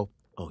voice, they go,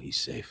 "Oh, he's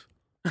safe."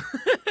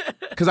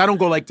 Because I don't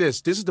go like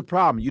this. This is the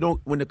problem. You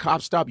don't. When the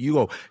cops stop, you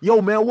go,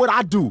 "Yo, man, what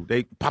I do?"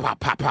 They pop, pop,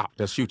 pop, pop.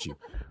 They'll shoot you.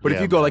 But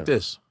if you go like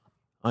this,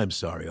 "I'm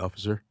sorry,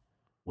 officer.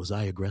 Was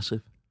I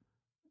aggressive?"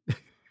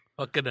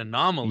 Fucking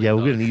anomaly. Yeah, we're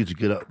dog. gonna need you to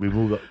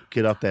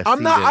get off that. I'm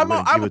seat not. and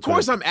give Of it to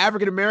course, us. I'm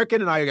African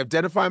American, and I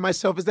identify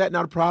myself as that.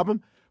 Not a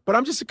problem. But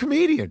I'm just a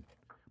comedian.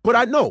 But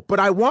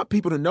I want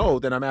people to know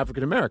that I'm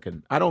African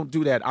American. I don't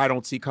do that. I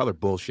don't see color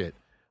bullshit.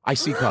 I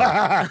see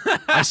color.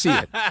 I see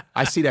it.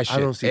 I see that shit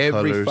don't see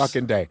every colors.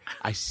 fucking day.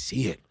 I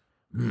see it.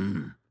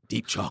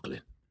 Deep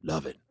chocolate.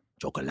 Love it.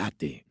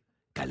 Chocolate.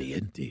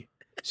 Caliente.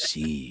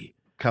 Sí.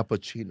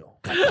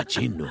 Cappuccino.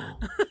 Cappuccino.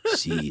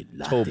 Sí.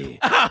 Latte.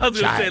 I was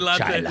going to say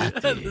latte. Chai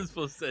latte. This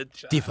fool said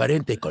chai.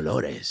 Diferente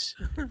colores.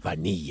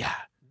 Vanilla.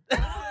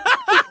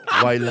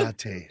 White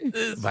latte.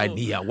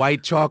 Vanilla,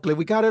 white chocolate,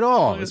 we got it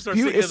all. gonna It's start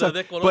beautiful. singing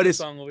the De Colores But it's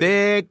song over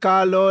de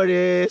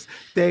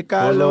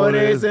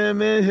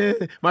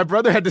calores. My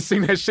brother had to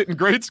sing that shit in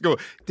grade school.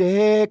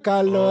 De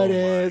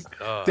calores.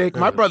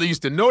 My brother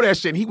used to know that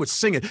shit, and he would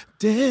sing it.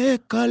 De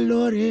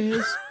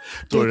calores.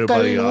 Throw De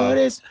everybody off.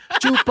 calores.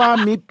 Chupa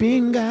mi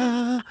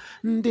pinga.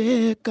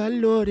 De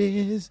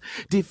calores.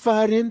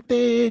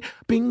 Diferente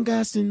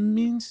pingas en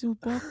mi su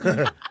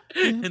boca.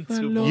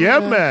 Yeah,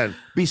 man.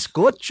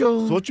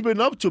 Bizcocho. So what you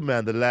been up to,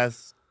 man, the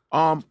last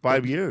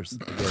 5 years,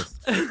 I guess.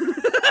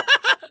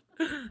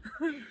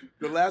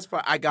 The last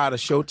part, I got a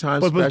Showtime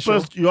But special.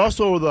 first, you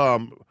also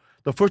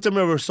the first time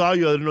I ever saw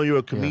you, I didn't know you were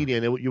a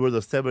comedian. You were the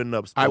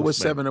 7-Up spokesman. I was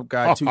 7-Up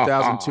guy,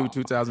 2002,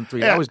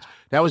 2003. Yeah.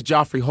 That was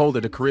Godfrey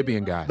Holder, the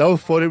Caribbean guy. That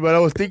was funny, but I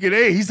was thinking,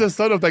 hey, he's the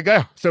son of that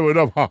guy.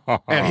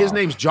 7-Up. And his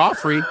name's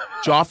Joffrey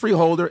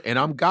Holder, and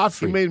I'm He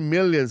Godfrey. made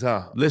millions,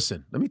 huh?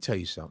 Listen, let me tell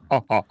you something.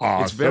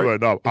 It's very-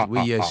 7-Up.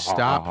 Will you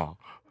stop?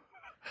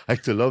 I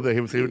still love that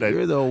him sitting,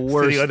 You're the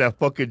worst. sitting on that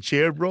fucking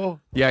chair, bro.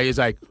 Yeah, he's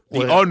like, the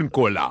What?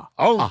 Uncola.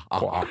 Oh,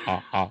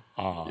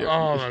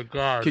 Oh, my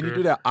God. Can you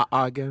do that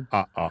again?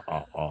 Ugh.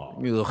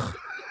 Ugh.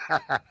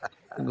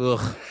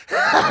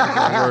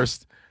 The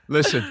worst.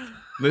 Listen.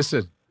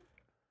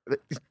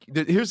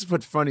 Here's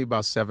what's funny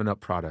about 7-Up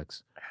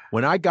products.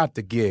 When I got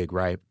the gig,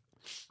 right?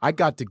 I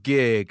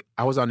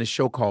was on this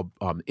show called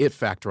It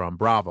Factor on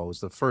Bravo. It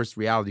was the first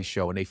reality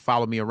show, and they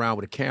followed me around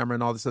with a camera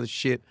and all this other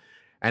shit.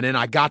 And then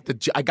I got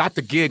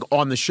the gig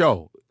on the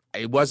show.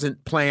 It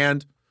wasn't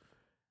planned.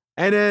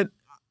 And then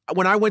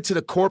when I went to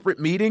the corporate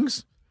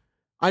meetings,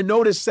 I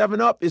noticed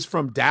 7-Up is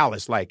from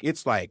Dallas.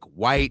 It's like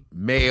white,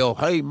 male.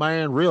 Hey,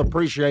 man, real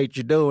appreciate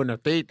you doing the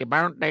thing.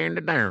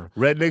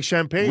 redneck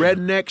champagne.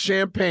 Redneck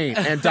champagne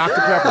and Dr.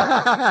 Pepper.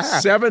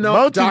 7-Up,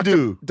 Mountain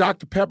Dew.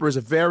 Dr. Pepper is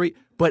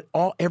but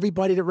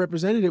everybody that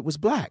represented it was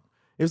black.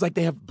 It was like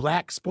they have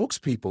black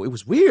spokespeople. It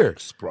was weird.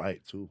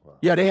 Sprite, too. Huh?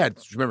 Yeah, they had,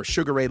 remember,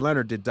 Sugar Ray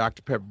Leonard did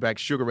Dr. Pepper back.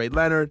 Sugar Ray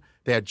Leonard.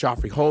 They had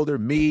Joffrey Holder,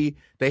 me.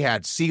 They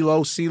had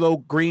CeeLo.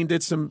 CeeLo Green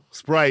did some.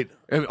 Sprite.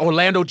 And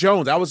Orlando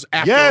Jones. I was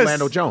after Yes.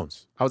 Orlando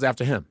Jones. I was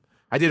after him.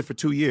 I did it for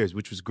 2 years,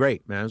 which was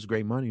great, man. It was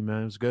great money,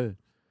 man. It was good.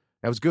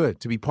 That was good.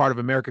 To be part of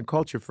American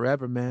culture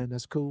forever, man.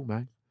 That's cool,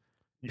 man.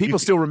 People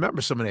still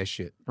remember some of that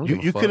shit. I don't give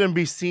a You fuck. couldn't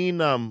be seen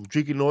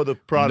drinking no other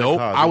product. Nope.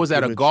 huh? I was at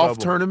You're a in golf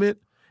trouble. tournament.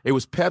 It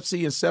was Pepsi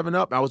and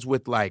 7-Up. I was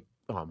with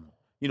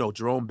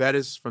Jerome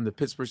Bettis from the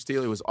Pittsburgh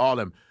Steelers. It was all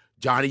them.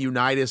 Johnny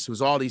Unitas. It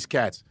was all these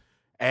cats.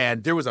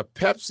 And there was a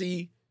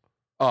Pepsi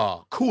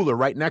cooler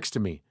right next to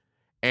me.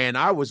 And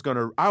I was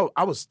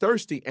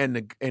thirsty. And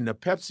the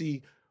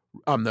Pepsi,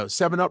 the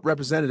 7-Up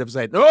representative was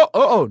like, no,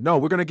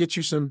 we're gonna get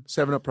you some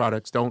 7-Up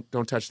products. Don't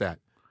touch that.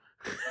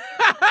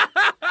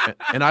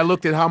 And I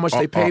looked at how much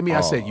they paid me.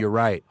 I said, you're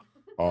right.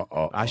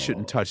 I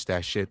shouldn't touch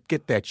that shit.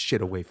 Get that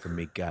shit away from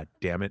me, God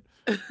damn it.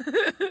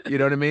 You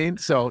know what I mean?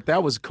 So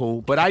that was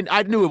cool. But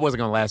I knew it wasn't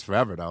going to last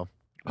forever, though.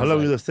 How long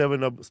were you the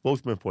 7-Up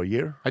spokesman for? A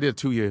year? I did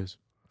 2 years.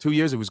 2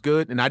 years, it was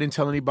good. And I didn't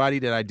tell anybody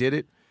that I did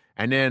it.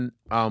 And then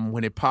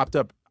when it popped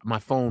up, my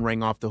phone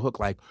rang off the hook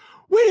like,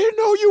 we didn't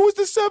know you was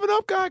the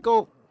 7-Up guy.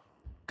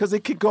 Because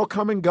it could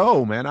come and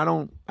go, man. I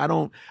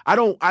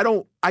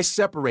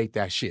separate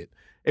that shit.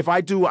 If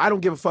I do, I don't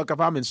give a fuck if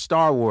I'm in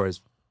Star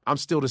Wars. I'm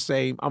still the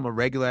same. I'm a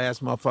regular ass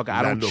motherfucker.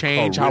 I don't Lando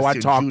change how I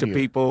Calrissian talk to Jr..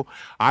 people.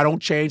 I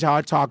don't change how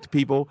I talk to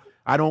people.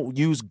 I don't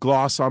use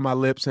gloss on my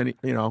lips. And,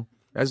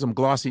 there's some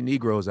glossy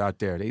Negroes out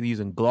there. They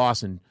using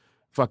gloss and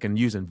fucking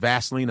using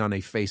Vaseline on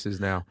their faces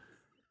now.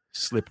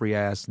 Slippery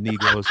ass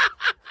Negroes.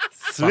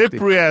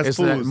 Slippery ass It's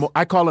fools.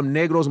 I call them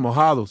negros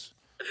mojados.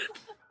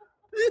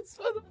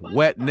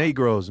 Wet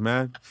negros,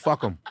 man.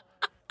 Fuck them.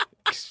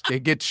 They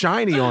get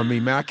shiny on me,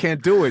 man. I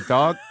can't do it,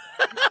 dog.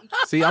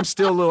 See, I'm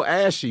still a little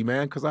ashy,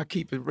 man, because I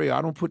keep it real.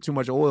 I don't put too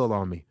much oil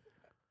on me.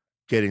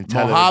 Getting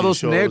Mojados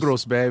shows.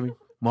 negros, baby.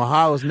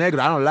 Mojados negros.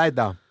 I don't like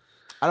that.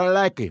 I don't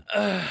like it.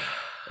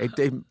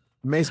 It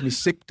makes me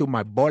sick to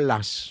my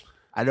bolas.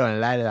 I don't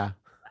like that.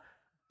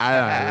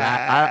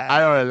 I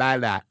don't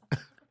like that.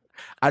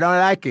 I don't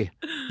like it.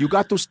 You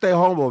got to stay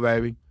humble,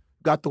 baby.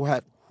 Got to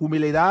have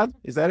humildad.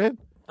 Is that it?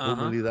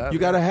 Humildad. You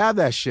got to have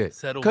that shit.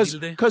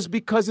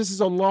 Because this is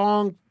a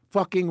long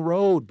fucking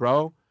road,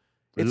 bro.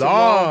 It's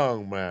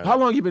long, man. How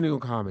long you been doing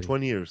comedy?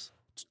 20 years.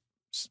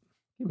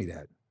 Give me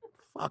that.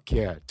 Fuck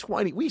yeah.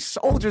 20. We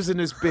soldiers in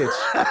this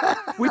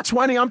bitch. We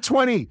 20. I'm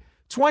 20.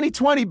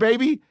 2020,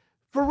 baby.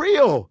 For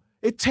real.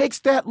 It takes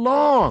that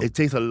long. It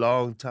takes a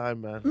long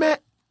time, man. Man,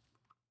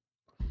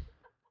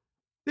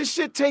 this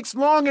shit takes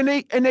long, and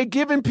they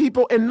giving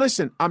people. And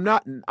listen, I'm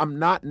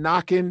not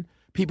knocking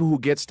people who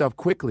get stuff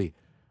quickly.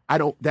 I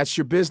don't. That's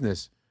your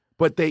business.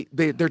 But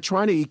they're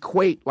trying to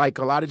equate like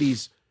a lot of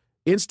these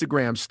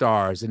Instagram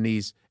stars and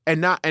these.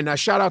 And I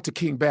shout out to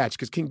King Batch,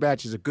 because King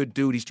Batch is a good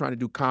dude. He's trying to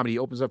do comedy. He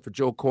opens up for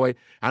Joe Coy,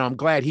 and I'm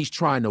glad he's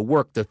trying to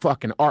work the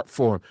fucking art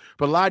form.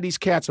 But a lot of these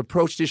cats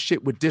approach this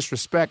shit with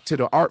disrespect to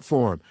the art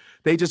form.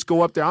 They just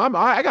go up there.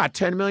 I got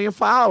 10 million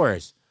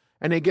followers,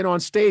 and they get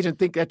on stage and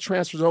think that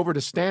transfers over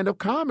to stand-up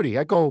comedy.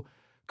 I go,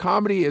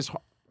 comedy is.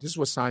 This is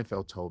what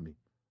Seinfeld told me.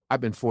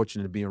 I've been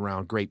fortunate to be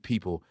around great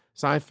people.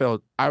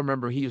 Seinfeld. I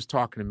remember he was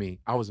talking to me.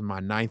 I was in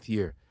my 9th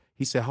year.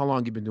 He said, how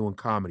long you been doing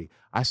comedy?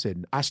 I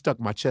said, I stuck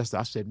my chest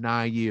out. I said,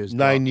 9 years.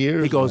 9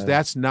 years? He goes, man.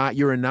 that's not,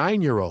 you're a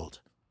 9-year-old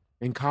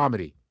in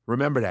comedy.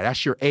 Remember that.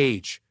 That's your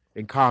age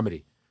in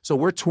comedy. So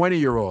we're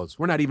 20-year-olds.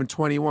 We're not even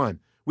 21.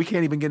 We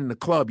can't even get in the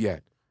club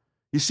yet.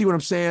 You see what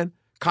I'm saying?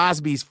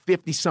 Cosby's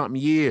 50-something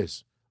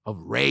years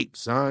of rape,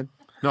 son.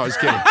 No,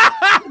 just kidding.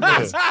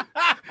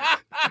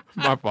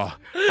 My fault.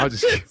 I'm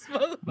just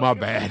kidding. My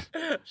bad.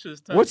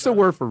 What's the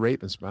word for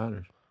rape in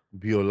Spanish?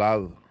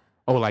 Violado.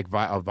 Oh, like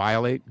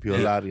violate?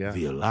 Violar, yeah.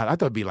 Violar. I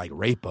thought it'd be like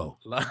rapo.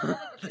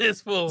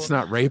 This fool. It's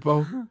not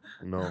rapo?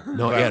 No.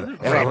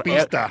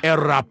 Rapista.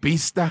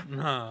 Rapista.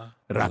 Nah.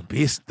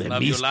 Rapista. La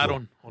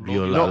violaron.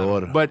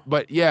 Violador. No,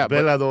 but yeah.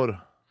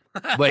 Velador.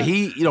 But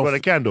he, you know. For the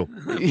candle.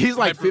 He's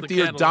like Right for the 50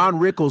 years. candle. Don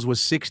Rickles was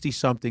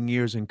 60-something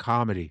years in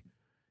comedy.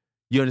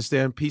 You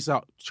understand? Peace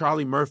out.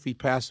 Charlie Murphy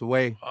passed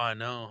away. Oh, I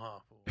know, huh?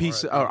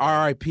 Peace.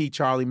 R.I.P.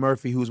 Charlie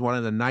Murphy, who's one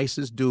of the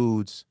nicest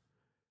dudes.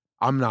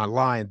 I'm not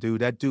lying,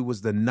 dude. That dude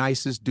was the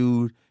nicest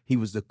dude. He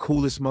was the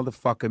coolest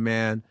motherfucker,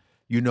 man.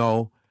 You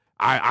know,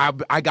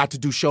 I got to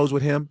do shows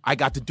with him. I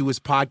got to do his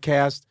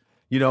podcast,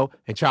 you know,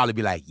 and Charlie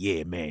be like,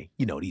 yeah, man,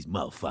 you know, these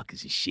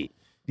motherfuckers and shit.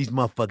 These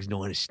motherfuckers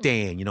don't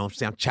understand, you know what I'm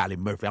saying? I'm Charlie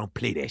Murphy. I don't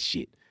play that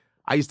shit.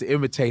 I used to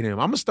imitate him.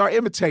 I'm going to start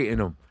imitating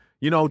him,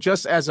 you know,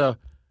 just as a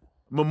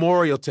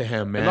memorial to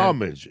him, man. An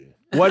homage.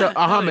 What a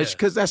homage,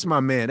 because that's my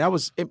man. That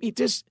was, he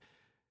just,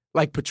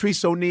 like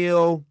Patrice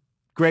O'Neal,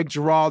 Greg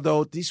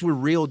Giraldo, these were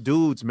real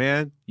dudes,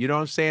 man. You know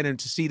what I'm saying? And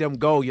to see them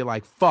go, you're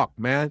like, fuck,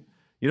 man.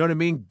 You know what I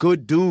mean?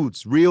 Good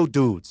dudes, real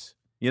dudes.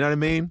 You know what I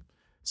mean?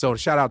 So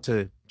shout out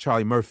to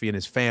Charlie Murphy and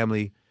his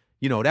family.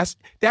 You know, that's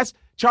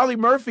Charlie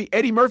Murphy.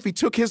 Eddie Murphy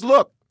took his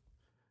look.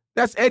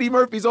 That's Eddie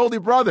Murphy's older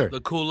brother.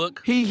 The cool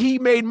look. He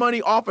made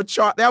money off of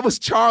that was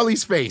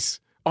Charlie's face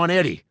on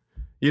Eddie.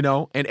 You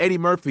know, and Eddie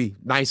Murphy,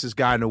 nicest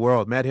guy in the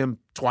world. Met him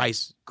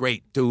twice.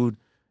 Great dude.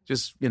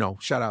 Just, you know,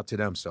 shout out to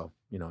them. So,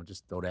 you know,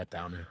 just throw that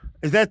down there.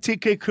 Is that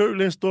T.K.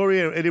 Kirtland story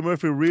and Eddie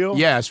Murphy real?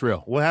 Yeah, it's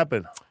real. What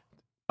happened?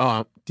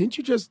 Didn't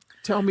you just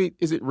tell me,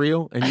 is it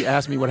real? And you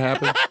asked me what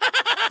happened?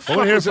 I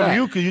want to hear from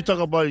you because you talk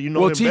about it, you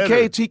know. Well, him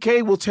better.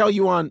 TK will tell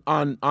you on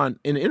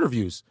in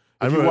interviews.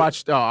 If you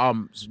watched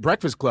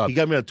Breakfast Club. He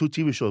got me on 2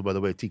 TV shows, by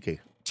the way, TK.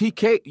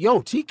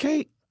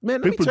 TK,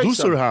 man, let Big me tell you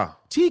producer, something. huh?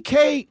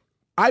 TK,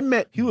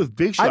 He was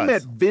big shots. I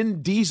met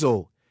Vin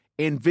Diesel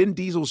in Vin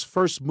Diesel's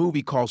first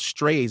movie called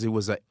Strays. It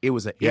was a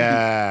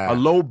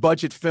low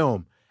budget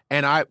film.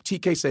 And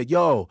TK said,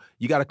 yo,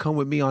 you got to come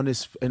with me on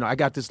this. And I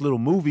got this little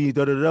movie,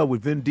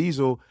 with Vin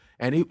Diesel.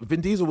 And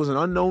Vin Diesel was an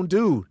unknown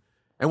dude.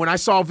 And when I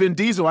saw Vin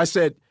Diesel,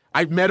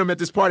 I met him at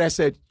this party. I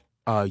said,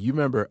 you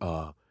remember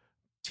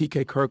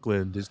TK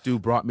Kirkland, this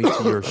dude brought me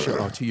to your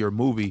show, to your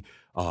movie,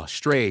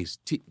 Strays.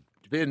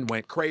 Vin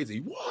went crazy.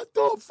 What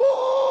the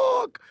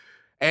fuck?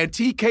 And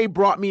TK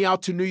brought me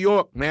out to New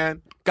York,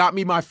 man. Got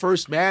me my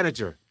first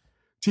manager.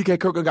 TK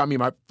Kirkland got me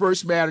my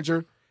first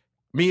manager.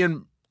 Me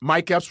and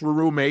Mike Epps were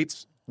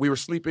roommates. We were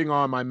sleeping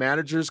on my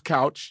manager's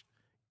couch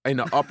in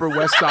the Upper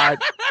West Side.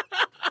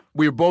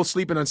 We were both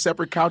sleeping on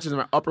separate couches in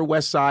the Upper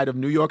West Side of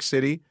New York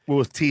City. What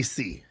was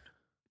TC?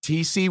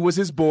 TC was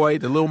his boy,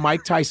 the little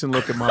Mike Tyson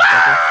looking motherfucker.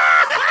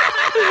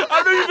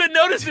 I know you've been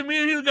noticing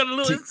me, and he's got a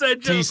little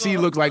inside joke. TC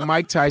looked like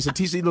Mike Tyson.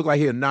 TC looked like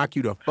he'll knock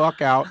you the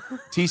fuck out.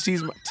 TC.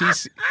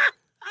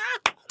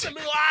 The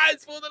little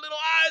eyes, fool. The little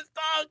eyes,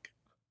 dog.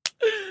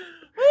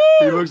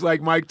 He looks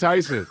like Mike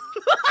Tyson.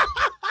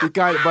 The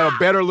guy, but a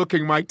better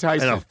looking Mike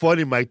Tyson. And a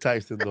funny Mike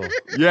Tyson, though.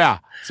 Yeah.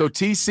 So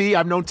TC,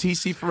 I've known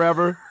TC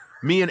forever.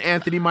 Me and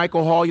Anthony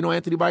Michael Hall. You know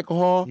Anthony Michael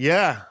Hall?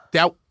 Yeah.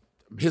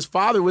 His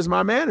father was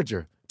my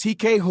manager.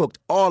 TK hooked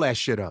all that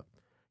shit up.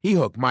 He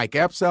hooked Mike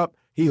Epps up.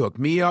 He hooked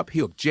me up. He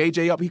hooked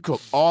JJ up. He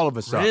hooked all of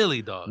us up.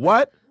 Really, dog?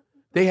 What?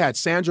 They had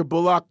Sandra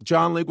Bullock,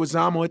 John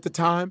Leguizamo at the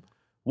time.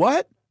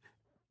 What?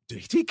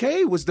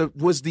 TK was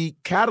the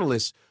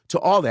catalyst to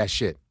all that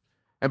shit.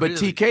 But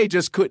Really? TK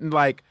just couldn't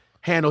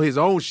handle his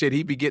own shit.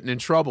 He'd be getting in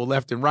trouble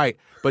left and right.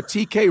 But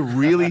TK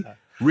really,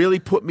 really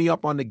put me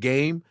up on the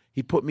game.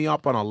 He put me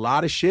up on a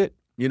lot of shit.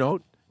 You know,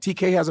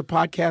 TK has a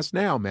podcast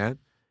now, man,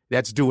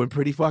 that's doing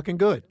pretty fucking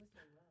good.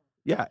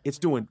 Yeah, it's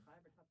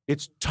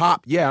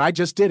top. Yeah, I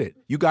just did it.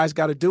 You guys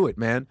got to do it,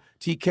 man.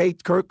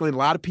 TK Kirkland, a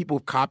lot of people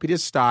have copied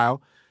his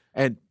style,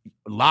 and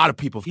a lot of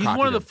people have He's copied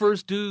one of the him.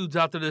 first dudes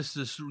out there that's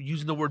just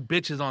using the word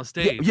bitches on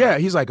stage. Yeah,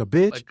 he's like a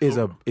bitch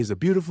Like, is a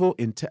beautiful,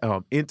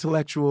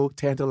 intellectual,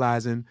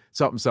 tantalizing,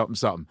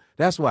 something.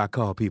 That's why I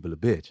call people a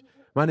bitch.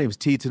 My name's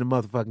T to the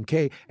motherfucking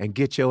K, and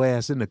get your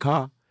ass in the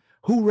car.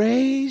 Who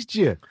raised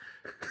you?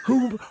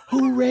 Who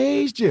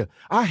raised you?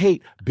 I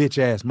hate bitch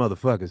ass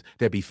motherfuckers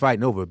that be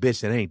fighting over a bitch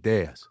that ain't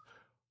theirs.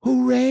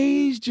 Who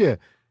raised you?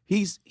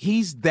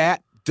 He's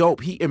that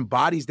dope. He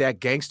embodies that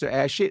gangster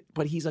ass shit,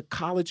 but he's a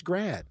college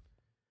grad.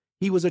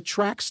 He was a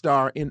track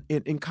star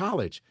in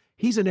college.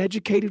 He's an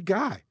educated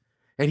guy.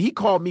 And he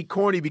called me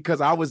corny because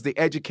I was the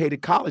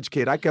educated college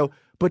kid. I go,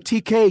 but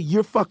TK,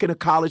 you're fucking a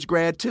college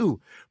grad too.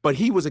 But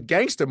he was a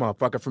gangster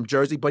motherfucker from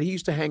Jersey, but he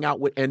used to hang out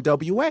with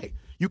NWA.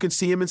 You can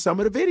see him in some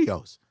of the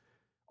videos.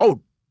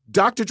 Oh,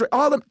 Dr. Dre,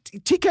 all them,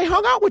 TK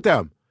hung out with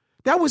them.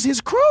 That was his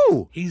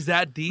crew. He's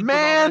that deep. Man,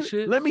 in all that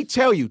shit? let me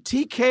tell you,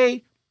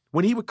 TK,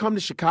 when he would come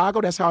to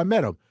Chicago, that's how I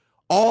met him.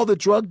 All the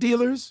drug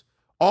dealers,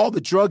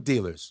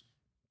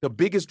 the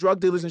biggest drug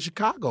dealers in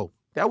Chicago,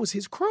 that was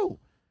his crew.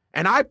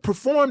 And I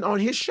performed on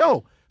his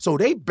show. So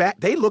they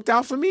looked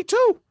out for me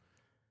too.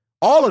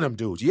 All of them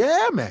dudes.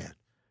 Yeah, man.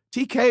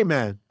 TK,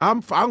 man, I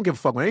don't give a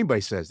fuck what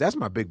anybody says. That's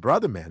my big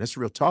brother, man. That's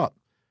real talk.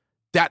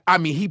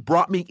 He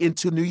brought me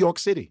into New York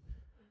City.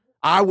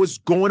 I was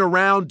going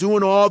around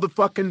doing all the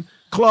fucking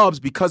clubs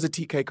because of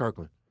TK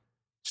Kirkland.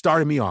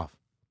 Started me off.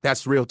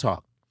 That's real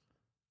talk.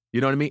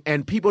 You know what I mean?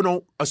 And people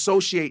don't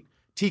associate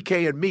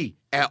TK and me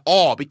at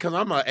all because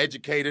I'm not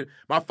educated.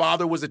 My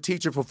father was a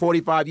teacher for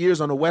 45 years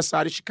on the west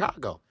side of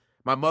Chicago.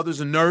 My mother's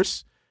a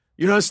nurse.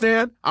 You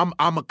understand? I'm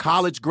a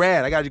college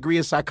grad. I got a degree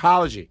in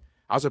psychology.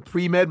 I was a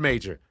pre-med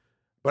major.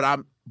 But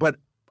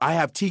I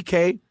have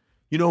TK.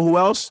 You know who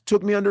else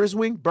took me under his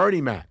wing?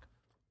 Bernie Mac.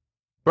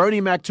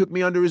 Bernie Mac took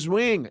me under his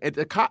wing at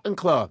the Cotton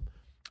Club.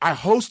 I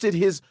hosted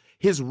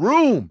his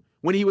room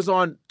when he was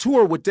on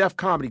tour with Def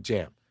Comedy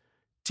Jam.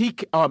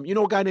 You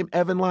know a guy named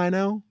Evan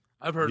Lionel?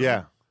 I've heard.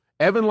 Yeah.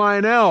 Evan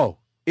Lionel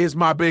is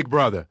my big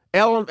brother.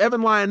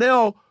 Evan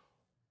Lionel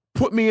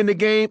put me in the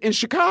game in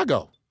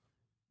Chicago.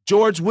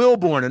 George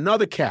Wilborn,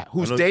 another cat,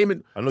 who's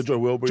Damon. I know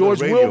George Wilborn. George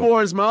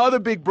Wilborn's my other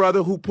big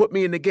brother who put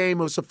me in the game.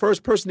 It was the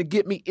first person to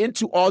get me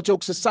into All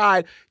Jokes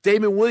Aside.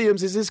 Damon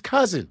Williams is his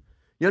cousin.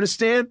 You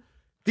understand?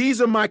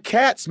 These are my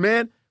cats,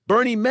 man.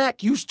 Bernie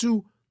Mac used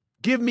to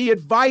give me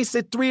advice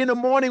at 3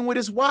 a.m. with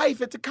his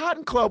wife at the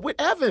Cotton Club with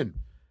Evan.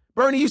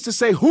 Bernie used to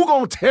say, who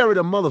gonna carry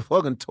the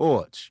motherfucking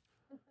torch?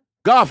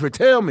 Godfrey,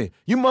 tell me.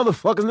 You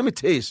motherfuckers, let me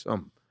tell you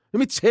something. Let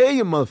me tell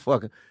you,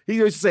 motherfucker. He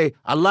used to say,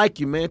 I like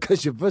you, man,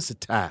 because you're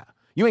versatile.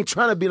 You ain't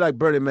trying to be like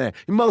Bernie Mac.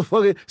 You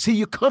motherfucker, see,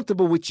 you're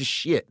comfortable with your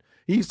shit.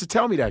 He used to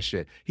tell me that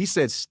shit. He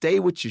said,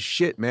 stay with your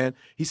shit, man.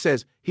 He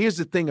says, here's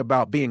the thing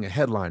about being a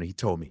headliner, he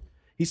told me.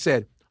 He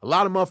said, a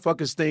lot of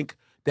motherfuckers think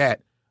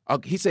that,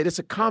 he said, it's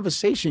a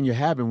conversation you're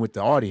having with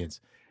the audience.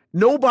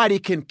 Nobody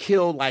can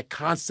kill like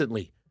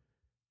constantly.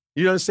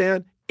 You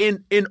understand?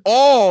 In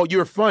all,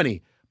 you're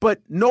funny.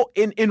 But no,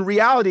 in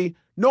reality,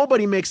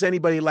 nobody makes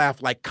anybody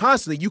laugh like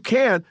constantly. You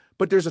can,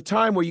 but there's a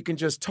time where you can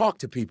just talk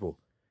to people.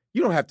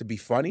 You don't have to be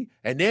funny,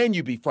 and then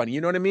you be funny. You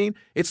know what I mean?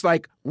 It's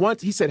like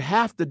once he said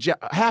half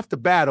the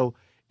battle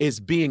is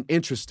being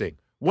interesting.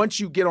 Once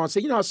you get on, say,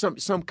 you know how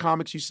some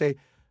comics you say,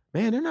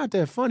 man, they're not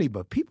that funny,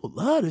 but people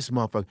love this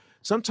motherfucker.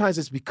 Sometimes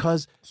it's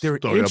because they're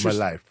interesting.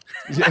 Story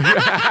of my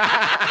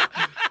life.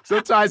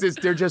 Sometimes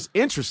they're just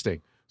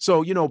interesting.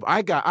 So, you know,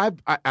 I got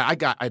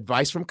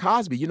advice from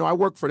Cosby. You know, I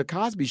worked for the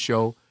Cosby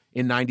Show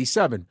in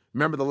 '97.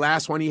 Remember the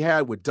last one he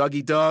had with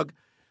Dougie Doug?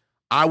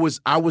 I was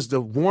the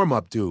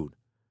warm-up dude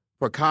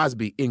for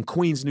Cosby in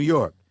Queens, New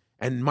York.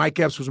 And Mike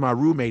Epps was my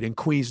roommate in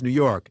Queens, New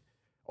York.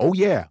 Oh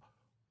yeah.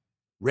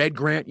 Red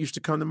Grant used to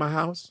come to my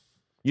house.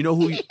 You know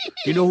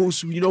who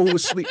was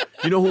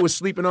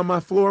sleeping on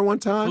my floor one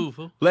time?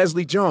 Who?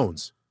 Leslie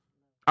Jones.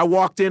 I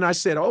walked in, I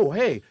said, oh,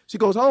 hey. She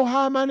goes, oh,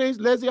 hi, my name's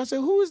Leslie. I said,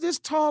 who is this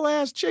tall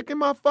ass chick in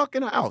my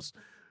fucking house?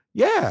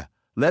 Yeah.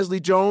 Leslie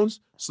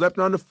Jones slept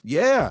on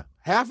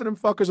half of them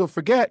fuckers will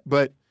forget,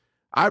 but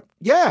Mike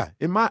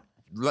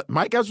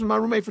Epps was my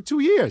roommate for 2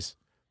 years.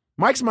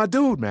 Mike's my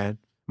dude, man.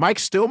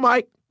 Mike's still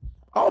Mike.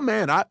 Oh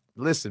man,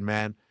 listen,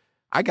 man.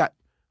 I got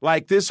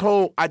like this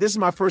is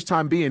my first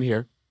time being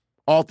here.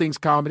 All Things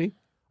Comedy.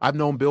 I've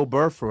known Bill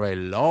Burr for a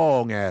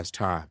long ass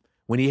time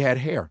when he had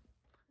hair.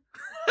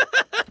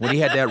 When he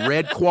had that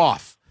red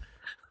coif.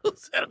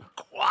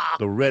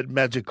 The red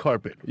magic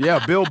carpet.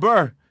 Yeah, Bill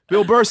Burr.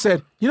 Bill Burr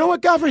said, you know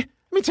what, Godfrey?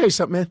 Let me tell you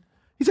something, man.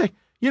 He said,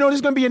 you know,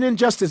 there's going to be an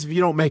injustice if you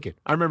don't make it.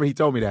 I remember he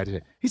told me that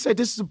today. He said,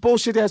 this is a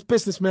bullshit-ass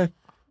business, man.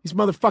 These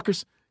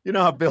motherfuckers. You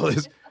know how Bill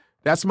is.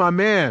 That's my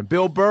man.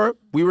 Bill Burr,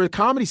 we were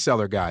Comedy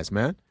Cellar guys,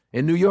 man,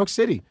 in New York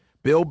City.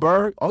 Bill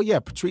Burr, oh, yeah,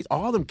 Patrice,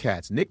 all them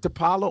cats. Nick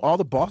DiPaolo, all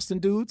the Boston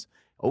dudes.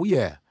 Oh,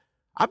 yeah.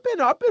 I've been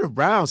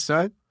around,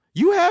 son.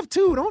 You have,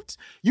 too.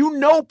 You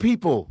know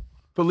people,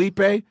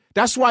 Felipe.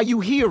 That's why you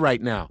here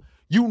right now.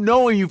 You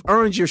know and you've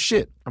earned your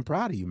shit. I'm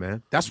proud of you,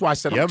 man. That's why I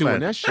said I'm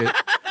doing that shit.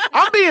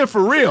 I'm being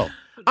for real.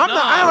 I don't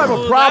have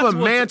a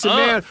problem man to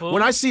man.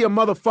 When I see a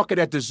motherfucker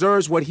that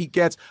deserves what he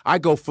gets, I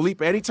go,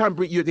 Felipe, anytime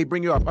they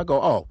bring you up, I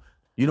go, oh,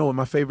 you know what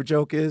my favorite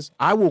joke is?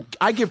 I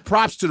give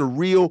props to the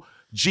real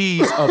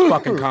G's of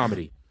fucking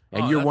comedy.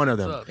 And you're one of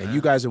them. Up, and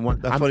you guys are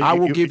one. I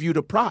will give you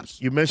the props.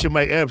 You mentioned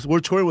Mike Epps. We're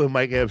touring with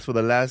Mike Epps for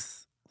the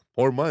last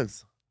 4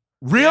 months.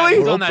 Really?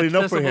 We're opening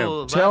up for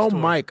him. Tell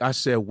Mike I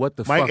said, what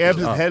the fuck Mike Epps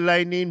is up?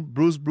 headlining.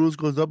 Bruce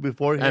goes up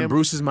before him. And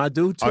Bruce is my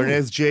dude, too.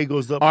 Arnez J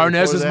goes up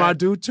Arnez is my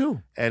dude, too.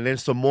 And then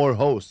some more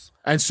hosts.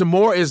 And some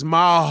more is my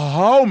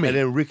homie. And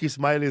then Ricky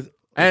Smiley is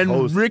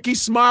host. Ricky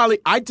Smiley.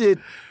 I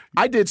did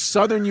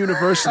Southern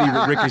University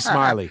with Ricky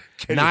Smiley.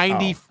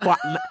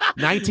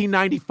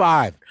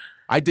 1995.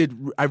 I did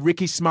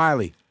Ricky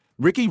Smiley.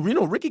 Ricky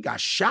got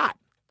shot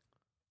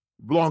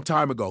a long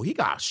time ago. He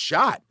got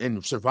shot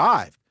and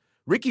survived.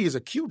 Ricky is a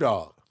Q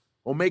dog,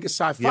 Omega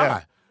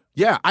Sci-Fi.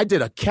 Yeah, I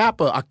did a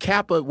Kappa,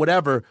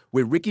 whatever,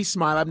 with Ricky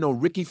Smiley. I've known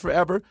Ricky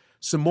forever.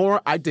 Some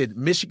more, I did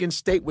Michigan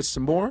State with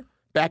some more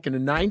back in the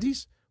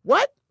 90s.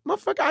 What?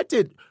 Motherfucker, I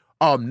did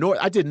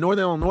Northern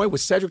Illinois with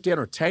Cedric the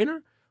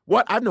Entertainer.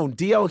 What? I've known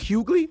D.L.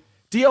 Hughley.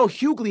 D.L.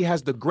 Hughley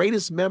has the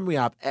greatest memory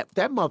that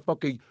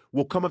motherfucker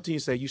will come up to you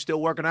and say, you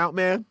still working out,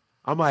 man?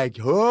 I'm like,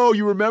 oh,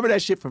 you remember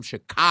that shit from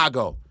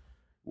Chicago.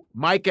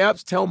 Mike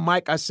Epps, tell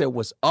Mike I said,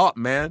 what's up,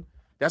 man?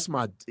 That's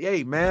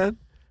hey, man.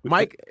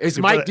 Mike,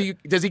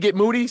 does he get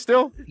moody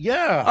still?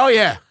 Yeah. Oh,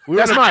 yeah.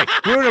 That's Mike.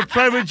 We're in a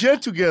private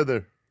jet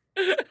together.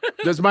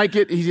 Does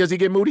he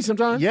get moody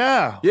sometimes?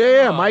 Yeah.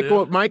 Yeah. Mike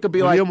will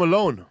be like. Leave him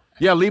alone.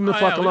 Yeah, leave him the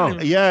fuck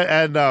alone.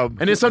 Yeah, and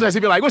then sometimes he'd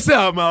be like, what's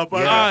up,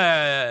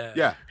 motherfucker?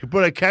 Yeah. He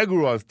put a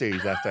kangaroo on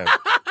stage that time.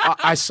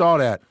 I saw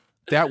that.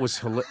 That was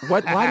hilarious.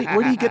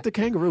 Where did he get the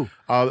kangaroo?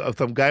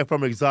 Some guy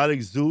from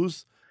Exotic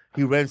Zoos.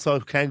 He rents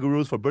out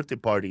kangaroos for birthday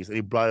parties, and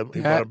he brought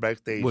him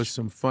backstage. Was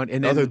some fun.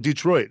 And then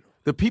Detroit.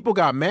 The people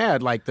got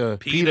mad, like the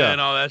PETA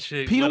and all that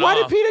shit. PETA, why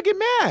did PETA get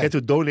mad? He had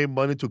to donate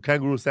money to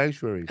kangaroo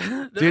sanctuaries.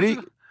 Did he?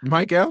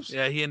 Mike Epps?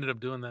 Yeah, he ended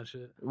up doing that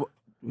shit.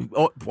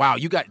 Oh, wow,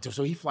 you guys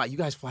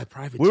fly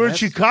private jets? We were in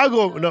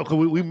Chicago. No, because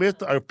we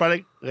missed our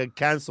flight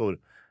canceled.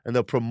 And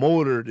the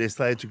promoter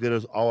decided to get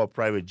us all a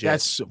private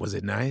jet. Was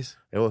it nice?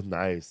 It was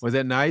nice. Was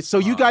that nice? So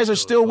you guys are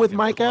still with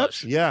Mike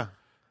Epps? Yeah.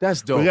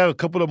 That's dope. We got a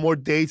couple of more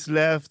dates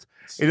left.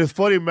 It is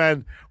funny,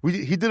 man.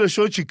 He did a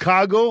show in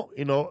Chicago.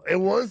 You know, it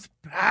was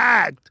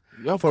packed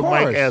for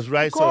Mike Epps,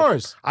 right? Of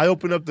course. So I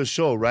opened up the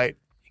show, right?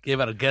 He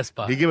gave out a guest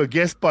spot. He gave a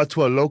guest spot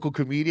to a local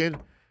comedian,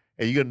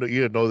 and you're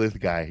gonna know this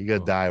guy. You're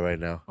gonna die right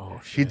now. Oh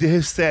shit. He did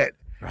his set,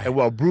 and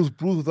while Bruce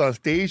was on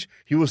stage,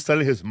 he was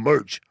selling his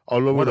merch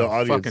all over the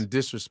audience. Fucking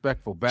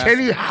disrespectful bastard.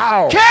 Kenny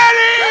Howe. Kenny!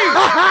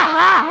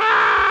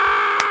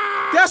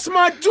 That's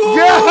my dude.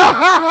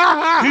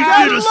 Yeah. He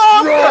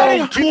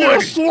did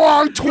a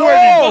strong 20.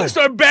 Yo,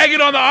 start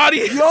bagging on the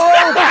audience. Yo,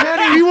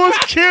 Kenny, he was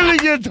killing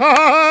it, dog.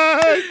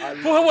 A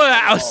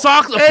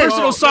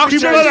personal sock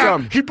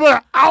jersey. He put an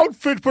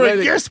outfit for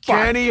a guest spot.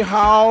 Kenny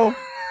Howe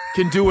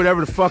can do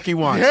whatever the fuck he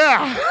wants.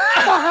 Yeah.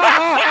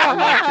 I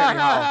love Kenny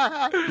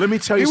Howe. Let me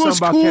tell you something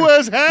about Kenny. He was cool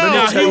as hell.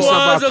 Let me tell you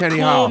something about Kenny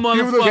Howe.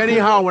 Kenny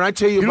Howe, when I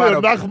tell you about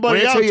a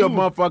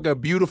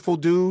motherfucker, beautiful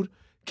dude,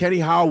 Kenny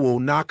Howe will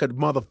knock a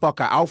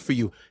motherfucker out for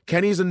you.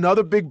 Kenny's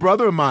another big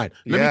brother of mine.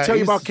 Let me tell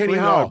you about Kenny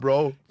Howe,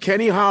 bro.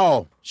 Kenny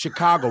Howe,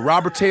 Chicago,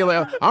 Robert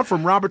Taylor. I'm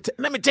from Robert.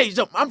 Let me tell you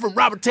something. I'm from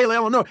Robert Taylor,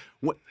 Illinois.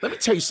 Let me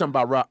tell you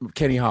something about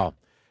Kenny Howe.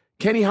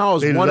 Kenny Howe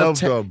is one of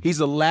 10. He's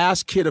the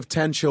last kid of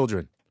 10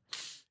 children.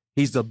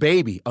 He's the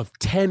baby of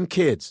 10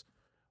 kids.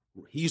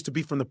 He used to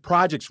be from the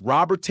projects.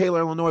 Robert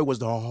Taylor, Illinois was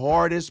the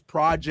hardest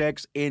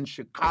projects in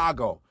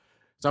Chicago.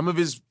 Some of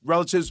his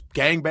relatives,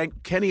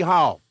 gangbang. Kenny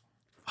Howe.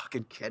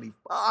 Fucking Kenny,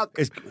 fuck.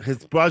 His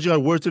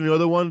project worse than the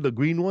other one, the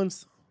green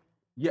ones?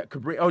 Yeah,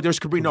 Cabrini. Oh, there's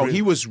Cabrini. No,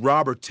 he was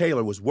Robert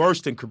Taylor, was worse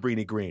than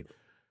Cabrini Green.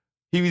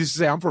 He used to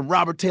say, I'm from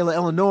Robert Taylor,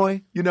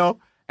 Illinois, you know?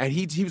 And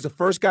he was the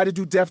first guy to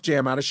do Def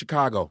Jam out of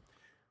Chicago.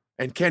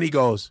 And Kenny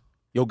goes,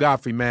 yo,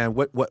 Godfrey, man,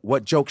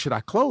 what joke should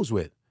I close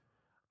with?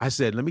 I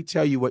said, let me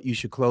tell you what you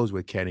should close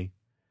with, Kenny.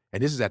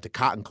 And this is at the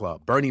Cotton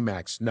Club, Bernie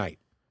Mac's night.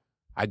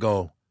 I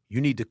go, you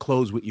need to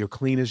close with your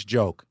cleanest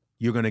joke.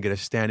 You're going to get a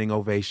standing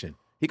ovation.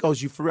 He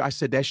goes, you for real? I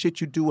said, that shit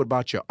you do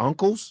about your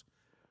uncles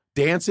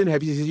dancing,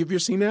 have you ever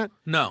seen that?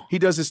 No. He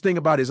does this thing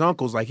about his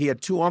uncles. Like, he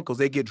had two uncles.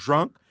 They get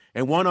drunk,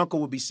 and one uncle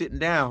would be sitting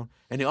down,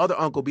 and the other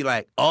uncle would be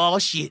like, oh,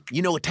 shit,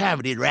 you know what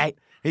time it is, right?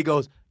 He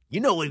goes, you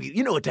know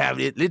what time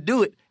it is. Let's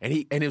do it.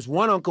 And his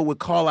one uncle would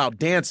call out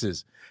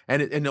dances,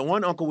 and the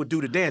one uncle would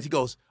do the dance. He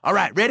goes, all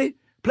right, ready?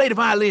 Play the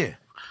violin.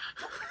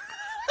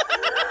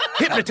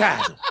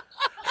 Hypnotize him.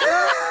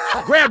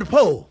 Grab the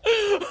pole.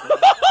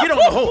 Get on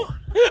the horn.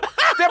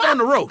 Step on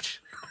the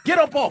roach. Get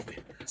up off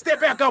it.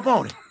 Step back up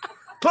on it.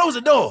 Close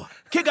the door.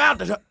 Kick out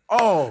the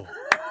oh.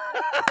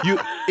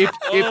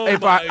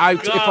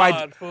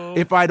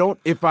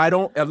 If I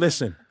don't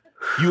listen,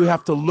 you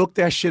have to look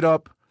that shit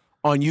up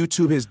on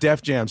YouTube. His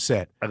Def Jam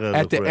set.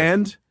 At the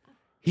end,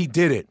 he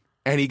did it,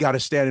 and he got a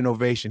standing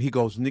ovation. He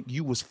goes, "Nick,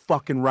 you was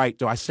fucking right,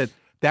 though." I said,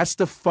 "That's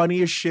the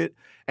funniest shit."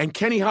 And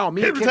Kenny Howell,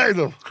 let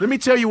me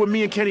tell you what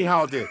me and Kenny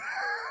Howell did.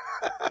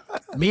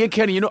 Me and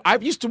Kenny, I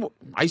used to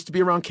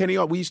be around Kenny.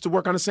 We used to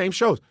work on the same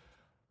shows.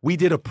 We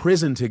did a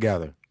prison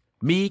together.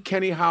 Me,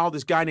 Kenny Howell,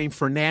 this guy named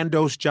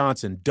Fernandos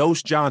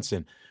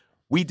Johnson.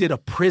 We did a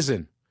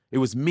prison. It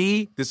was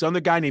me, this other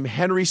guy named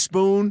Henry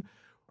Spoon.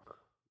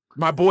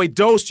 My boy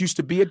Dose used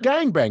to be a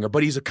gangbanger,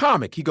 but he's a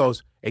comic. He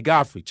goes, hey,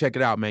 Godfrey, check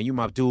it out, man. You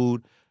my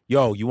dude.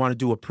 Yo, you want to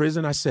do a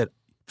prison? I said,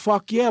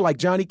 fuck yeah, like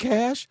Johnny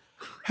Cash?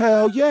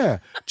 Hell yeah.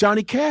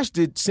 Johnny Cash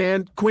did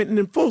San Quentin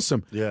and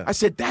Folsom. Yeah. I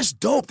said, that's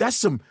dope.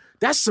 That's a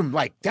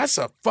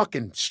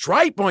fucking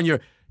stripe on your.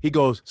 He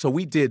goes, so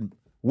we did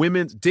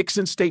women's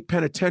Dixon State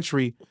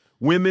Penitentiary,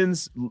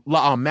 women's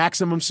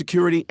maximum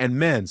security, and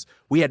men's.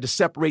 We had to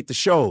separate the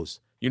shows,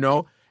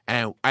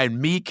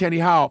 And me, Kenny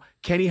Howell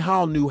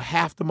knew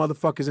half the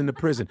motherfuckers in the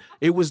prison.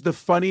 It was the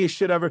funniest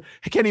shit ever.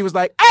 Kenny was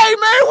like, hey,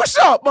 man, what's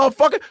up,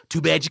 motherfucker?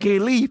 Too bad you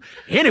can't leave.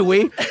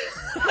 Anyway.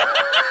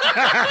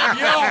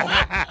 Yo.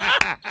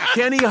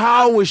 Kenny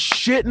Howell was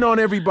shitting on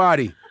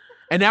everybody.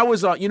 And that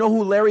was, you know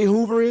who Larry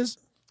Hoover is?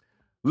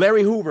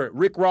 Larry Hoover.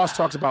 Rick Ross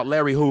talks about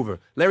Larry Hoover.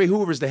 Larry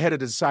Hoover is the head of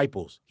the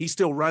Disciples. He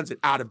still runs it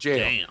out of jail.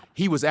 Damn.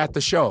 He was at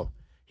the show.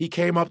 He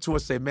came up to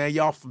us and said, man,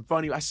 y'all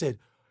funny. I said,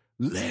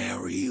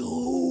 Larry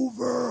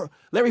Hoover.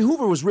 Larry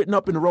Hoover was written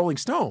up in the Rolling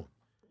Stone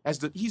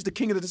he's the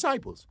king of the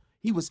disciples.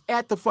 He was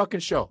at the fucking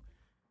show.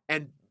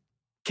 And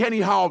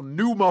Kenny Howell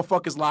knew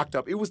motherfuckers locked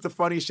up. It was the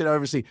funniest shit I've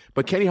ever seen.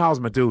 But Kenny Howell's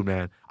my dude,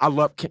 man. I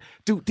love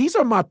dude, these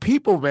are my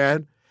people,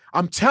 man.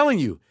 I'm telling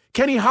you.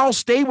 Kenny Howell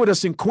stayed with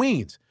us in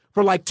Queens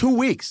for like 2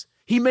 weeks.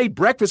 He made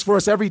breakfast for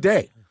us every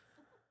day.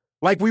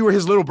 Like we were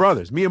his little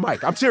brothers, me and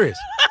Mike. I'm serious.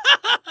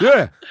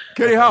 Yeah,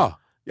 Kenny Howell.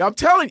 Yeah, I'm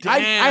telling you, I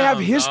have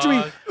history.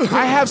 Dog.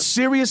 I have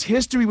serious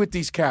history with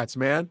these cats,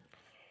 man.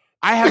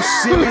 I have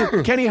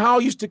serious. Kenny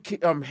Howell used to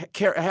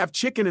have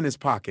chicken in his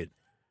pocket.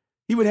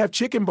 He would have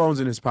chicken bones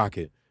in his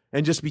pocket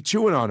and just be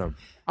chewing on them.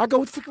 I go,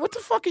 what the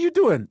fuck are you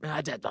doing?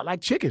 I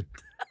like chicken.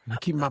 I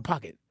keep it in my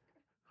pocket.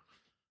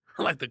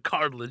 I like the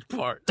cartilage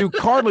part. Dude,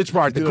 cartilage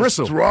part, the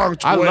gristle. Strong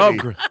 20. I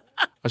love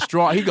a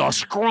strong. He goes,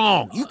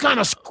 strong. You kind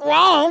of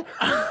strong.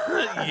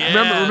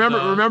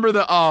 Yeah, remember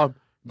the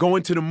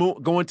going to the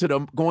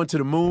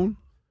moon?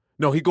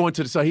 No, he going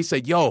to the sun. He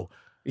said, yo,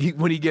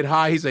 when he get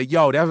high, he said,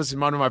 yo, that was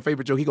one of my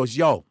favorite jokes. He goes,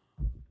 yo,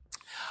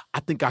 I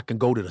think I can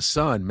go to the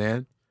sun,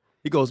 man.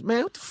 He goes,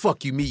 man, what the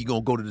fuck you mean you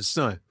gonna go to the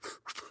sun?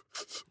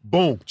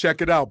 Boom,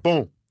 check it out,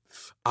 boom.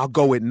 I'll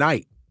go at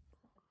night.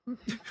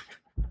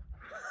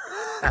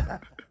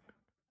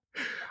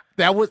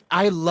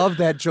 I love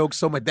that joke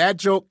so much. That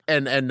joke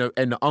and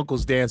the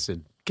uncles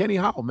dancing. Kenny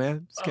Howell,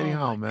 man. It's Kenny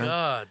Howell, man.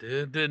 God,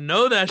 dude. Didn't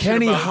know that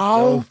Kenny shit. Kenny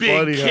Howell.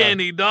 Big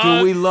Kenny, dog.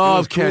 Dude, we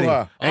love Kenny.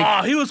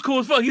 Cool, he was cool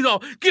as fuck. He's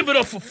all, give it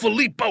up for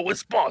Filippo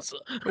Esparza.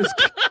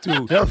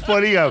 Dude, that's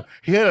funny.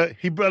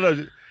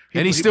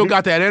 He still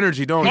got that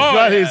energy, don't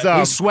he?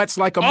 He sweats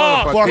like a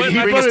motherfucker. Did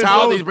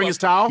he bring his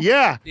towel?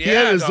 Yeah. He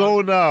had his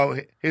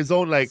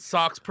own like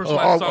socks,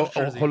 personalized socks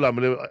jersey. Hold on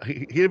a minute.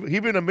 He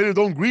been in his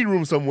own green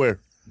room somewhere.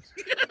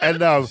 And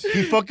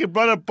he fucking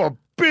brought up a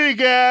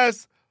big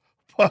ass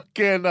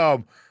fucking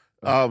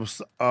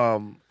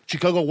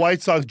Chicago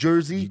White Sox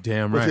jersey.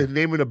 Damn right. With his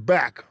name in the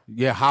back.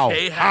 Yeah, Howell.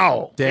 K.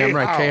 Howell. Damn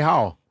right, K.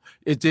 Howell.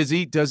 Is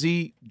he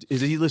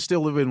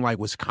still living in like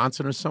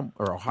Wisconsin or something?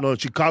 No,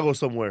 Chicago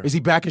somewhere. Is he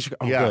back in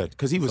Chicago? Oh, yeah. good.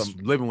 Because he was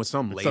living with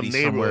some lady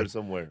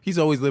somewhere. He's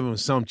always living with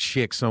some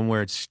chick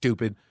somewhere. It's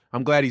stupid.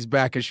 I'm glad he's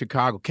back in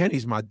Chicago.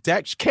 Kenny's my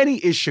dad. Kenny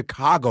is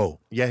Chicago.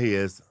 Yeah, he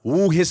is.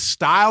 Ooh, his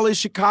style is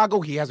Chicago.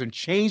 He hasn't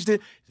changed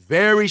it.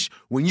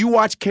 When you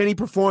watch Kenny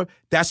perform,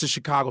 that's the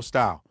Chicago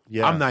style.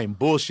 Yeah. I'm not even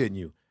bullshitting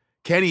you.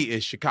 Kenny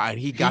is Chicago, and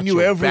he got your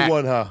back. He knew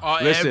everyone, huh?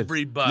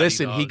 Everybody.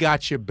 Listen, dog. He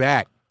got your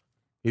back.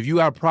 If you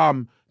got a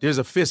problem, there's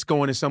a fist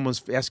going in someone's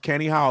face. That's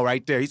Kenny Howell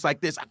right there. He's like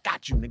this. I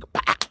got you, nigga.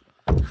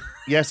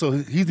 Yeah, so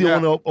he's the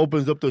one that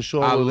opens up the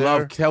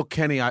show. Tell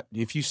Kenny,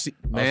 if you see,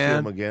 man, I'll see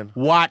him again.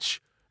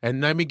 Watch, and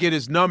let me get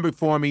his number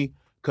for me,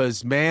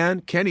 because,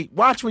 man, Kenny,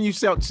 watch when you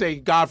say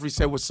Godfrey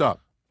said, what's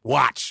up.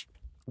 Watch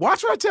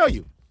what I tell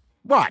you.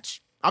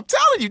 Watch. I'm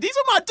telling you, these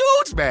are my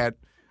dudes, man.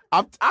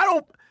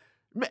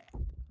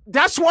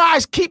 That's why I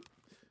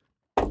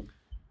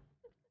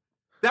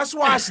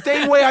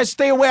stay where I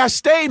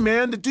stay,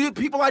 man. The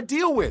people I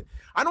deal with.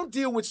 I don't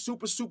deal with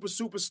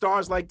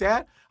superstars like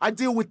that. I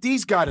deal with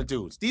these kind of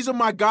dudes. These are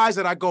my guys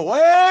that I go,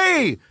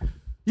 hey,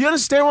 You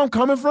understand where I'm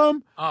coming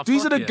from? Oh,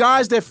 These are fuck the yeah.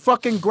 guys that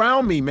fucking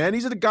ground me, man.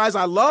 These are the guys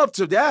I love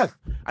to death.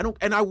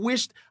 I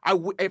wished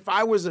if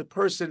I was a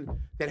person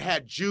that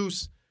had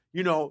juice,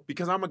 you know,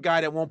 because I'm a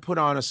guy that won't put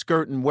on a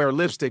skirt and wear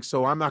lipstick,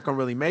 so I'm not gonna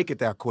really make it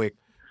that quick.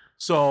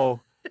 So,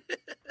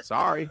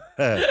 sorry.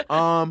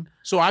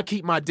 So I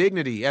keep my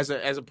dignity as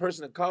a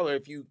person of color.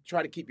 If you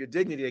try to keep your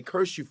dignity, they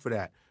curse you for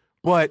that.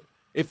 But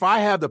if I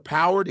have the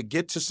power to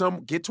get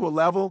to a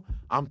level,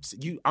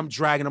 I'm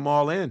dragging them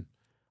all in.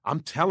 I'm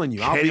telling you.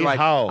 Kenny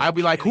Howell. I'll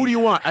be like, who do you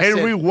want? I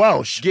Henry said,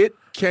 Welsh. Get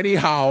Kenny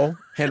Howell.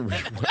 Henry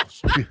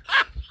Welsh.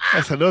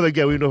 That's another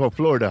guy we know from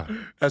Florida.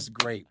 That's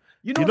great.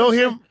 You know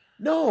him?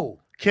 No.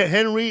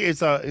 Henry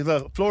is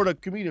a Florida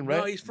comedian, right?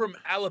 No, he's from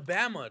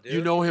Alabama, dude.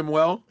 You know him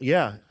well?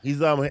 Yeah, he's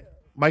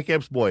Mike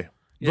Epps' boy.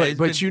 Yeah,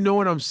 But you know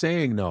what I'm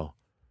saying, though?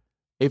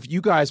 If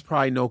you guys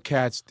probably know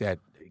cats that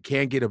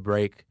can't get a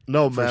break.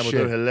 No, for man, but shit,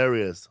 they're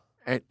hilarious.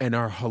 and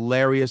are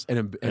hilarious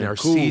and are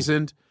cool.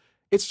 seasoned.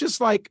 It's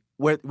just like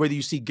whether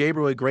you see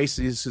Gabriel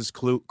Iglesias'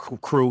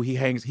 crew, he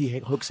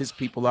hooks his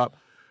people up.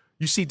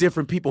 You see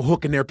different people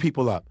hooking their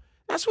people up.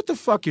 That's what the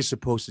fuck you're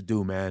supposed to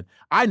do, man.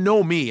 I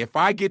know me. If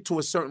I get to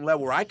a certain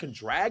level where I can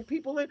drag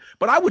people in,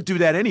 but I would do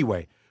that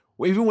anyway.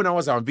 Even when I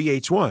was on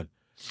VH1,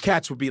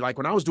 cats would be like,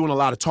 when I was doing a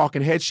lot of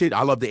talking head shit,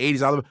 I love the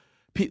 80s,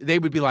 they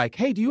would be like,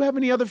 hey, do you have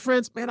any other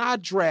friends? Man,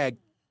 I'd drag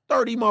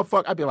 30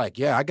 motherfuckers. I'd be like,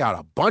 yeah, I got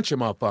a bunch of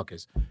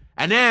motherfuckers.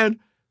 And then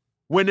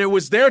when it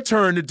was their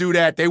turn to do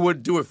that, they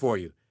wouldn't do it for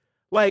you.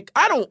 Like,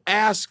 I don't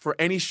ask for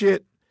any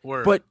shit,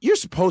 but you're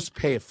supposed to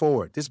pay it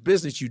forward. This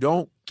business, you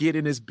don't get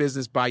in this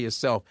business by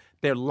yourself.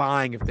 They're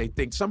lying if they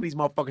think. Some of these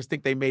motherfuckers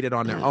think they made it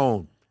on their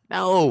own.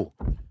 No.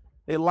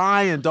 They're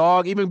lying,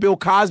 dog. Even Bill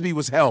Cosby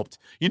was helped.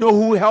 You know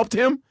who helped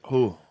him?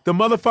 Who? The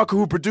motherfucker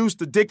who produced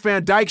the Dick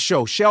Van Dyke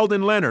Show,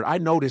 Sheldon Leonard. I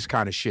know this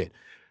kind of shit.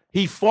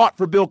 He fought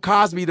for Bill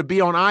Cosby to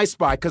be on I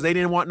Spy because they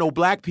didn't want no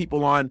black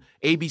people on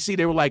ABC.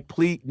 They were like,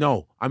 please,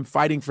 no, I'm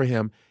fighting for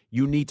him.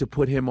 You need to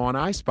put him on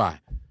I Spy.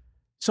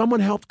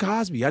 Someone helped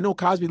Cosby. I know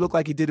Cosby looked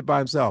like he did it by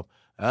himself.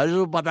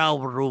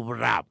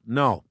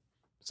 No.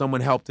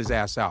 Someone helped his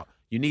ass out.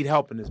 You need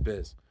help in this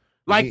biz.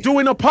 Like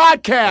doing a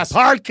podcast.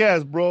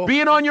 Podcast, bro.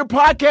 Being on your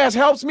podcast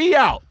helps me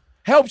out.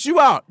 Helps you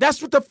out. That's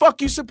what the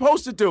fuck you're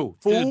supposed to do,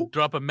 fool. Dude,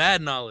 drop a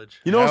mad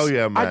knowledge. You know, Hell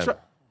yeah, man.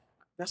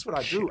 That's what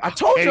I do. I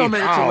told you I'm an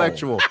Kenny Howell.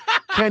 intellectual.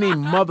 Kenny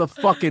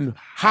motherfucking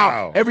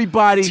Howell.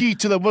 Everybody. T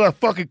to the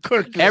motherfucking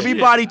Kirk.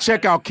 Everybody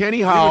check out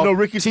Kenny Howell. Even though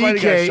Ricky Smiley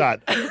got TK.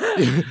 shot.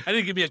 I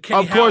didn't give me a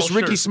Kenny Of course, Howell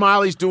Ricky shirt.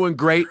 Smiley's doing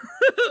great.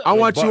 I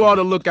want you all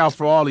to look out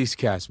for all these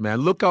cats, man.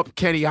 Look up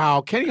Kenny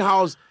Howell. Kenny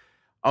Howell's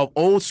of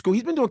old school.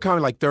 He's been doing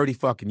comedy like 30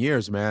 fucking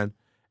years, man.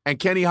 And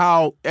Kenny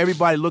Howell,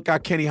 everybody look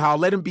out Kenny Howell.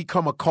 Let him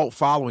become a cult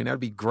following.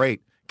 That'd be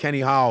great. Kenny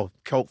Howell,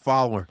 cult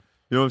follower.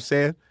 You know what I'm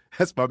saying?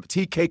 That's my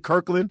TK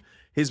Kirkland.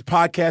 His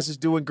podcast is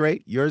doing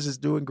great. Yours is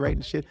doing great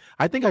and shit.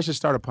 I think I should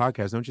start a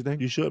podcast, don't you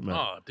think? You should, man.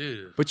 Oh,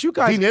 dude. But you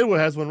guys. Dean Edward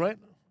has one, right?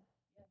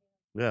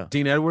 Yeah.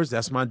 Dean Edwards,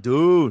 that's my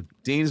dude.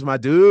 Dean's my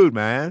dude,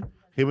 man.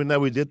 Him and I,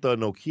 we did the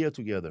Nokia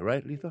together,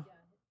 right, Lisa?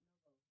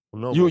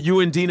 No. You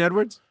and Dean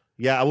Edwards?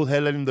 Yeah, I was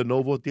headlining the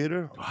Novo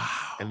Theater. Wow.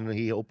 And then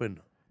he opened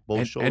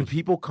both shows. And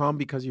people come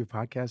because of your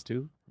podcast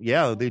too?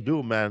 Yeah, they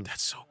do, man.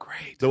 That's so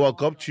great. They'll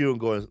walk up to you and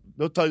go,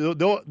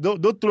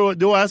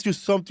 they'll ask you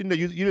something that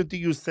you didn't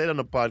think you said on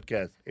a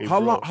podcast. Hey, How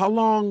bro,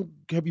 long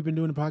have you been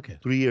doing the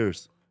podcast? 3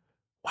 years.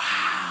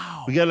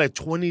 Wow. We got like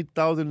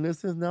 20,000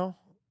 listens now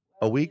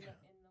a week.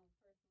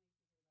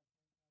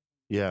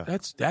 Yeah.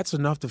 That's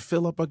enough to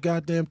fill up a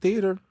goddamn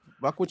theater.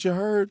 Fuck what you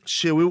heard.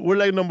 Shit, we're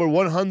like number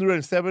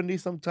 170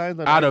 sometimes.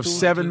 on Out of iTunes.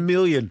 7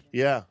 million.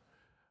 Yeah.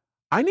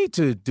 I need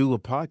to do a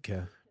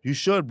podcast. You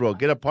should, bro.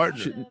 Get a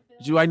partner.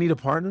 Do I need a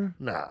partner?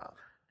 Nah.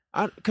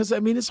 Because, I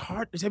mean, it's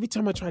hard. Every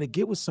time I try to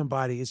get with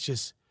somebody, it's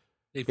just.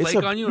 They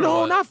flake on you or No,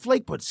 what? not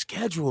flake, but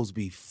schedules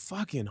be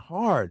fucking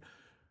hard.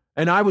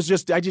 And I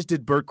just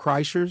did Bert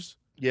Kreischer's.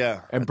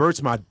 Yeah. And Bert,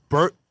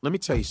 let me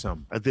tell you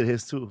something. I did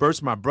his too.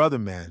 Bert's my brother,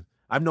 man.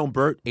 I've known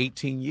Bert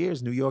 18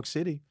 years, New York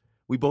City.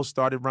 We both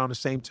started around the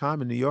same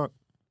time in New York.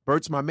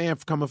 Bert's my man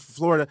coming from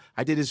Florida.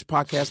 I did his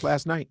podcast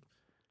last night.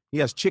 He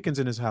has chickens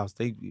in his house.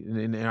 He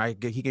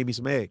gave me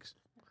some eggs.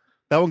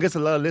 That one gets a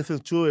lot of listens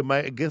too.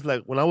 It gets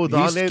like when I was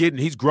on it,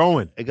 He's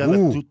growing. it got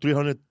like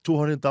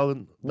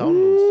 200,000 downloads.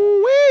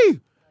 Woo-wee.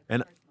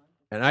 And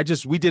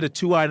we did a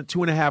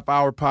 2.5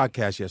 hour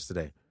podcast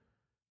yesterday.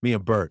 Me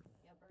and Bert.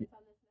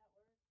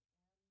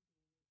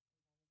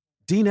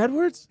 Dean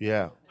Edwards?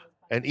 Yeah.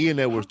 And Ian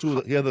Edwards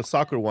too. He had the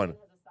soccer one.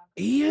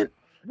 Ian?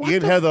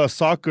 Ian had a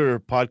soccer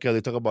podcast.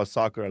 They talk about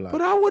soccer a lot.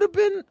 But I would have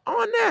been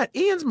on that.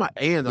 Ian's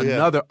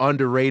another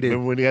underrated.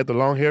 Remember when he had the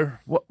long hair?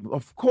 Well,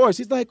 of course.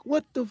 He's like,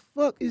 what the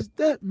fuck is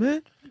that,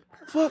 man?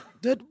 Fuck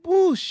that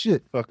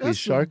bullshit. Fucking That's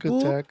shark some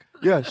attack.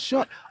 Yeah,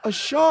 shark. A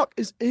shark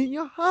is in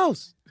your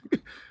house.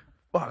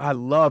 Fuck, I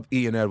love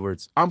Ian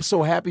Edwards. I'm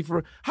so happy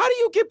for. How do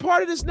you get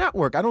part of this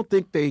network? I don't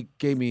think they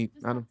gave me.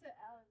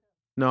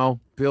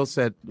 No, Bill's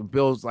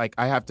like,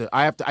 I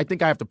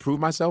think I have to prove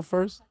myself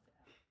first.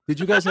 Did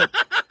you guys have?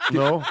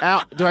 No.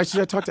 Al,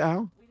 should I talk to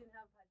Al?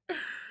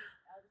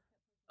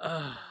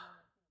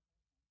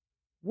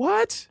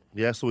 What?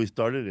 Yeah, so we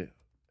started it.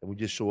 And we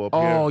just show up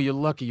Oh, here. you're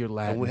lucky you're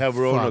Latin. And we have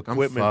our own Fuck,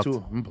 equipment, I'm too.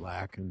 fucked. I'm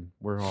black, and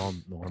we're all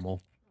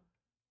normal.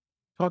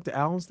 Talk to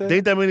Al instead? There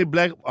ain't that many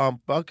black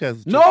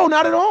podcasts. No,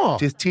 not at all.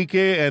 Just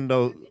TK and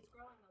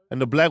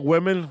the black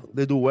women,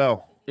 they do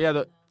well.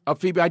 Yeah,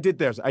 Phoebe, I did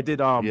theirs. I did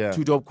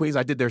Two Dope Queens.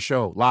 I did their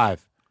show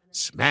live.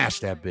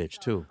 Smashed that bitch,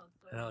 too.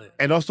 Hell yeah.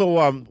 And also,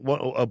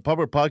 a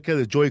popular podcast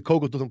is Joey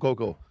Coco, Tusum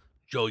Coco.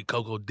 Joey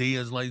Coco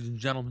Diaz, ladies and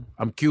gentlemen.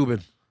 I'm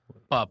Cuban.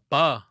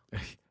 Papa.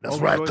 That's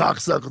right,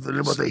 cocksuckers. They're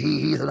about the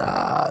he's and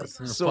ahs.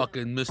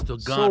 Fucking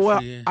Mr.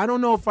 Godfrey. So I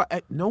don't know if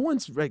no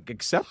one's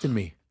accepting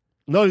me.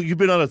 No, you've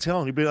been out of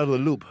town. You've been out of the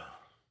loop.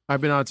 I've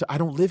been out. I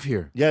don't live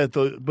here. Yeah,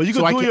 but you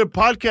can do your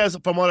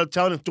podcast from out of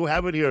town and still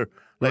have it here.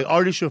 Like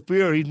Artie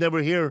Shafir, he's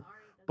never here,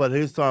 but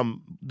his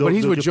But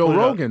he's with Joe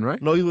Rogan,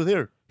 right? No, he was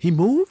here. He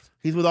moved.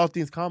 He's with All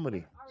Things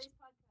Comedy.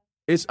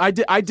 I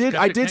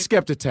did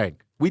Skeptic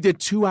Tank. We did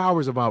 2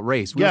 hours about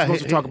race. We were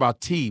supposed to talk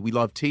about tea. We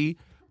love tea.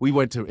 We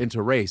went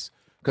into race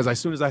because as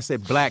soon as I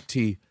said black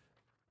tea,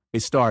 it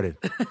started.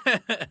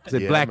 I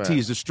said black tea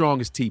is the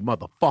strongest tea,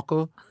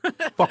 motherfucker.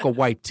 Fuck a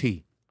white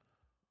tea.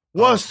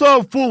 What's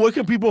up, fool? Where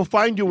can people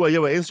find you?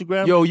 You have an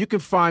Instagram? Yo, you can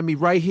find me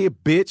right here,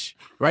 bitch.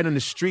 Right on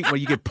the street where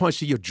you get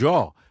punched in your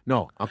jaw.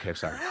 No, okay,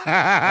 sorry.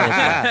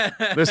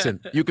 Listen,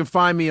 you can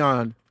find me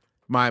on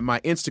my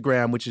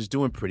Instagram, which is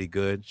doing pretty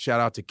good. Shout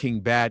out to King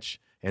Batch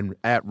and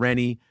at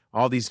Rennie.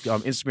 All these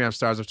Instagram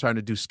stars I'm trying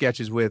to do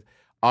sketches with.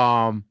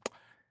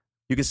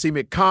 You can see me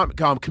at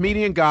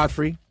Comedian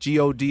Godfrey,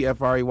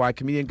 Godfrey,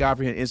 Comedian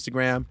Godfrey on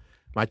Instagram.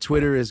 My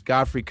Twitter is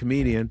Godfrey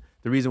Comedian.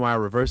 The reason why I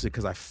reversed it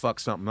because I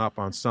fucked something up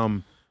on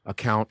some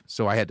account,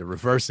 so I had to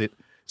reverse it.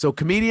 So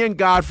Comedian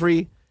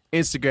Godfrey,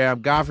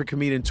 Instagram, Godfrey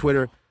Comedian,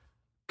 Twitter.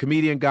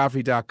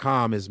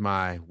 ComedianGodfrey.com is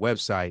my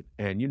website.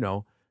 And,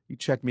 you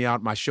check me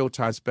out. My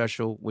Showtime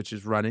special, which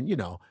is running,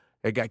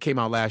 it came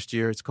out last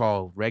year. It's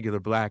called Regular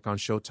Black on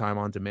Showtime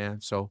On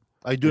Demand. So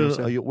Are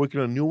you working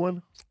on a new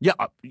one? Yeah,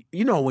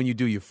 when you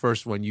do your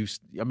first one,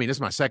 it's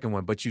my second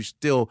one, but you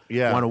still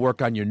want to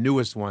work on your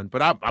newest one.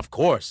 But of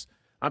course,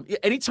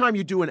 anytime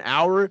you do an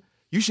hour,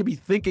 you should be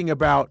thinking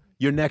about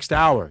your next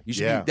hour. You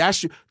should be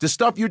the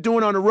stuff you're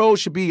doing on the road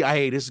should be,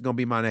 hey, this is gonna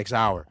be my next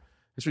hour.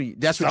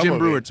 That's what Jim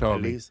Brewer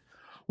told me.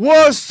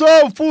 What's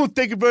up, fool?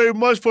 Thank you very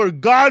much for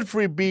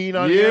Godfrey being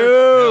on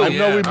here. I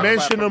know we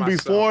mentioned him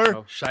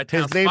before.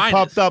 His name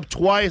popped up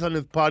twice on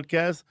this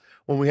podcast.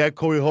 When we had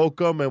Corey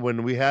Holcomb and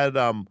when we had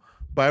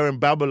Byron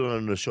Babylon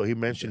on the show, he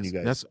mentioned you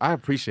guys. I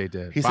appreciate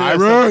that. He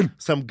said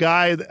some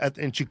guy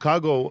in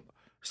Chicago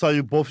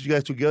saw both of you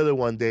guys together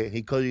one day.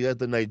 He called you guys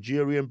the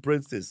Nigerian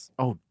princess.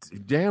 Oh,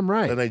 damn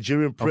right. The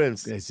Nigerian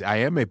prince. Yes, I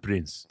am a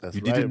prince. That's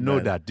you right, didn't know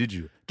man. that, did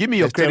you? Give me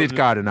your credit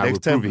card and I will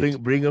prove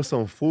it. Bring up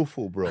some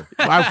fufu, bro.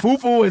 My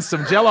fufu and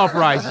some jollof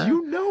rice.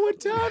 You know what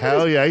time it is.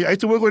 Hell yeah. I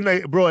used to work with,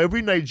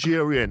 every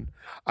Nigerian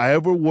I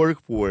ever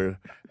worked for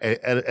at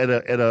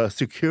a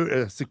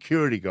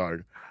security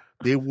guard,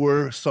 they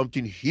were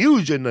something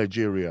huge in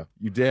Nigeria.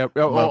 You damn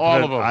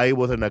all of them. I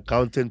was an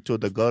accountant till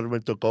the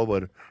government took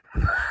over.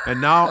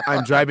 And now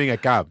I'm driving a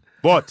cab.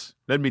 But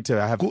let me tell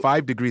you, I have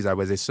 5 degrees. I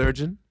was a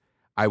surgeon.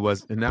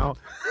 And now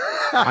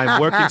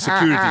I'm working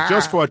security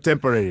just for a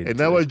temporary. And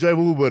now I drive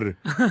Uber.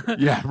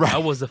 Yeah, right. I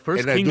was the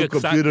first and king I do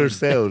of computer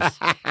sales.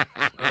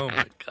 Oh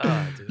my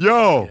God, dude.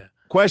 Yo,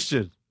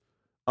 question.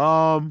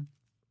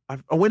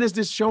 When is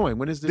this showing?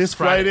 When is this? This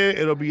Friday,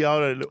 it'll be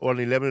out on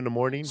 11 in the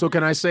morning. So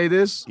can I say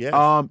this? Yes.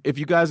 If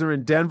you guys are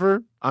in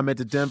Denver, I'm at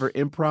the Denver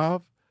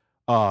Improv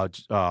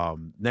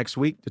next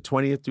week, the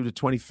 20th through the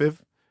 25th,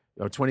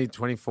 or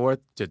 24th,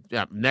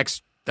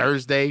 next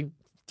Thursday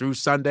through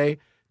Sunday,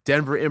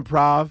 Denver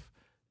Improv.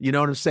 You know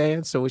what I'm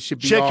saying? So it should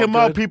be Check all him good.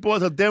 out, people,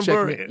 at the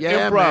Denver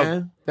Improv.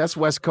 Man. That's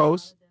West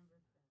Coast.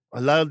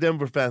 A lot of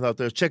Denver fans out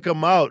there. Check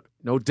him out.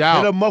 No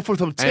doubt. Hit him up for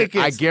some tickets.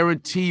 And I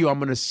guarantee you I'm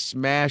going to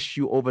smash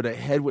you over the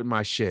head with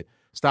my shit.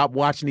 Stop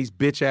watching these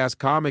bitch-ass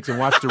comics and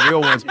watch the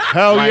real ones.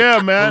 Hell yeah,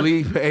 man.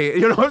 You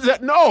know what I'm saying?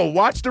 No,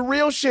 watch the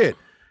real shit.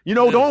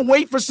 Don't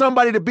wait for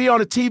somebody to be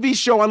on a TV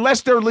show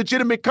unless they're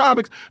legitimate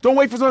comics. Don't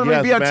wait for somebody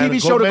to be on a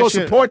TV show to go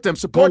support them.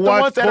 Support the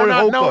ones that are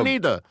not known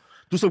either.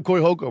 Do some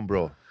Corey Holcomb,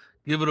 bro.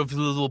 Give it up to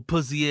the little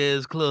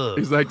pussy-ass club.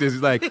 He's like this.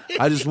 He's like,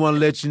 I just want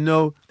to let you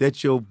know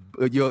that your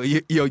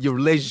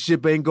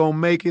relationship ain't going to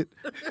make it.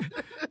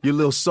 Your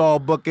little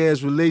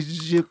sawbuck-ass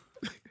relationship.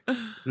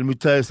 Let me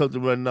tell you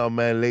something right now,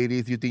 man.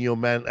 Ladies, you think your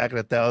man act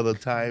like that all the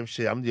time?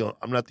 Shit, I'm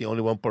not the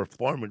only one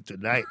performing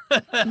tonight.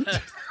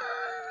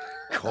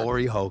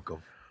 Corey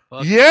Holcomb.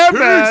 Yeah,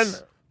 man.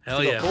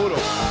 Hell yeah.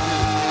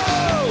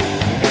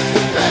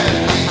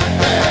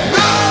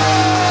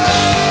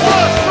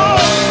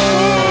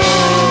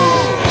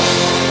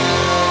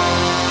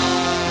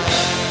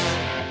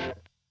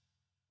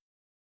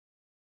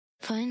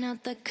 Point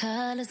out the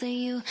colors of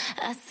you,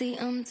 I see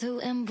them too,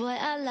 and boy,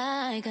 I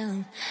like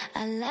them,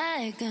 I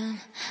like them,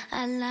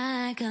 I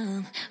like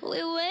them.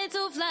 We way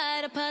too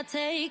fly to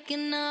partake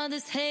in all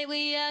this hate,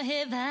 we out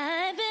here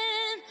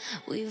vibing,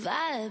 we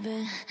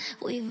vibing,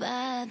 we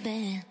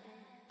vibing.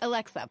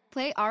 Alexa,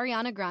 play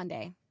Ariana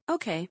Grande.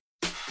 Okay.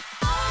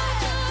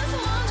 I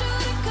just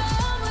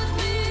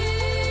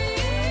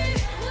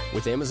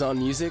With Amazon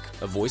Music,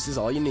 a voice is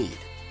all you need.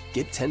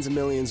 Get tens of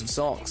millions of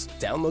songs.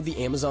 Download the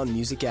Amazon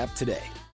Music app today.